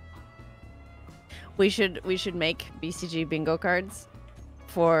 We should make BCG bingo cards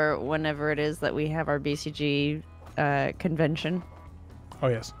for whenever it is that we have our BCG convention. Oh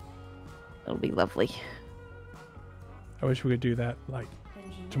yes. It'll be lovely. I wish we could do that like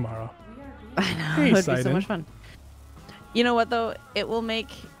tomorrow. I know. Hey, It would be so Sidon. much fun. You know what though? It will make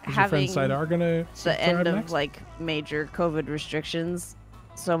Is your having friend Sidar gonna the subscribe end of next? like major COVID restrictions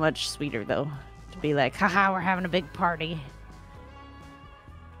so much sweeter though. To be like, haha, we're having a big party.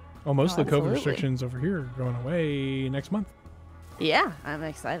 Well, most Oh, of the COVID absolutely. restrictions over here are going away next month. Yeah, I'm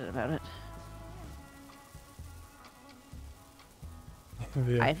excited about it.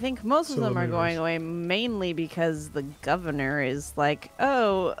 Yeah. I think most of them are going Centimeters. away mainly because the governor is like,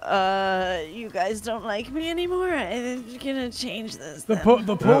 oh, you guys don't like me anymore. I'm gonna change this. The then."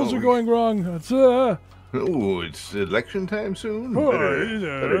 the polls Oh, are we- going wrong. It's, Oh, it's election time soon. Oh,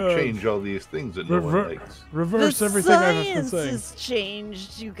 Better change all these things that no one Rever- likes. reverse the everything I've been science saying. has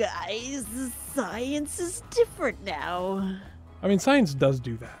changed, you guys. The science is different now. I mean, science does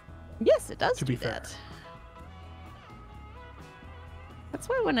do that. Yes, it does To do be fair. that. That's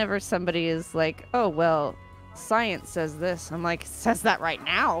why whenever somebody is like, oh, well, science says this, I'm like, says that right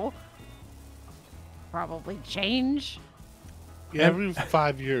now. Probably change. Yeah, every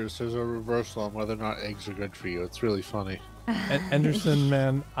 5 years there's a reversal on whether or not eggs are good for you. It's really funny. And Anderson,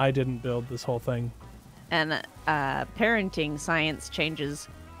 man, I didn't build this whole thing. And parenting science changes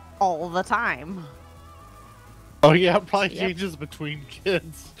all the time. Oh yeah, it probably Yep. changes between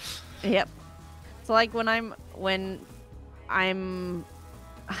kids. Yep. So like when I'm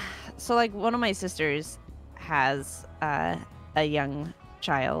so like one of my sisters has a young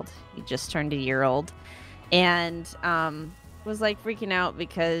child. He just turned a year old, and was like freaking out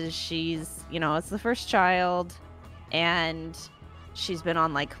because she's, you know, it's the first child, and she's been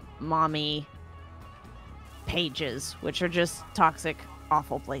on like mommy pages, which are just toxic,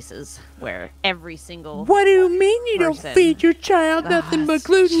 awful places where every single What do you mean you person. don't feed your child Ah, nothing but it's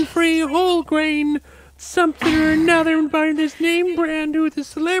gluten-free, whole grain, something or another by this name brand with a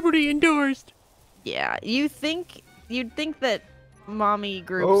celebrity endorsed? Yeah, you'd think that mommy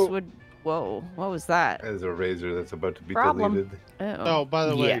groups Oh. would. Whoa, what was that? As a razor that's about to be Problem. deleted. Oh, by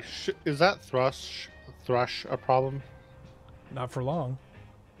the way, Yeah. is that thrush a problem? Not for long.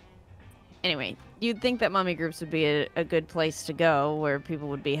 Anyway, you'd think that mommy groups would be a good place to go where people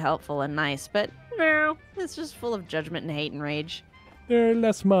would be helpful and nice, but no, it's just full of judgment and hate and rage. There are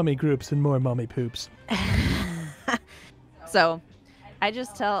less mommy groups and more mommy poops. So, I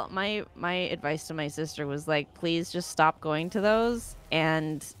just tell my advice to my sister was like, please just stop going to those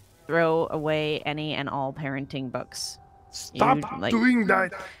and throw away any and all parenting books. Stop You, like- doing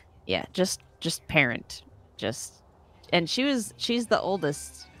that. Yeah, just parent. And she's the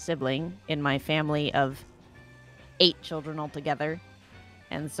oldest sibling in my family of 8 children altogether.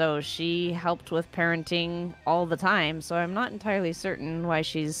 And so she helped with parenting all the time. So I'm not entirely certain why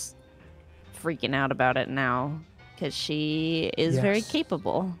she's freaking out about it now, because she is very Yes.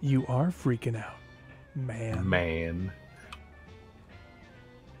 capable. You are freaking out, man. Man.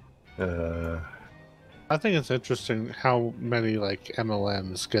 I think it's interesting how many like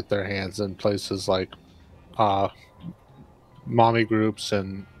MLMs get their hands in places like mommy groups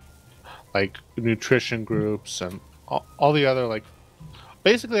and like nutrition groups and all the other like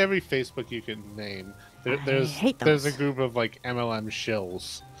basically every Facebook you can name. There's hate there's a those. group of like MLM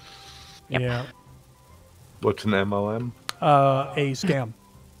shills. Yep. Yeah. What's an MLM? A scam.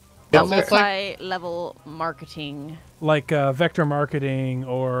 A It's like multi-level marketing. Like vector marketing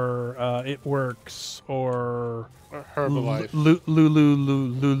or It Works or Herbalife.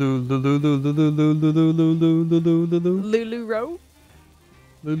 Lulu Row?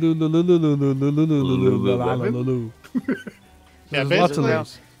 Yeah, There's lots of basically,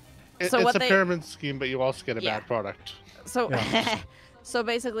 those. So it's what a they- pyramid scheme, but you also get a Yeah. bad product. So, Yeah. so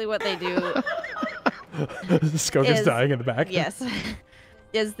basically what they do Skunk is Is- dying in the back. yes,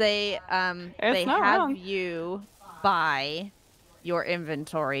 is they It's not have wrong. you buy your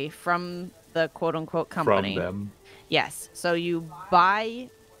inventory from the quote-unquote company. From them. Yes. So you buy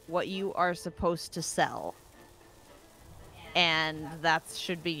what you are supposed to sell. And that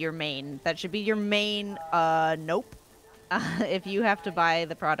should be your main. That should be your main. Nope. If you have to buy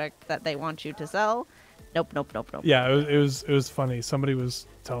the product that they want you to sell, nope. Yeah, it was funny. Somebody was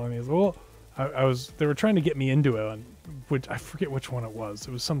telling me, well, they were trying to get me into it, which I forget which one it was.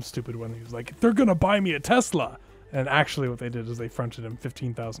 It was some stupid one. He was like, they're gonna buy me a Tesla, and actually, what they did is they fronted him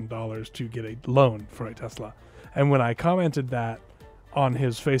 $15,000 to get a loan for a Tesla. And when I commented that on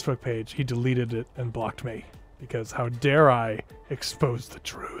his Facebook page, he deleted it and blocked me because how dare I expose the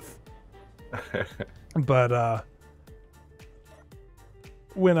truth? But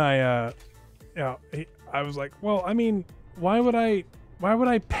when I was like, well, I mean, why would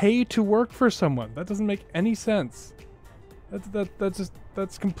I pay to work for someone? That doesn't make any sense.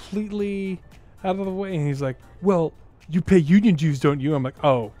 That's completely out of the way. And he's like, well, you pay union dues, don't you? I'm like,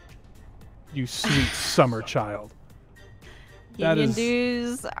 oh, you sweet summer child. Union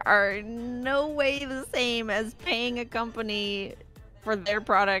dues are no way the same as paying a company for their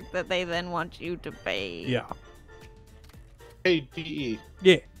product that they then want you to pay. Yeah. Hey, DE.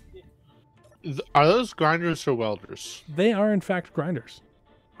 Yeah. Are those grinders or welders? They are, in fact, grinders.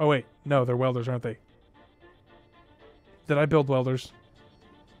 Oh, wait. No, they're welders, aren't they? Did I build welders?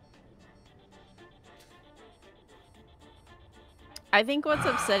 I think what's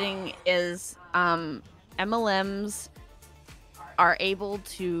upsetting is MLMs are able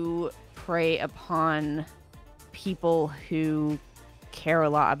to prey upon people who care a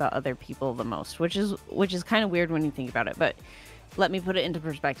lot about other people the most, which is kind of weird when you think about it, but let me put it into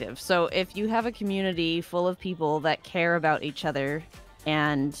perspective. So if you have a community full of people that care about each other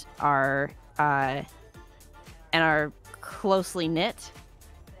and are closely knit,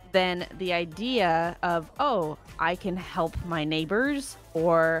 then the idea of, oh, I can help my neighbors,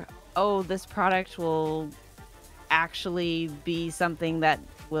 or oh, this product will actually be something that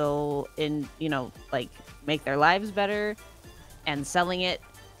will make their lives better, and selling it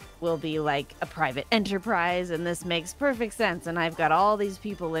will be like a private enterprise, and this makes perfect sense, and I've got all these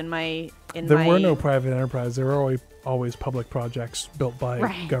people in my there were no private enterprise. There were always public projects built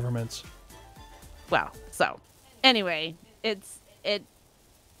by governments. Well, so anyway, it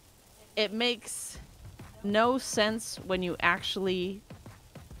makes no sense when you actually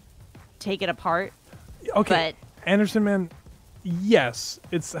take it apart. Okay, but Anderson, man, yes,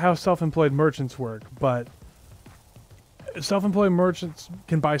 it's how self-employed merchants work, but self-employed merchants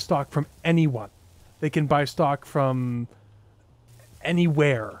can buy stock from anyone. They can buy stock from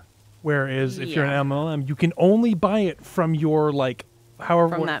anywhere. Whereas if you're an MLM, you can only buy it from your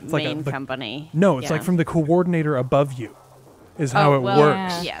from that main company. No, it's like from the coordinator above you. Is how it works.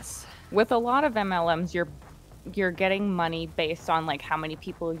 Yeah. Yes. With a lot of MLMs, you're getting money based on how many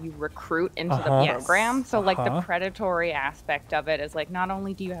people you recruit into the program. So the predatory aspect of it is not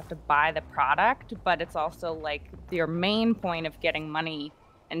only do you have to buy the product, but it's also your main point of getting money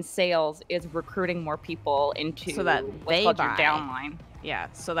and sales is recruiting more people into so that what's called your downline. Yeah,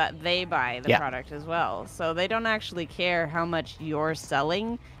 so that they buy the product as well. So they don't actually care how much you're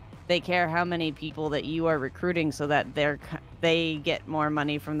selling. They care how many people that you are recruiting, so that they get more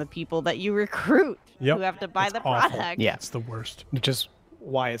money from the people that you recruit who have to buy the product. Yeah, it's the worst. Which is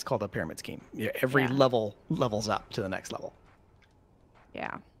why it's called a pyramid scheme. Every level levels up to the next level.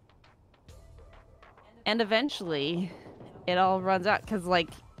 Yeah. And eventually, it all runs out because,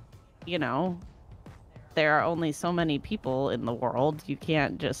 there are only so many people in the world. You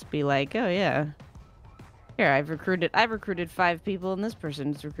can't just be like, oh yeah, here I've recruited 5 people, and this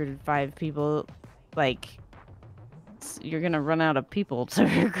person's recruited 5 people. You're gonna run out of people to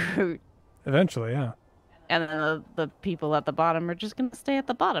recruit. Eventually, yeah. And then the people at the bottom are just gonna stay at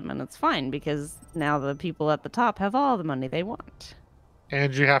the bottom, and it's fine because now the people at the top have all the money they want.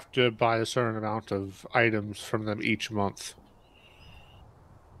 And you have to buy a certain amount of items from them each month.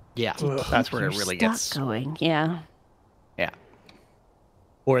 Yeah, that's where it really gets going. Yeah. Yeah.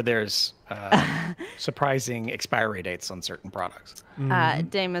 Or there's surprising expiry dates on certain products.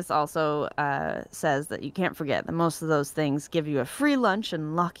 Damus also says that you can't forget that most of those things give you a free lunch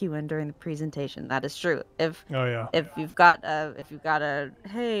and lock you in during the presentation. That is true. If you've got a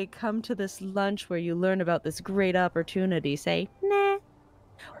hey, come to this lunch where you learn about this great opportunity, say nah,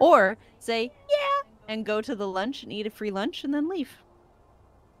 or say yeah, and go to the lunch and eat a free lunch and then leave.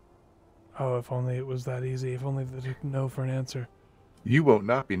 Oh, if only it was that easy. If only they took no for an answer. You won't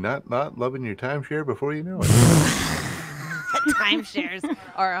not be not loving your timeshare before you know it. Timeshares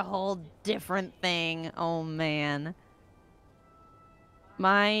are a whole different thing. Oh man.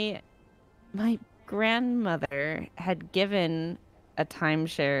 My grandmother had given a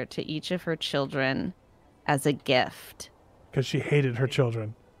timeshare to each of her children as a gift. Because she hated her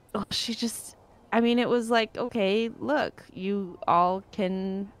children. Well, she just, I mean, it was like, okay, look, you all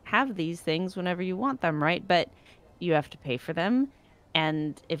can have these things whenever you want them, right? But you have to pay for them.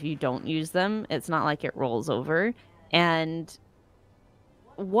 And if you don't use them, it's not like it rolls over. And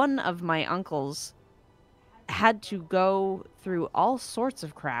one of my uncles had to go through all sorts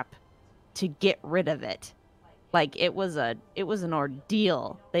of crap to get rid of it. Like it was an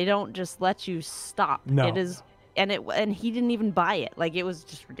ordeal. They don't just let you stop. No. It is, and he didn't even buy it. Like it was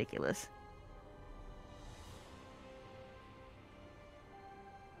just ridiculous.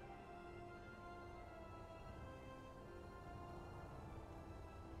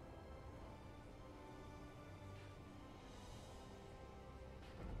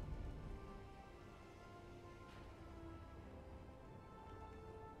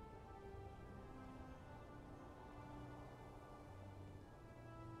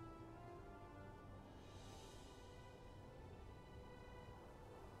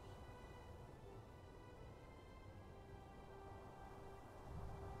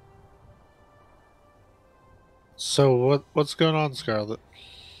 So what's going on, Scarlet?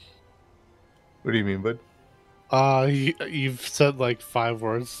 What do you mean, bud? You've said like 5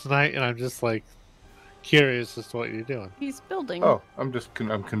 words tonight, and I'm just like curious as to what you're doing. He's building. Oh, I'm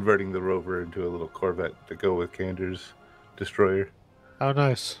converting the rover into a little Corvette to go with Kander's destroyer. Oh,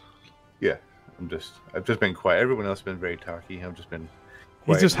 nice. Yeah, I've just been quiet. Everyone else has been very talky. I've just been.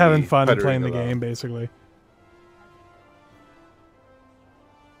 He's just having fun puttering playing the along. game, basically.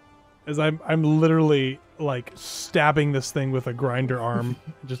 As I'm literally like stabbing this thing with a grinder arm,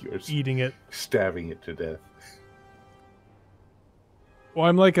 just eating it, stabbing it to death. Well,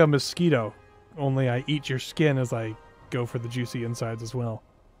 I'm like a mosquito, only I eat your skin as I go for the juicy insides as well.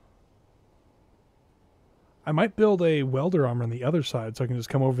 I might build a welder arm on the other side so I can just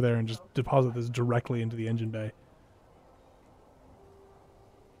come over there and just deposit this directly into the engine bay.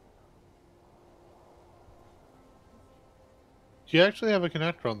 Do you actually have a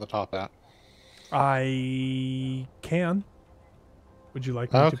connector on the top hat? I can. Would you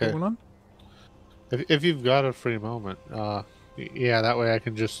like me to put one on? If you've got a free moment, yeah, that way I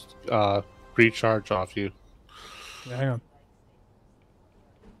can just recharge off you. Yeah, hang on.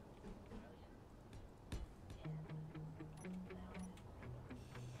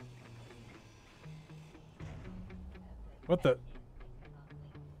 What the?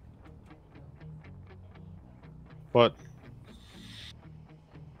 What?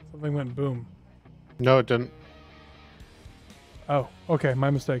 Something went boom. No, it didn't. Oh, okay, my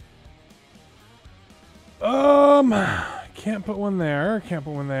mistake. Can't put one there. Can't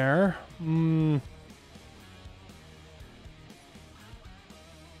put one there. It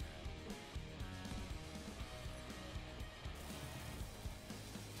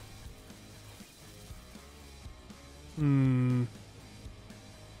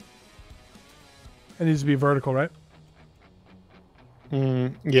needs to be vertical, right?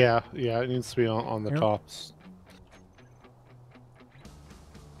 Yeah, it needs to be on the tops.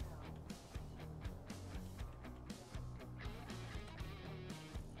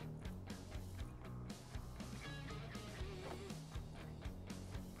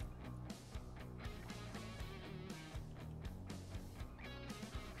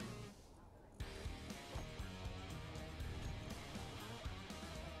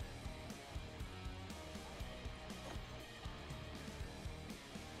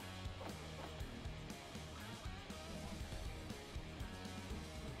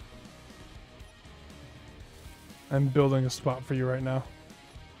 I'm building a spot for you right now.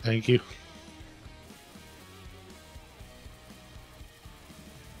 Thank you.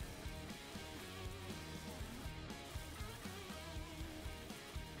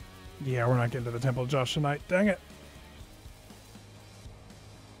 Yeah, we're not getting to the Temple of Josh tonight. Dang it.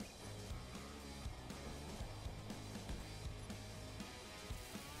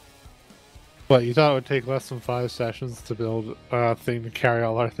 What, you thought it would take less than 5 sessions to build a thing to carry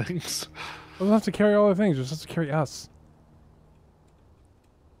all our things? We don't have to carry all the things, just have to carry us.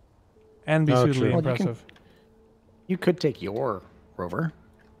 And be suitably Well, impressive. You could take your rover.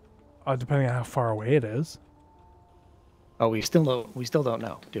 Depending on how far away it is. Oh, we still don't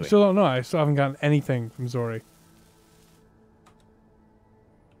know, do we? Still don't know. I still haven't gotten anything from Zori.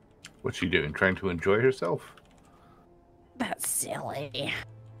 What's she doing? Trying to enjoy herself? That's silly.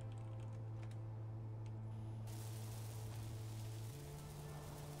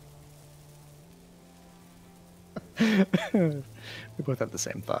 We both have the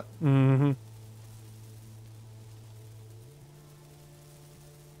same thought. Mm-hmm.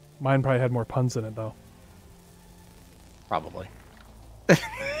 Mine probably had more puns in it, though. Probably.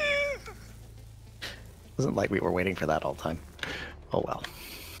 Wasn't like we were waiting for that all the time. Oh well.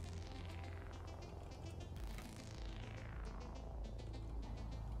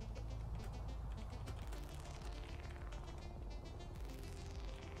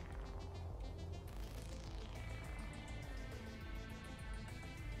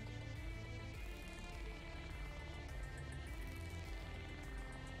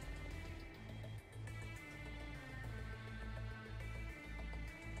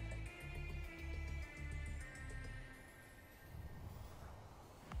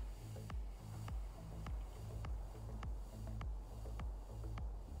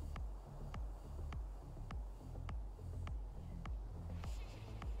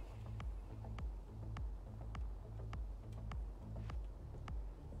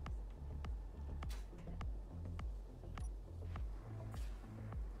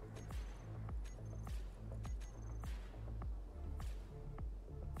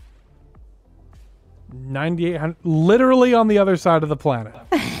 Literally on the other side of the planet.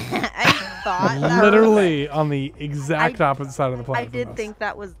 I thought that Literally on the exact opposite side of the planet. I did think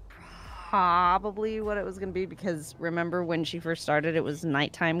that was probably what it was going to be, because remember when she first started, it was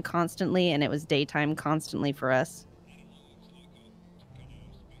nighttime constantly and it was daytime constantly for us.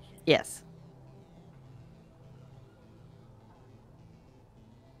 Yes.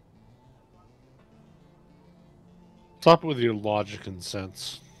 Stop with your logic and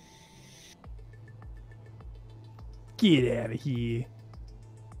sense. Get out of here.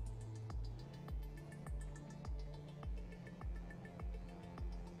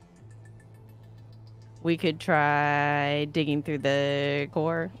 We could try digging through the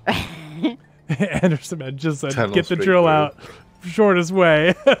core. Anderson man just said, Tunnel get the straight drill through. out. Shortest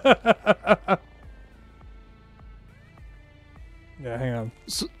way. Yeah, hang on.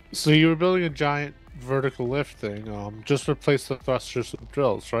 So you were building a giant vertical lift thing. Just replace the thrusters with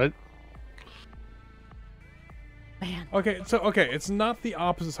drills, right? Man. Okay, it's not the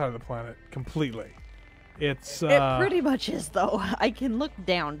opposite side of the planet completely. It's It pretty much is, though. I can look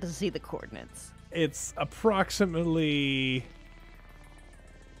down to see the coordinates. It's approximately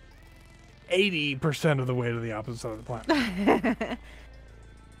 80% of the way to the opposite side of the planet.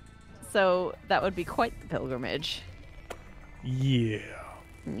 So that would be quite the pilgrimage. Yeah.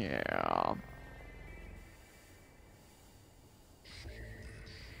 Yeah.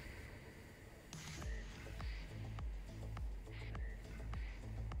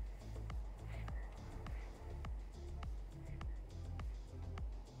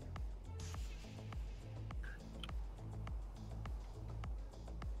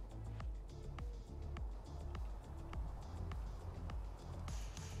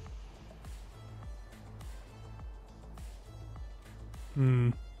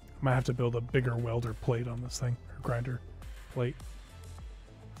 I might have to build a bigger welder plate on this thing, or grinder plate.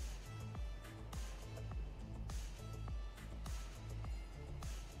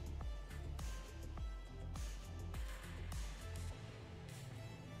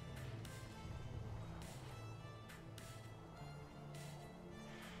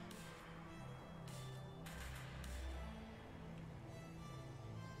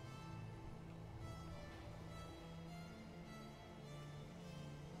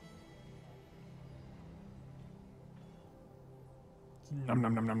 Nom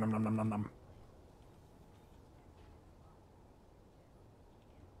nom nom nom nom nom nom nom nom.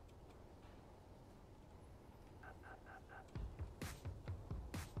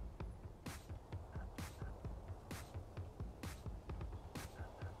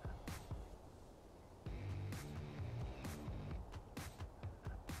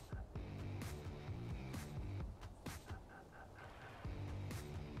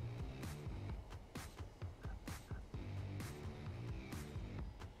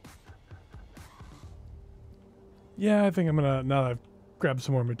 Yeah, I think I'm gonna, now that I've grabbed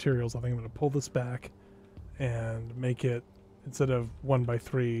some more materials, I think I'm gonna pull this back and make it, instead of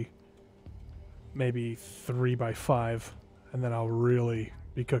 1x3, maybe 3x5, and then I'll really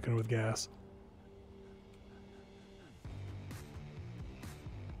be cooking with gas.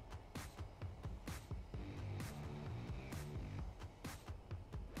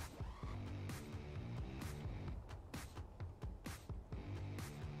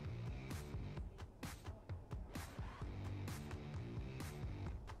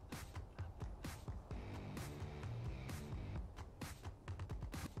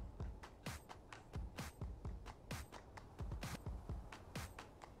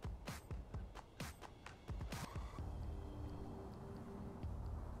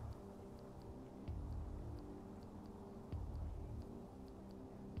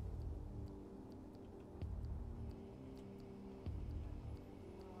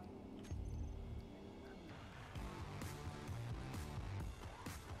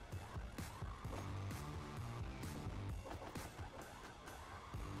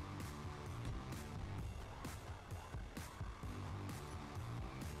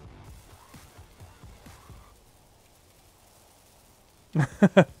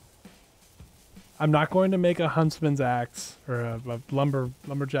 I'm not going to make a huntsman's axe or a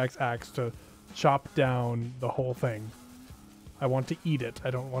lumberjack's axe to chop down the whole thing. I want to eat it. I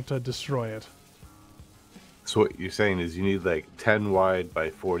don't want to destroy it. So what you're saying is you need like 10 wide by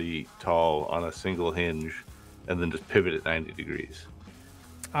 40 tall on a single hinge, and then just pivot at 90 degrees.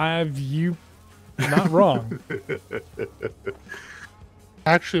 You not wrong.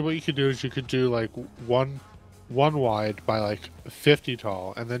 Actually, what you could do is you could do like one wide by like 50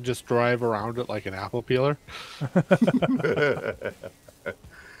 tall, and then just drive around it like an apple peeler.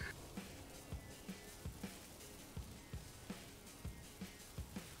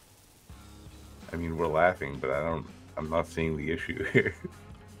 I mean, we're laughing, but I'm not seeing the issue here.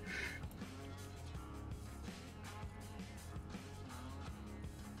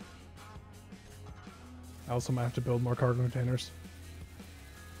 I also might have to build more cargo containers.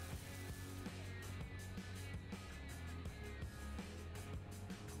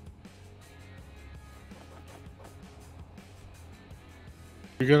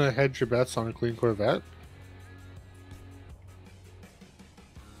 You're gonna hedge your bets on a clean Corvette?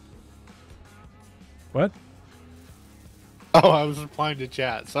 What? Oh, I was replying to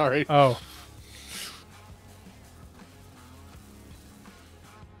chat. Sorry. Oh.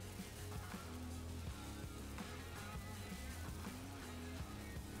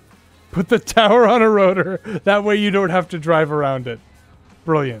 Put the tower on a rotor. That way you don't have to drive around it.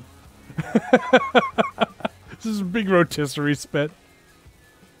 Brilliant. This is a big rotisserie spit.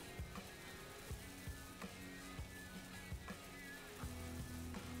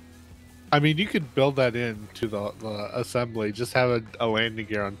 I mean, you could build that into the assembly. Just have a landing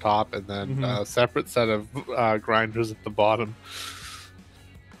gear on top, and then a separate set of grinders at the bottom.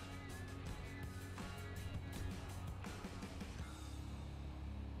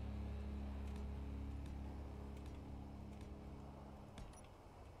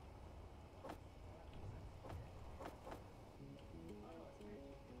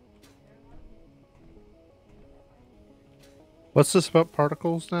 What's this about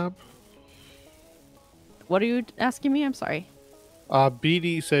particles, Nab? What are you asking me? I'm sorry.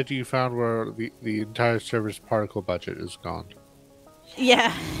 BD said you found where the entire server's particle budget is gone.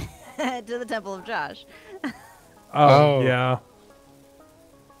 Yeah, to the Temple of Josh. Oh, yeah.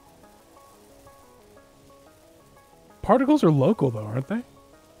 Particles are local, though, aren't they?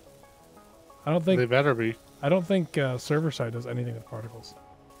 I don't think They better be. I don't think server side does anything with particles.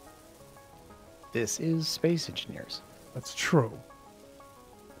 This is Space Engineers. That's true.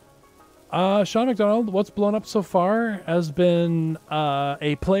 Sean McDonald, what's blown up so far has been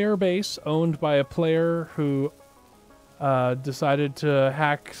a player base owned by a player who decided to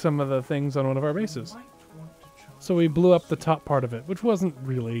hack some of the things on one of our bases. So we blew up the top part of it, which wasn't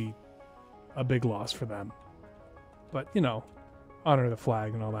really a big loss for them. But, you know, honor the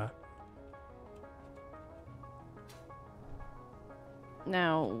flag and all that.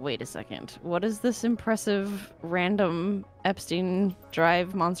 Now, wait a second. What is this impressive random Epstein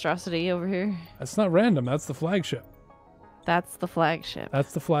drive monstrosity over here? That's not random. That's the flagship. That's the flagship.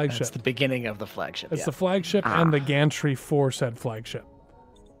 That's the flagship. That's the beginning of the flagship. It's the flagship and the gantry for said flagship.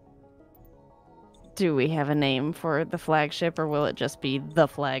 Do we have a name for the flagship, or will it just be the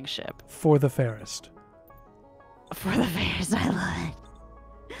flagship? For the fairest. For the fairest, I love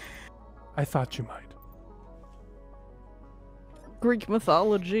it. I thought you might. Greek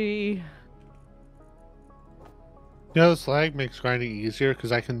mythology. You know, this lag makes grinding easier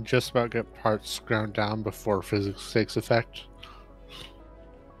because I can just about get parts ground down before physics takes effect.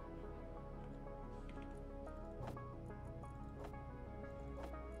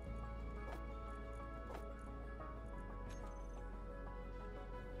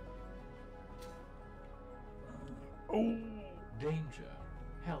 Oh. Danger.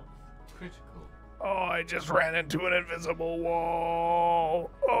 Health. Critical. Oh, I just ran into an invisible wall.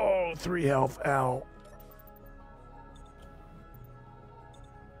 Oh, 3 health. Ow.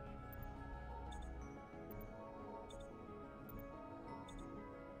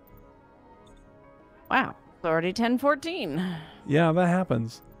 Wow, it's already 10:14. Yeah, that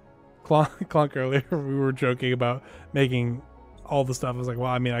happens. Clonk earlier, we were joking about making all the stuff. I was like,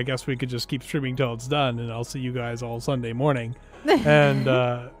 well, I mean, I guess we could just keep streaming till it's done, and I'll see you guys all Sunday morning. And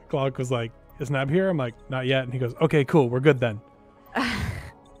Clonk was like, is Nab here? I'm like, not yet. And he goes, okay, cool, we're good then.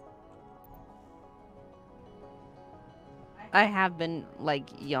 I have been, like,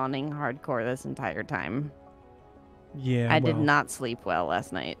 yawning hardcore this entire time. Yeah, I did not sleep well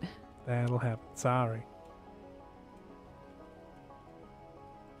last night. That'll happen. Sorry.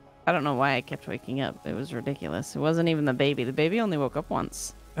 I don't know why I kept waking up. It was ridiculous. It wasn't even the baby. The baby only woke up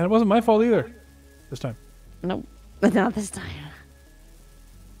once. And it wasn't my fault either. This time. Nope. Not this time.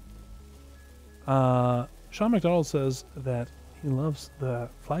 Sean McDonald says that he loves the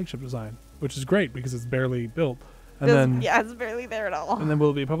flagship design, which is great because it's barely built. And then, yeah, it's barely there at all. and then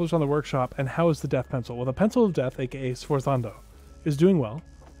will it be published on the workshop? And how is the Death Pencil? Well, the Pencil of Death, aka Sforzando, is doing well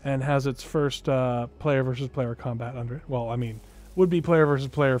and has its first player versus player combat under it. Well, I mean, would be player versus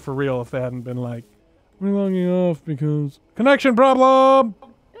player for real if they hadn't been like, we're logging off because connection problem.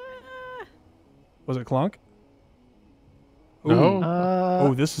 Was it Clonk? No.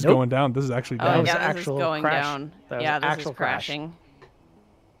 Oh, this is going down. This is actually That down. was yeah, this actual is going crash. down. That was Yeah, this actual is crash. crashing.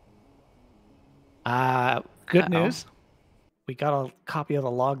 Good Uh-oh. news. We got a copy of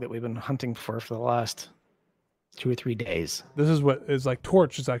the log that we've been hunting for the last 2 or 3 days. This is what is like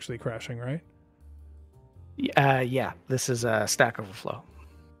Torch is actually crashing, right? Yeah, this is a Stack Overflow.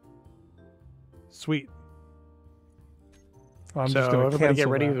 Sweet. I'm So just gonna everybody get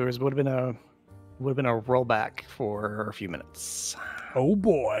cancel ready. that. There would have been a rollback for a few minutes. Oh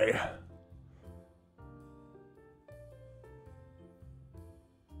boy.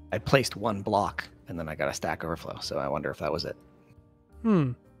 I placed one block and then I got a Stack Overflow. So I wonder if that was it.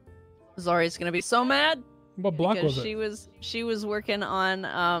 Zori's gonna be so mad What block because was it? she was working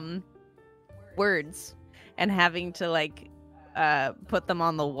on words and having to like put them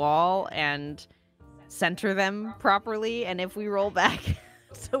on the wall and center them properly. And if we roll back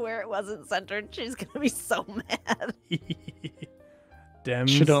to where it wasn't centered, she's gonna be so mad. Dems.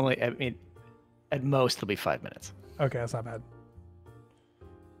 Should only, I mean, at most it'll be 5 minutes. Okay, that's not bad.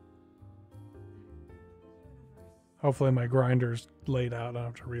 Hopefully my grinder's laid out. I don't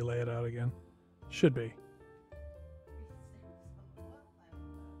have to relay it out again. Should be.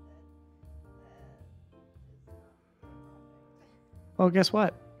 Well, guess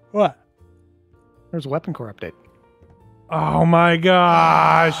what? What? There's a weapon core update. Oh my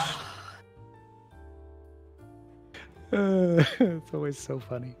gosh. It's always so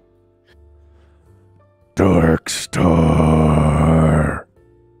funny. Dark Star.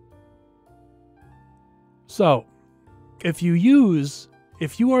 So, if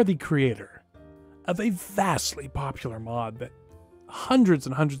you are the creator of a vastly popular mod that hundreds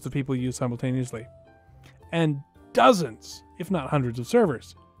and hundreds of people use simultaneously, and dozens, if not hundreds of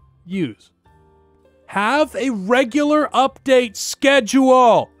servers use, have a regular update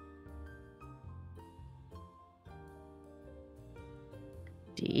schedule.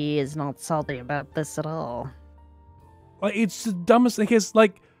 He is not salty about this at all. Like, it's the dumbest thing. Is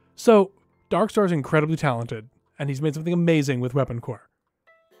like, so Darkstar is incredibly talented, and he's made something amazing with Weapon Core,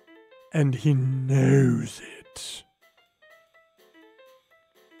 and he knows it.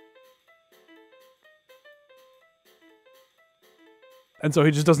 And so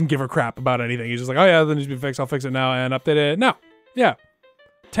he just doesn't give a crap about anything. He's just like, oh yeah, that needs to be fixed. I'll fix it now and update it now. Yeah,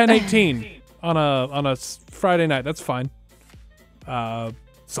 10:18 on a Friday night. That's fine.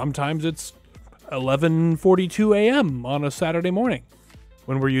 Sometimes it's 11:42 a.m. on a Saturday morning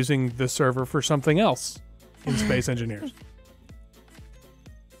when we're using the server for something else in Space Engineers.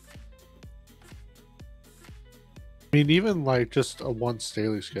 I mean, even like just a once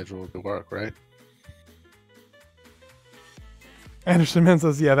daily schedule would work, right? Anderson Man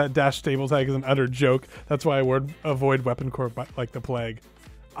says, yeah, that dash stable tag is an utter joke. That's why I avoid Weapon Core like the plague.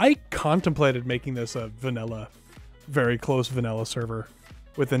 I contemplated making this a vanilla, very close vanilla server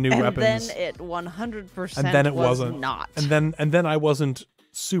with the new weapons. And then it 100% and then it was wasn't. not. And then I wasn't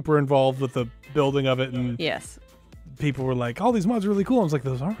super involved with the building of it, and yes, people were like, "All these mods are really cool." I was like,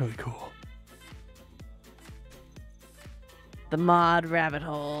 "Those aren't really cool." The mod rabbit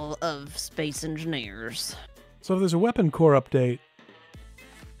hole of Space Engineers. So if there's a Weapon Core update,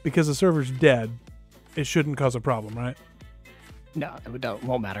 because the server's dead, it shouldn't cause a problem, right? No, it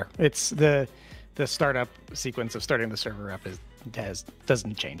won't matter. It's the startup sequence of starting the server up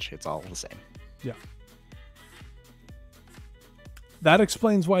doesn't change. It's all the same. Yeah. That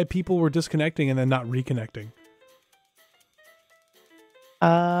explains why people were disconnecting and then not reconnecting.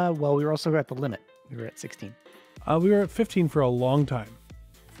 Well, we were also at the limit. We were at 16. We were at 15 for a long time.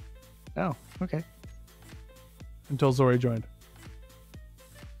 Oh, okay. Until Zori joined.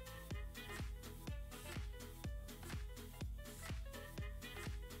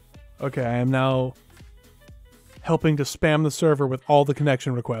 Okay, I am now helping to spam the server with all the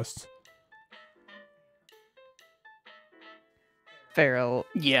connection requests. Feral.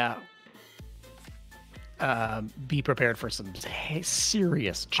 Yeah. Be prepared for some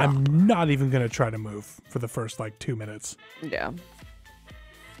serious chop. I'm not even going to try to move for the first, 2 minutes. Yeah.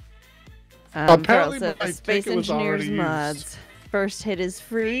 Apparently, Feral says, my Space ticket was Engineers already mods. used. First hit is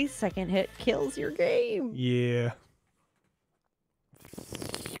free, second hit kills your game. Yeah.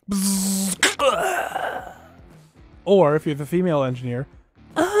 Or if you're the female engineer,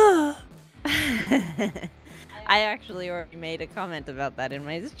 I actually already made a comment about that in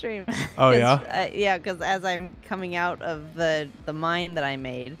my stream. Oh, yeah? Yeah, because as I'm coming out of the mine that I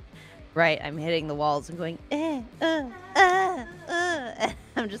made, right, I'm hitting the walls and going, and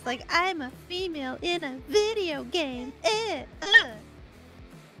I'm just like, I'm a female in a video game.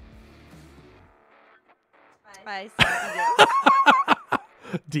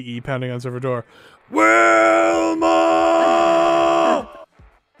 DE pounding on server door. Wilma!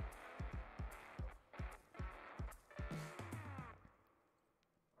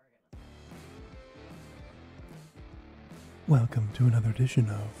 Welcome to another edition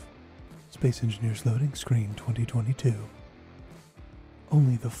of Space Engineers Loading Screen 2022.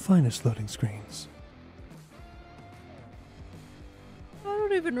 Only the finest loading screens. I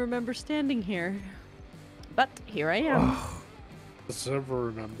don't even remember standing here. But here I am. The server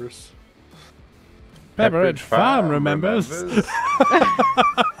remembers. Pepperidge Farm remembers.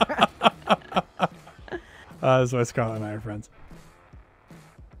 That's why Scarlett and I are friends.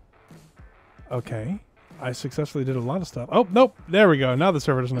 Okay. I successfully did a lot of stuff. Oh, nope. There we go. Now the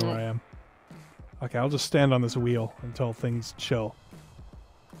server doesn't know where I am. Okay, I'll just stand on this wheel until things chill.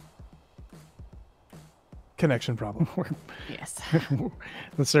 Connection problem. Yes.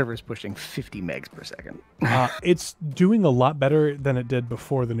 The server's pushing 50 megs per second. It's doing a lot better than it did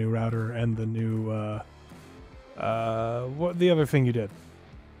before the new router and the new... what the other thing you did?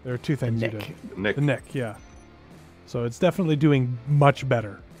 There are two things you did. The NIC, yeah. So it's definitely doing much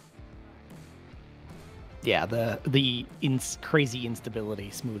better. Yeah, the crazy instability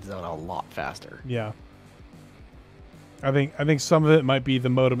smooths out a lot faster. Yeah. I think some of it might be the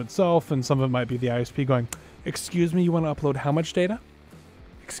modem itself, and some of it might be the ISP going, "Excuse me, you want to upload how much data?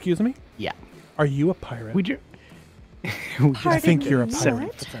 Excuse me? Yeah. Are you a pirate?" Would you? I think you're a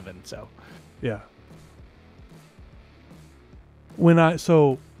pirate. 7, so. Yeah. When the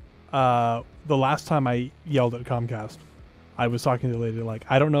last time I yelled at Comcast, I was talking to the lady like,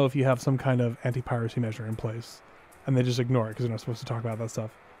 I don't know if you have some kind of anti-piracy measure in place, and they just ignore it because they're not supposed to talk about that stuff.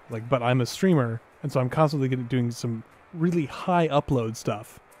 Like, but I'm a streamer, and so I'm constantly doing some really high upload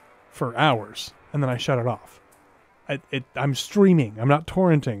stuff for hours, and then I shut it off. I'm streaming. I'm not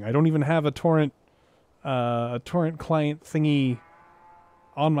torrenting. I don't even have a torrent client thingy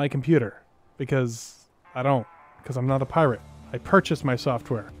on my computer because I'm not a pirate. I purchased my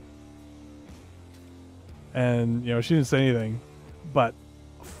software. And, she didn't say anything. But,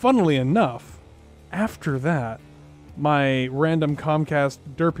 funnily enough, after that, my random Comcast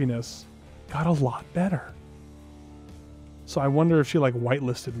derpiness got a lot better. So I wonder if she,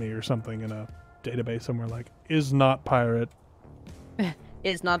 whitelisted me or something in a database somewhere, is not pirate.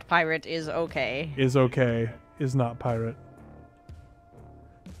 Is not pirate, is okay. Is okay, is not pirate.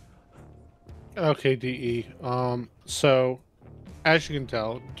 Okay, DE. So, as you can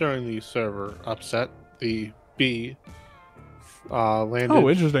tell, during the server upset, the B landed... Oh,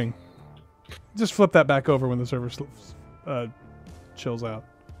 interesting. Just flip that back over when the server chills out.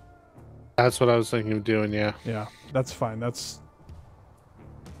 That's what I was thinking of doing, yeah. Yeah, that's fine.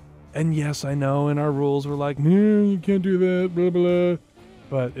 And yes, I know in our rules we're like, no, you can't do that, blah, blah.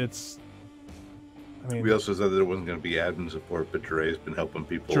 But it's... we also said that there wasn't going to be admin support, but Dre's been helping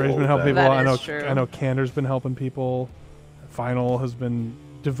people. Dre's been helping people. That is true. I know Cander's been helping people. Final has been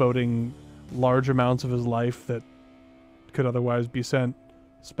devoting large amounts of his life that could otherwise be spent,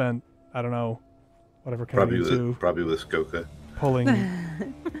 I don't know, whatever Canadians do. Probably with Skoka.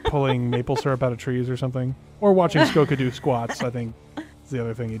 Pulling maple syrup out of trees or something. Or watching Skoka do squats, I think is the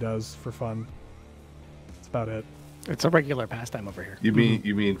other thing he does for fun. That's about it. It's a regular pastime over here. You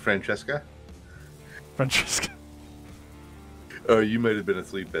mean Francesca? Francesca. Oh, you might have been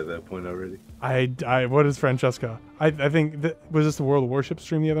asleep at that point already. What is Francesca? I think was this the World of Warship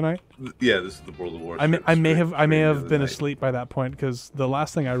stream the other night? Yeah, this is the World of Warship. I may have been asleep by that point because the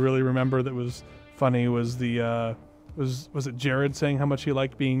last thing I really remember that was funny was the was it Jared saying how much he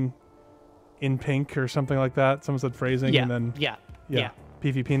liked being in pink or something like that? Someone said phrasing and then yeah.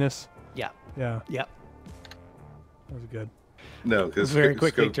 PV penis. Yeah. That Yeah. was good. No, because very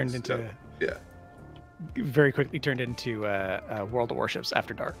quickly turned into World of Warships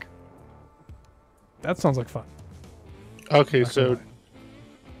After Dark. That sounds like fun. Okay, so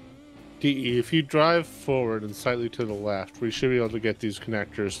DE, if you drive forward and slightly to the left, we should be able to get these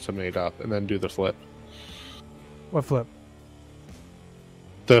connectors to mate up and then do the flip. What flip?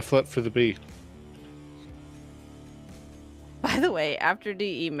 The flip for the B. By the way, after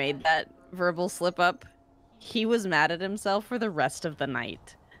DE made that verbal slip up, he was mad at himself for the rest of the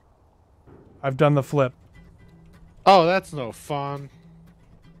night. I've done the flip. Oh, that's no fun.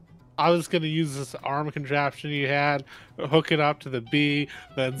 I was gonna use this arm contraption you had, hook it up to the B,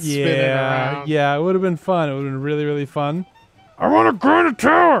 then spin it Yeah, around. yeah, it would have been fun. It would have been really, really fun. I want to grind a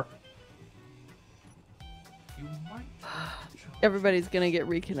tower. You might Everybody's gonna get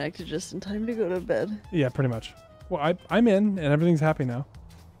reconnected just in time to go to bed. Yeah, pretty much. Well, I'm in, and everything's happy now.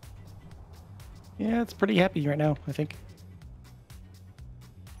 Yeah, it's pretty happy right now, I think.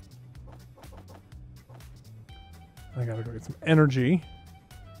 I gotta go get some energy.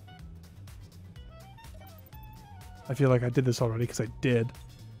 I feel like I did this already because I did.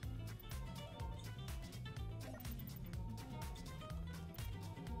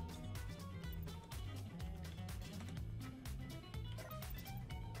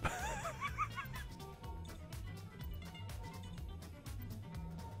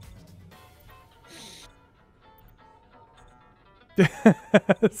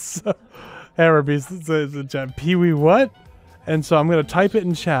 So, Hammerbeast says in chat, Pee-wee what? And so I'm going to type it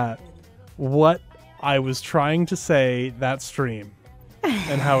in chat what I was trying to say that stream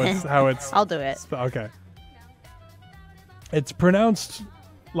and how it's I'll do it. Okay. It's pronounced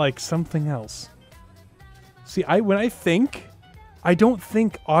like something else. See, when I think, I don't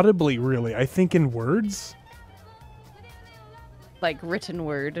think audibly really. I think in words. Like written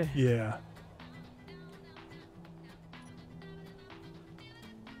word. Yeah.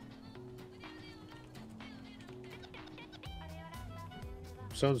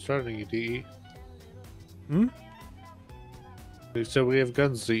 Someone's starting you, DE. Hmm? So we have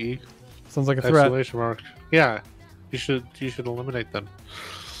guns, DE. Sounds like a threat. Exclamation mark. Yeah. You should eliminate them.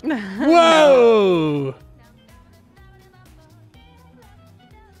 Whoa!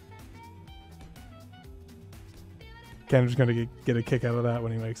 Ken's gonna get a kick out of that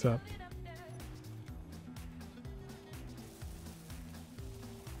when he wakes up.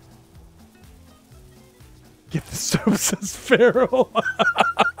 Get the soap, says Pharaoh.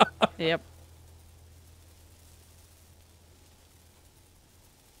 Yep.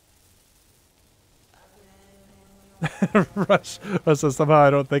 Rush says somehow I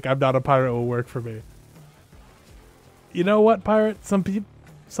don't think I'm not a pirate will work for me. You know what, pirate? Some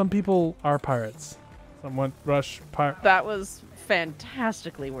people are pirates. Someone Rush pirate. That was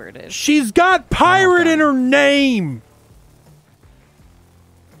fantastically worded. She's got pirate in her name.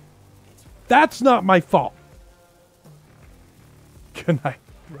 That's not my fault. Good night,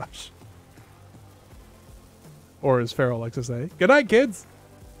 Rush. Or as Farrell likes to say, good night, kids.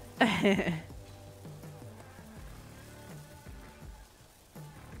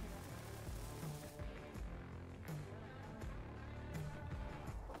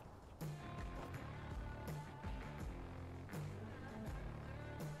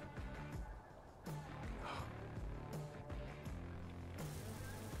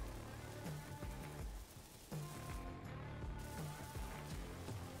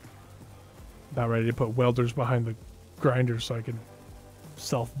 About ready to put welders behind the grinders so I can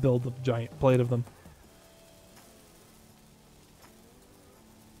self-build a giant plate of them.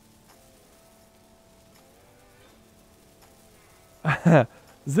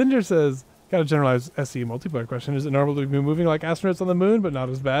 Zinder says, got a generalized SE multiplayer question. Is it normal to be moving like astronauts on the moon, but not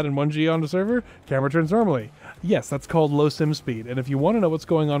as bad in 1G on the server? Camera turns normally. Yes, that's called low sim speed. And if you want to know what's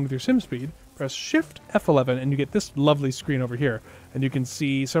going on with your sim speed, press Shift F11 and you get this lovely screen over here. And you can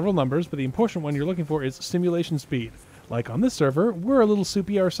see several numbers, but the important one you're looking for is simulation speed. Like on this server, we're a little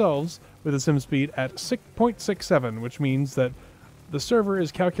soupy ourselves with a sim speed at 6.67, which means that the server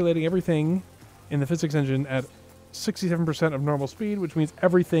is calculating everything in the physics engine at 67% of normal speed, which means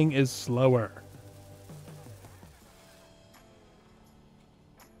everything is slower.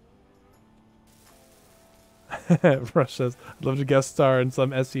 Rush says, I'd love to guest star in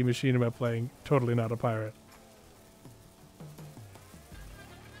some SC machine about playing Totally Not a Pirate.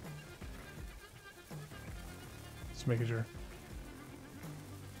 Just making sure.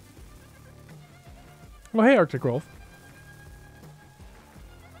 Well, hey, Arctic Wolf.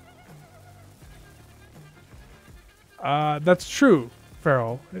 That's true,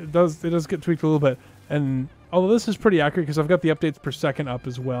 Farrell. It does get tweaked a little bit. And although this is pretty accurate because I've got the updates per second up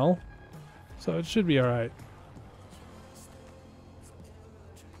as well. So it should be alright.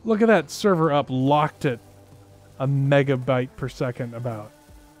 Look at that server up locked at a megabyte per second about.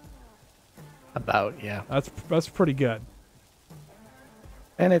 About, yeah. That's pretty good.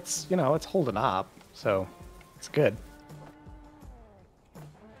 And it's, it's holding up, so it's good.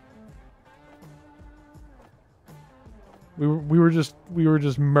 We were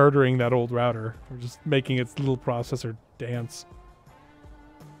just murdering that old router. We're just making its little processor dance.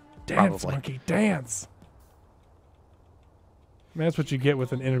 Dance, Probably. monkey, dance. I mean, that's what you get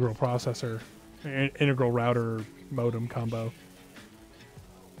with an integral processor, integral router modem combo.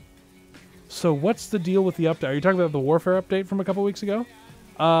 So what's the deal with the update? Are you talking about the Warfare update from a couple weeks ago?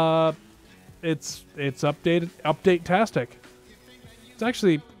 It's update-tastic. It's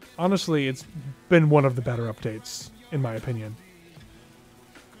actually, honestly, it's been one of the better updates, in my opinion.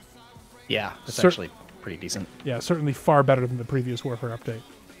 Yeah, it's actually pretty decent. Yeah, certainly far better than the previous Warfare update.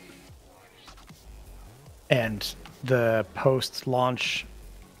 And the post-launch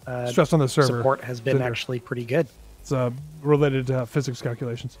stress on the server support has been actually pretty good. It's related to physics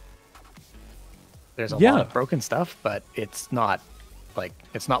calculations. There's a lot of broken stuff, but it's not like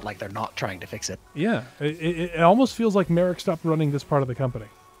they're not trying to fix it. Yeah, it almost feels like Merrick stopped running this part of the company.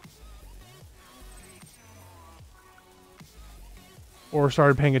 Or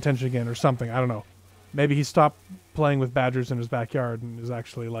started paying attention again or something. I don't know. Maybe he stopped playing with badgers in his backyard and is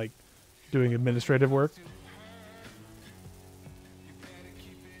actually like doing administrative work.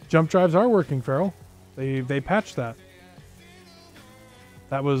 Jump drives are working, Farrell. They patched that.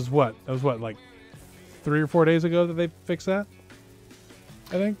 That was what? Like 3 or 4 days ago that they fixed that?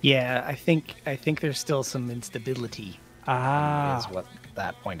 I think. Yeah, I think there's still some instability. Is what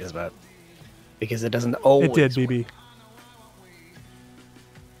that point is about. Because it doesn't always It did, BB.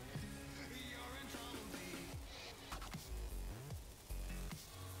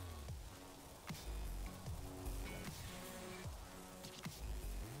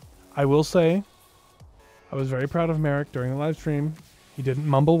 I will say, I was very proud of Merrick during the live stream. He didn't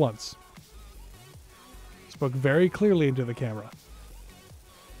mumble once. Spoke very clearly into the camera.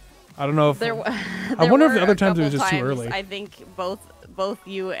 I don't know if I wonder if the other times it was just too early. I think both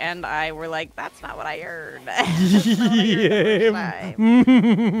you and I were like, "That's not what I heard."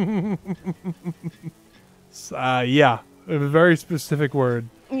 Yeah, a very specific word.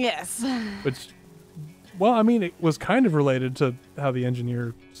 Yes. Which, well, I mean, it was kind of related to how the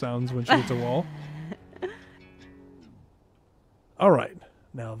engineer sounds when she hits a wall. All right,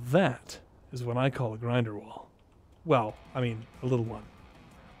 now that is what I call a grinder wall. Well, I mean, a little one.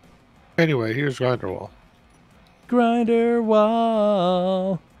 Anyway, here's grinder wall. Grinder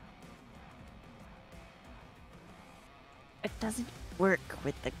wall. It doesn't work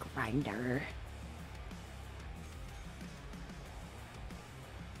with the grinder.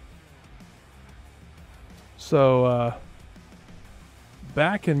 So,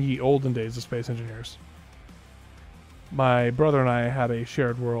 back in the olden days of Space Engineers, my brother and I had a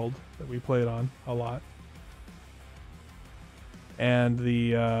shared world that we played on a lot. And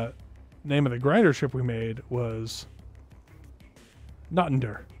the name of the grinder ship we made was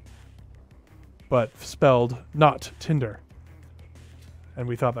Nottender, but spelled not Tinder. And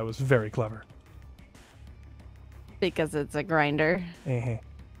we thought that was very clever. Because it's a grinder. Uh-huh.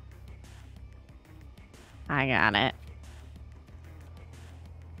 I got it.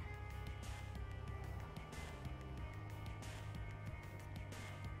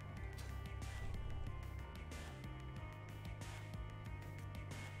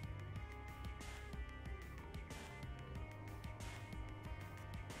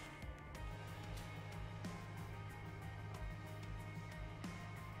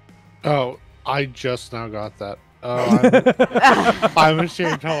 Oh, I just now got that. Oh, I'm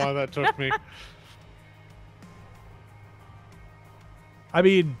ashamed how long that took me. I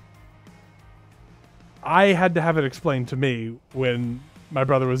mean, I had to have it explained to me when my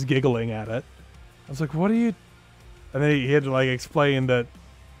brother was giggling at it. I was like, what are you... And then he had to, like, explain that,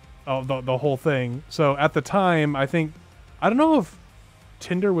 the whole thing. So at the time, I don't know if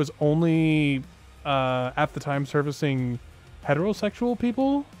Tinder was only, at the time, servicing heterosexual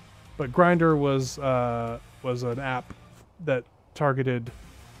people, but Grindr was an app that targeted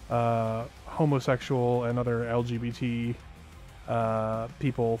homosexual and other LGBT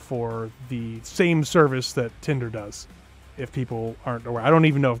people for the same service that Tinder does. If people aren't aware, I don't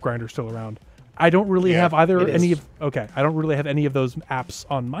even know if Grindr's still around. I don't really have I don't really have any of those apps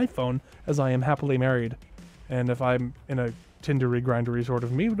on my phone, as I am happily married, and if I'm in a Tindery Grindery sort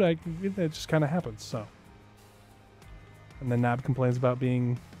of mood, it just kind of happens. So, and then Nab complains about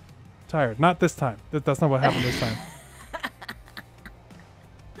being tired. Not this time. That's not what happened this time.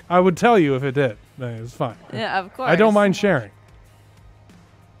 I would tell you if it did. It's fine. Yeah, of course. I don't mind sharing.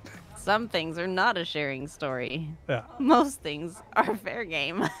 Some things are not a sharing story. Yeah. Most things are fair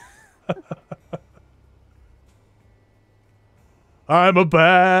game. I'm a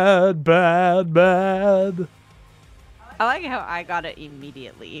bad. I like how I got it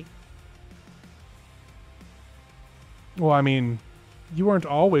immediately. Well, I mean, you weren't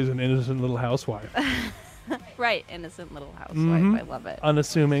always an innocent little housewife. Right, innocent little housewife. Mm-hmm. I love it.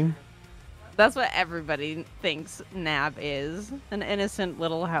 Unassuming. That's what everybody thinks Nab is. An innocent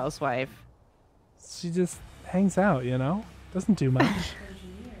little housewife. She just hangs out, doesn't do much.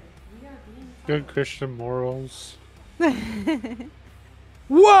 Engineer, we are being Good Christian morals.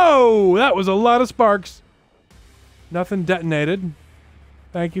 Whoa! That was a lot of sparks. Nothing detonated.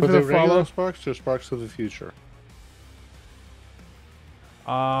 Thank you Were for they the follow. regular sparks or sparks of the future?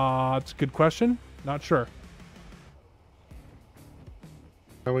 It's a good question. Not sure.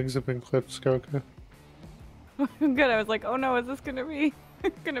 My wings have been clipped, Skoka. Good. I was like, oh no, is this gonna be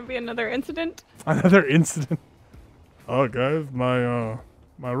another incident? Another incident. Oh, guys, my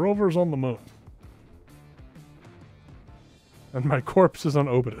rover's on the moon, and my corpse is on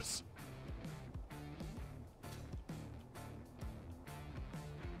Obitus.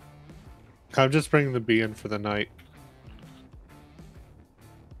 I'm just bringing the bee in for the night.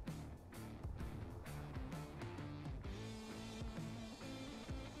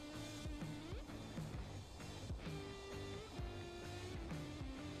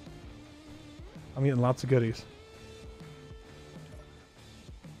 I'm getting lots of goodies.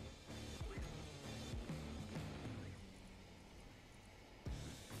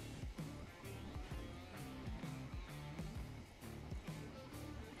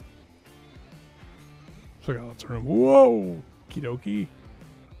 So I got lots of room. Whoa! Okie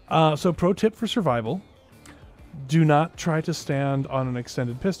dokie. So pro tip for survival. Do not try to stand on an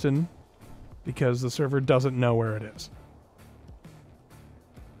extended piston because the server doesn't know where it is.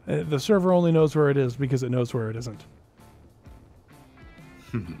 The server only knows where it is because it knows where it isn't.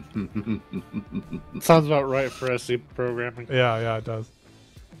 Sounds about right for SC programming. Yeah, it does.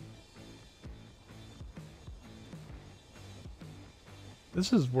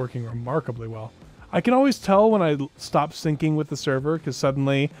 This is working remarkably well. I can always tell when I stop syncing with the server because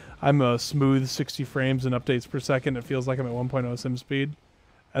suddenly I'm a smooth 60 frames and updates per second. It feels like I'm at 1.0 sim speed.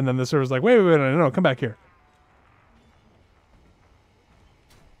 And then the server's like, wait, no, come back here.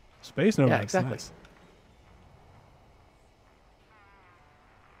 Space nomads, Yeah, exactly. nice.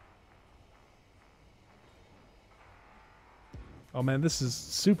 Oh man, this is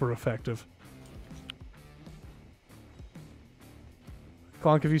super effective.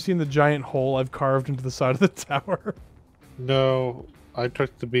 Clonk, have you seen the giant hole I've carved into the side of the tower? No, I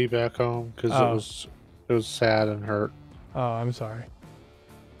took the bee back home because it was sad and hurt. Oh, I'm sorry.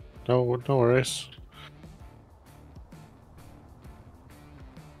 No worries.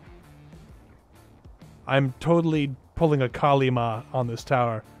 I'm totally pulling a Kalima on this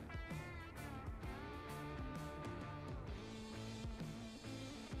tower.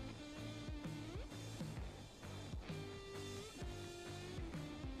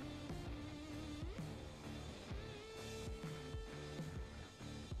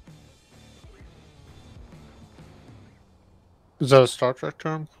 Is that a Star Trek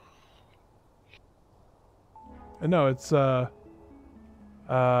term? No, it's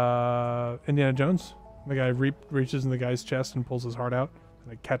Indiana Jones. The guy reaches in the guy's chest and pulls his heart out,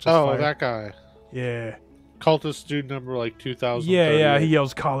 and it catches fire. Oh, that guy. Yeah. Cultist dude number like 2000. Yeah, he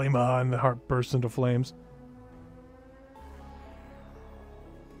yells Kalima, and the heart bursts into flames.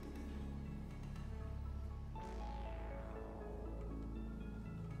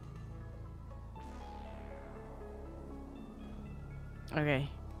 Okay.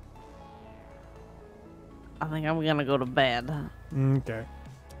 I think I'm gonna go to bed. Okay.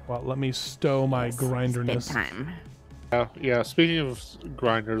 Well, let me stow my Yes, grinderness. bedtime. Yeah, speaking of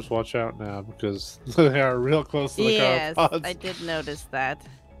grinders, watch out now because they are real close to the Yes, car pods. I did notice that.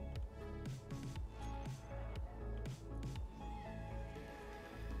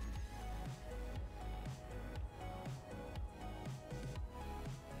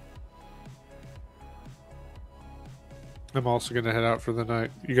 I'm also going to head out for the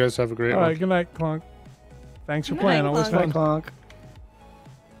night. You guys have a great All one. right, good night, Clonk. Thanks for Good playing. night, Always Clonk. fun. Clonk.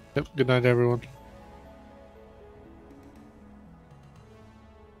 Yep, good night, everyone.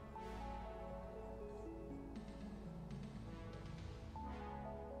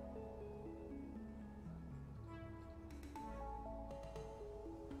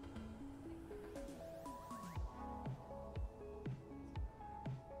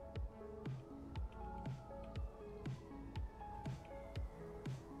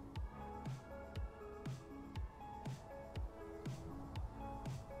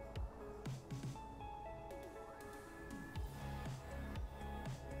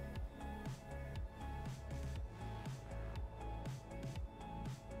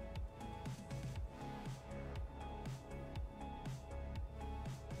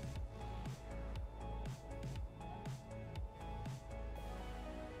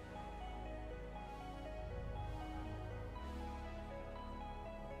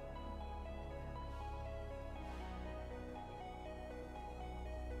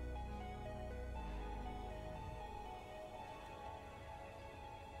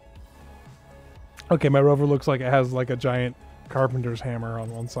 Okay, my rover looks like it has like a giant carpenter's hammer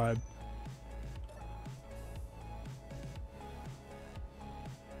on one side.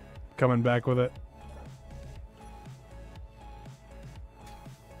 Coming back with it.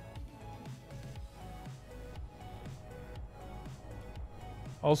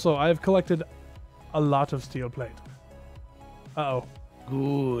 Also, I have collected a lot of steel plate. Uh-oh.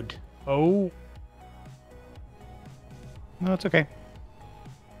 Good. Oh. No, it's okay.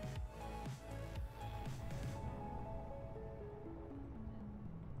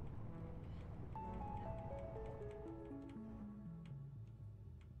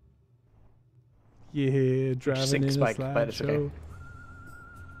 Yeah, driving Sink in a spike, but it's okay. slideshow.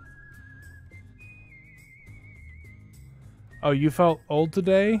 Oh, you felt old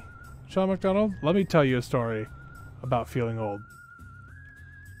today, Sean McDonald? Let me tell you a story about feeling old.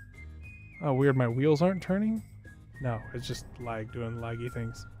 Oh, weird, my wheels aren't turning? No, it's just lag, doing laggy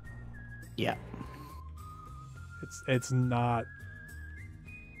things. Yeah. It's not...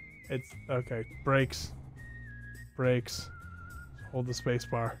 It's... Okay, brakes. Brakes. Hold the space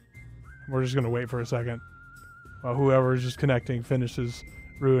bar. We're just going to wait for a second while whoever is just connecting finishes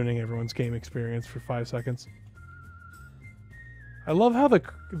ruining everyone's game experience for 5 seconds. I love how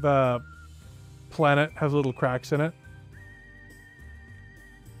the planet has little cracks in it.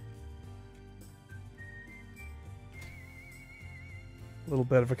 A little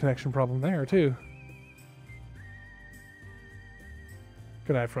bit of a connection problem there, too.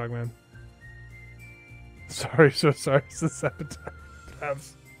 Good night, Frogman. Sorry, so sorry. It's the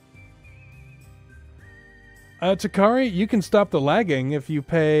sabotage. Takari, you can stop the lagging if you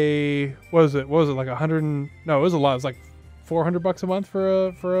pay. What was it? Like 100? No, it was a lot. It was like $400 a month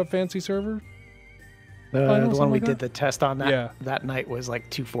for a fancy server. The one we did the test on that night was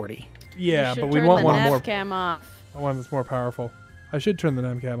like $240. Yeah, but we want one more. Cam off. One that's more powerful. I should turn the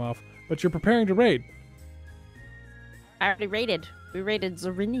Namcam off. But you're preparing to raid. I already raided. We raided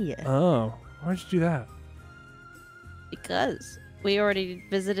Zorinia. Oh, why'd you do that? Because we already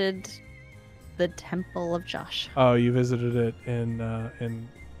visited the Temple of Josh. Oh, you visited it in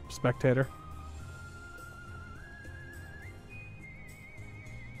Spectator?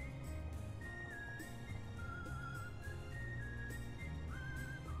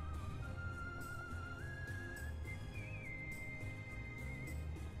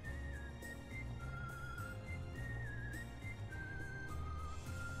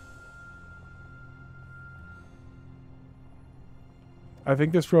 I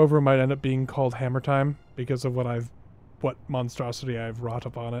think this rover might end up being called Hammer Time because of what monstrosity I've wrought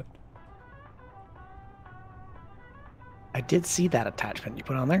upon it. I did see that attachment you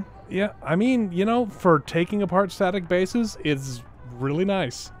put on there. Yeah, I mean, you know, for taking apart static bases, it's really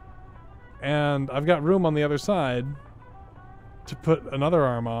nice. And I've got room on the other side to put another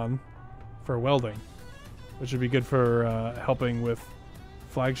arm on for welding, which would be good for helping with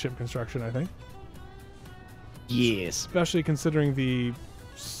flagship construction, I think. Yes. Especially considering the,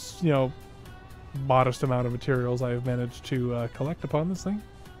 modest amount of materials I've managed to collect upon this thing.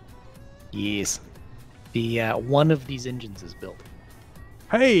 Yes. The one of these engines is built.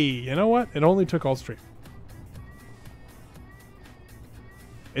 Hey, you know what? It only took all stream.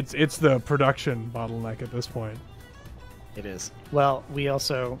 It's the production bottleneck at this point. It is. Well,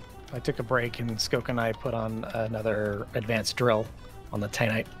 I took a break and Skoke and I put on another advanced drill on the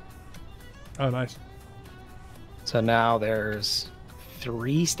Tainite. Oh, nice. So now there's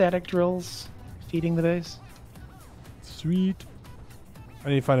 3 static drills feeding the base. Sweet. I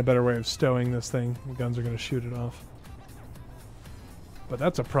need to find a better way of stowing this thing. The guns are going to shoot it off. But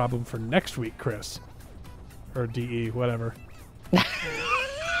that's a problem for next week, Chris. Or DE, whatever.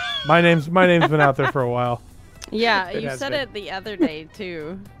 My name's been out there for a while. Yeah, you said it the other day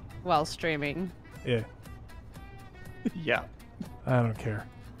too, while streaming. Yeah. Yeah. I don't care.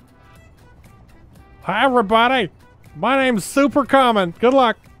 Hi, everybody. My name's Super Common. Good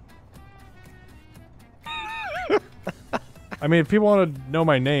luck. I mean, if people want to know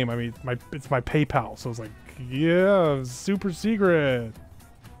my name, I mean, it's my PayPal. So it's like, yeah, super secret.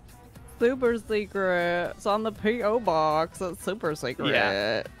 Super secret. It's on the P.O. box. It's super secret.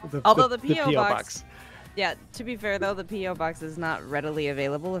 Yeah. Although the P.O. box. Yeah, to be fair, though, the P.O. box is not readily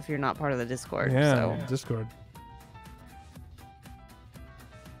available if you're not part of the Discord. Yeah, so. Discord.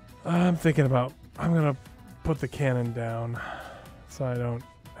 I'm thinking about... I'm going to put the cannon down so I don't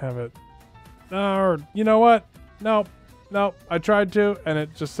have it... Or, you know what? Nope. I tried to, and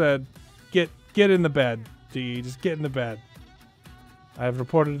it just said, get in the bed, D. Just get in the bed. I have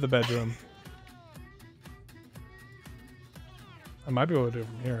reported to the bedroom. I might be able to do it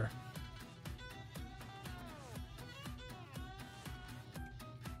from here.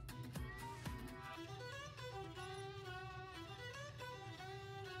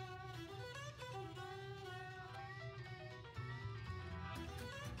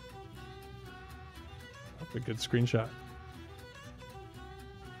 A good screenshot.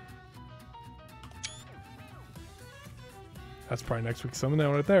 That's probably next week's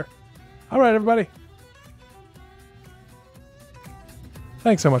thumbnail right there. All right, everybody.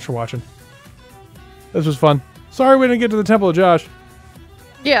 Thanks so much for watching. This was fun. Sorry we didn't get to the Temple of Josh.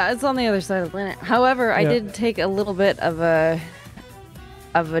 Yeah, it's on the other side of the planet. However, I did take a little bit of a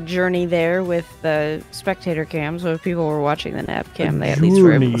journey there with the spectator cam, so if people were watching the nav cam, they at least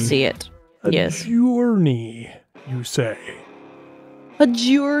were able to see it. Yes. Journey, you say? A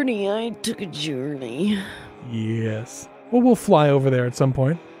journey. I took a journey. Yes. Well, we'll fly over there at some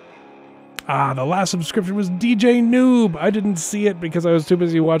point. Ah, the last subscription was DJ Noob. I didn't see it because I was too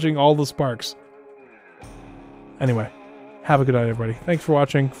busy watching all the sparks. Anyway, have a good night, everybody. Thanks for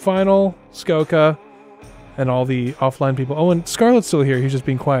watching. Final, Skoka, and all the offline people. Oh, and Scarlett's still here. He's just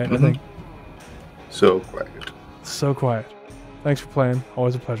being quiet, I think. So quiet. So quiet. Thanks for playing.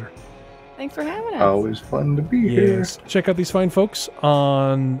 Always a pleasure. Thanks for having us. Always fun to be here. Check out these fine folks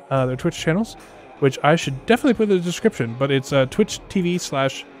on their Twitch channels, which I should definitely put in the description, but it's Twitch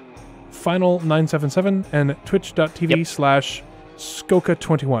TV/Final977 and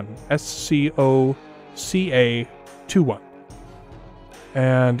Twitch.tv/Skoka21. SCOCA21.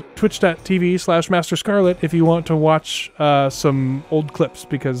 And Twitch.tv/Master Scarlet if you want to watch some old clips,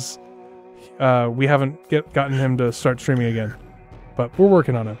 because we haven't gotten him to start streaming again. But we're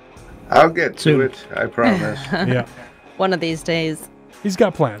working on him. I'll get to it, I promise. Yeah. One of these days. He's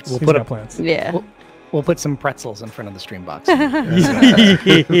got plans. We'll He's put got plans. Yeah. We'll put some pretzels in front of the stream box. You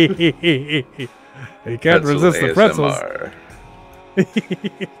can't resist the pretzels.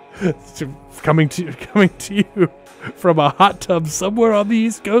 coming to you from a hot tub somewhere on the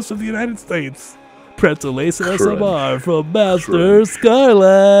east coast of the United States. Pretzel Ace ASMR from Master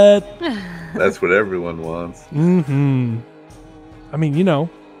Scarlet. That's what everyone wants. I mean, you know,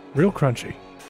 real crunchy.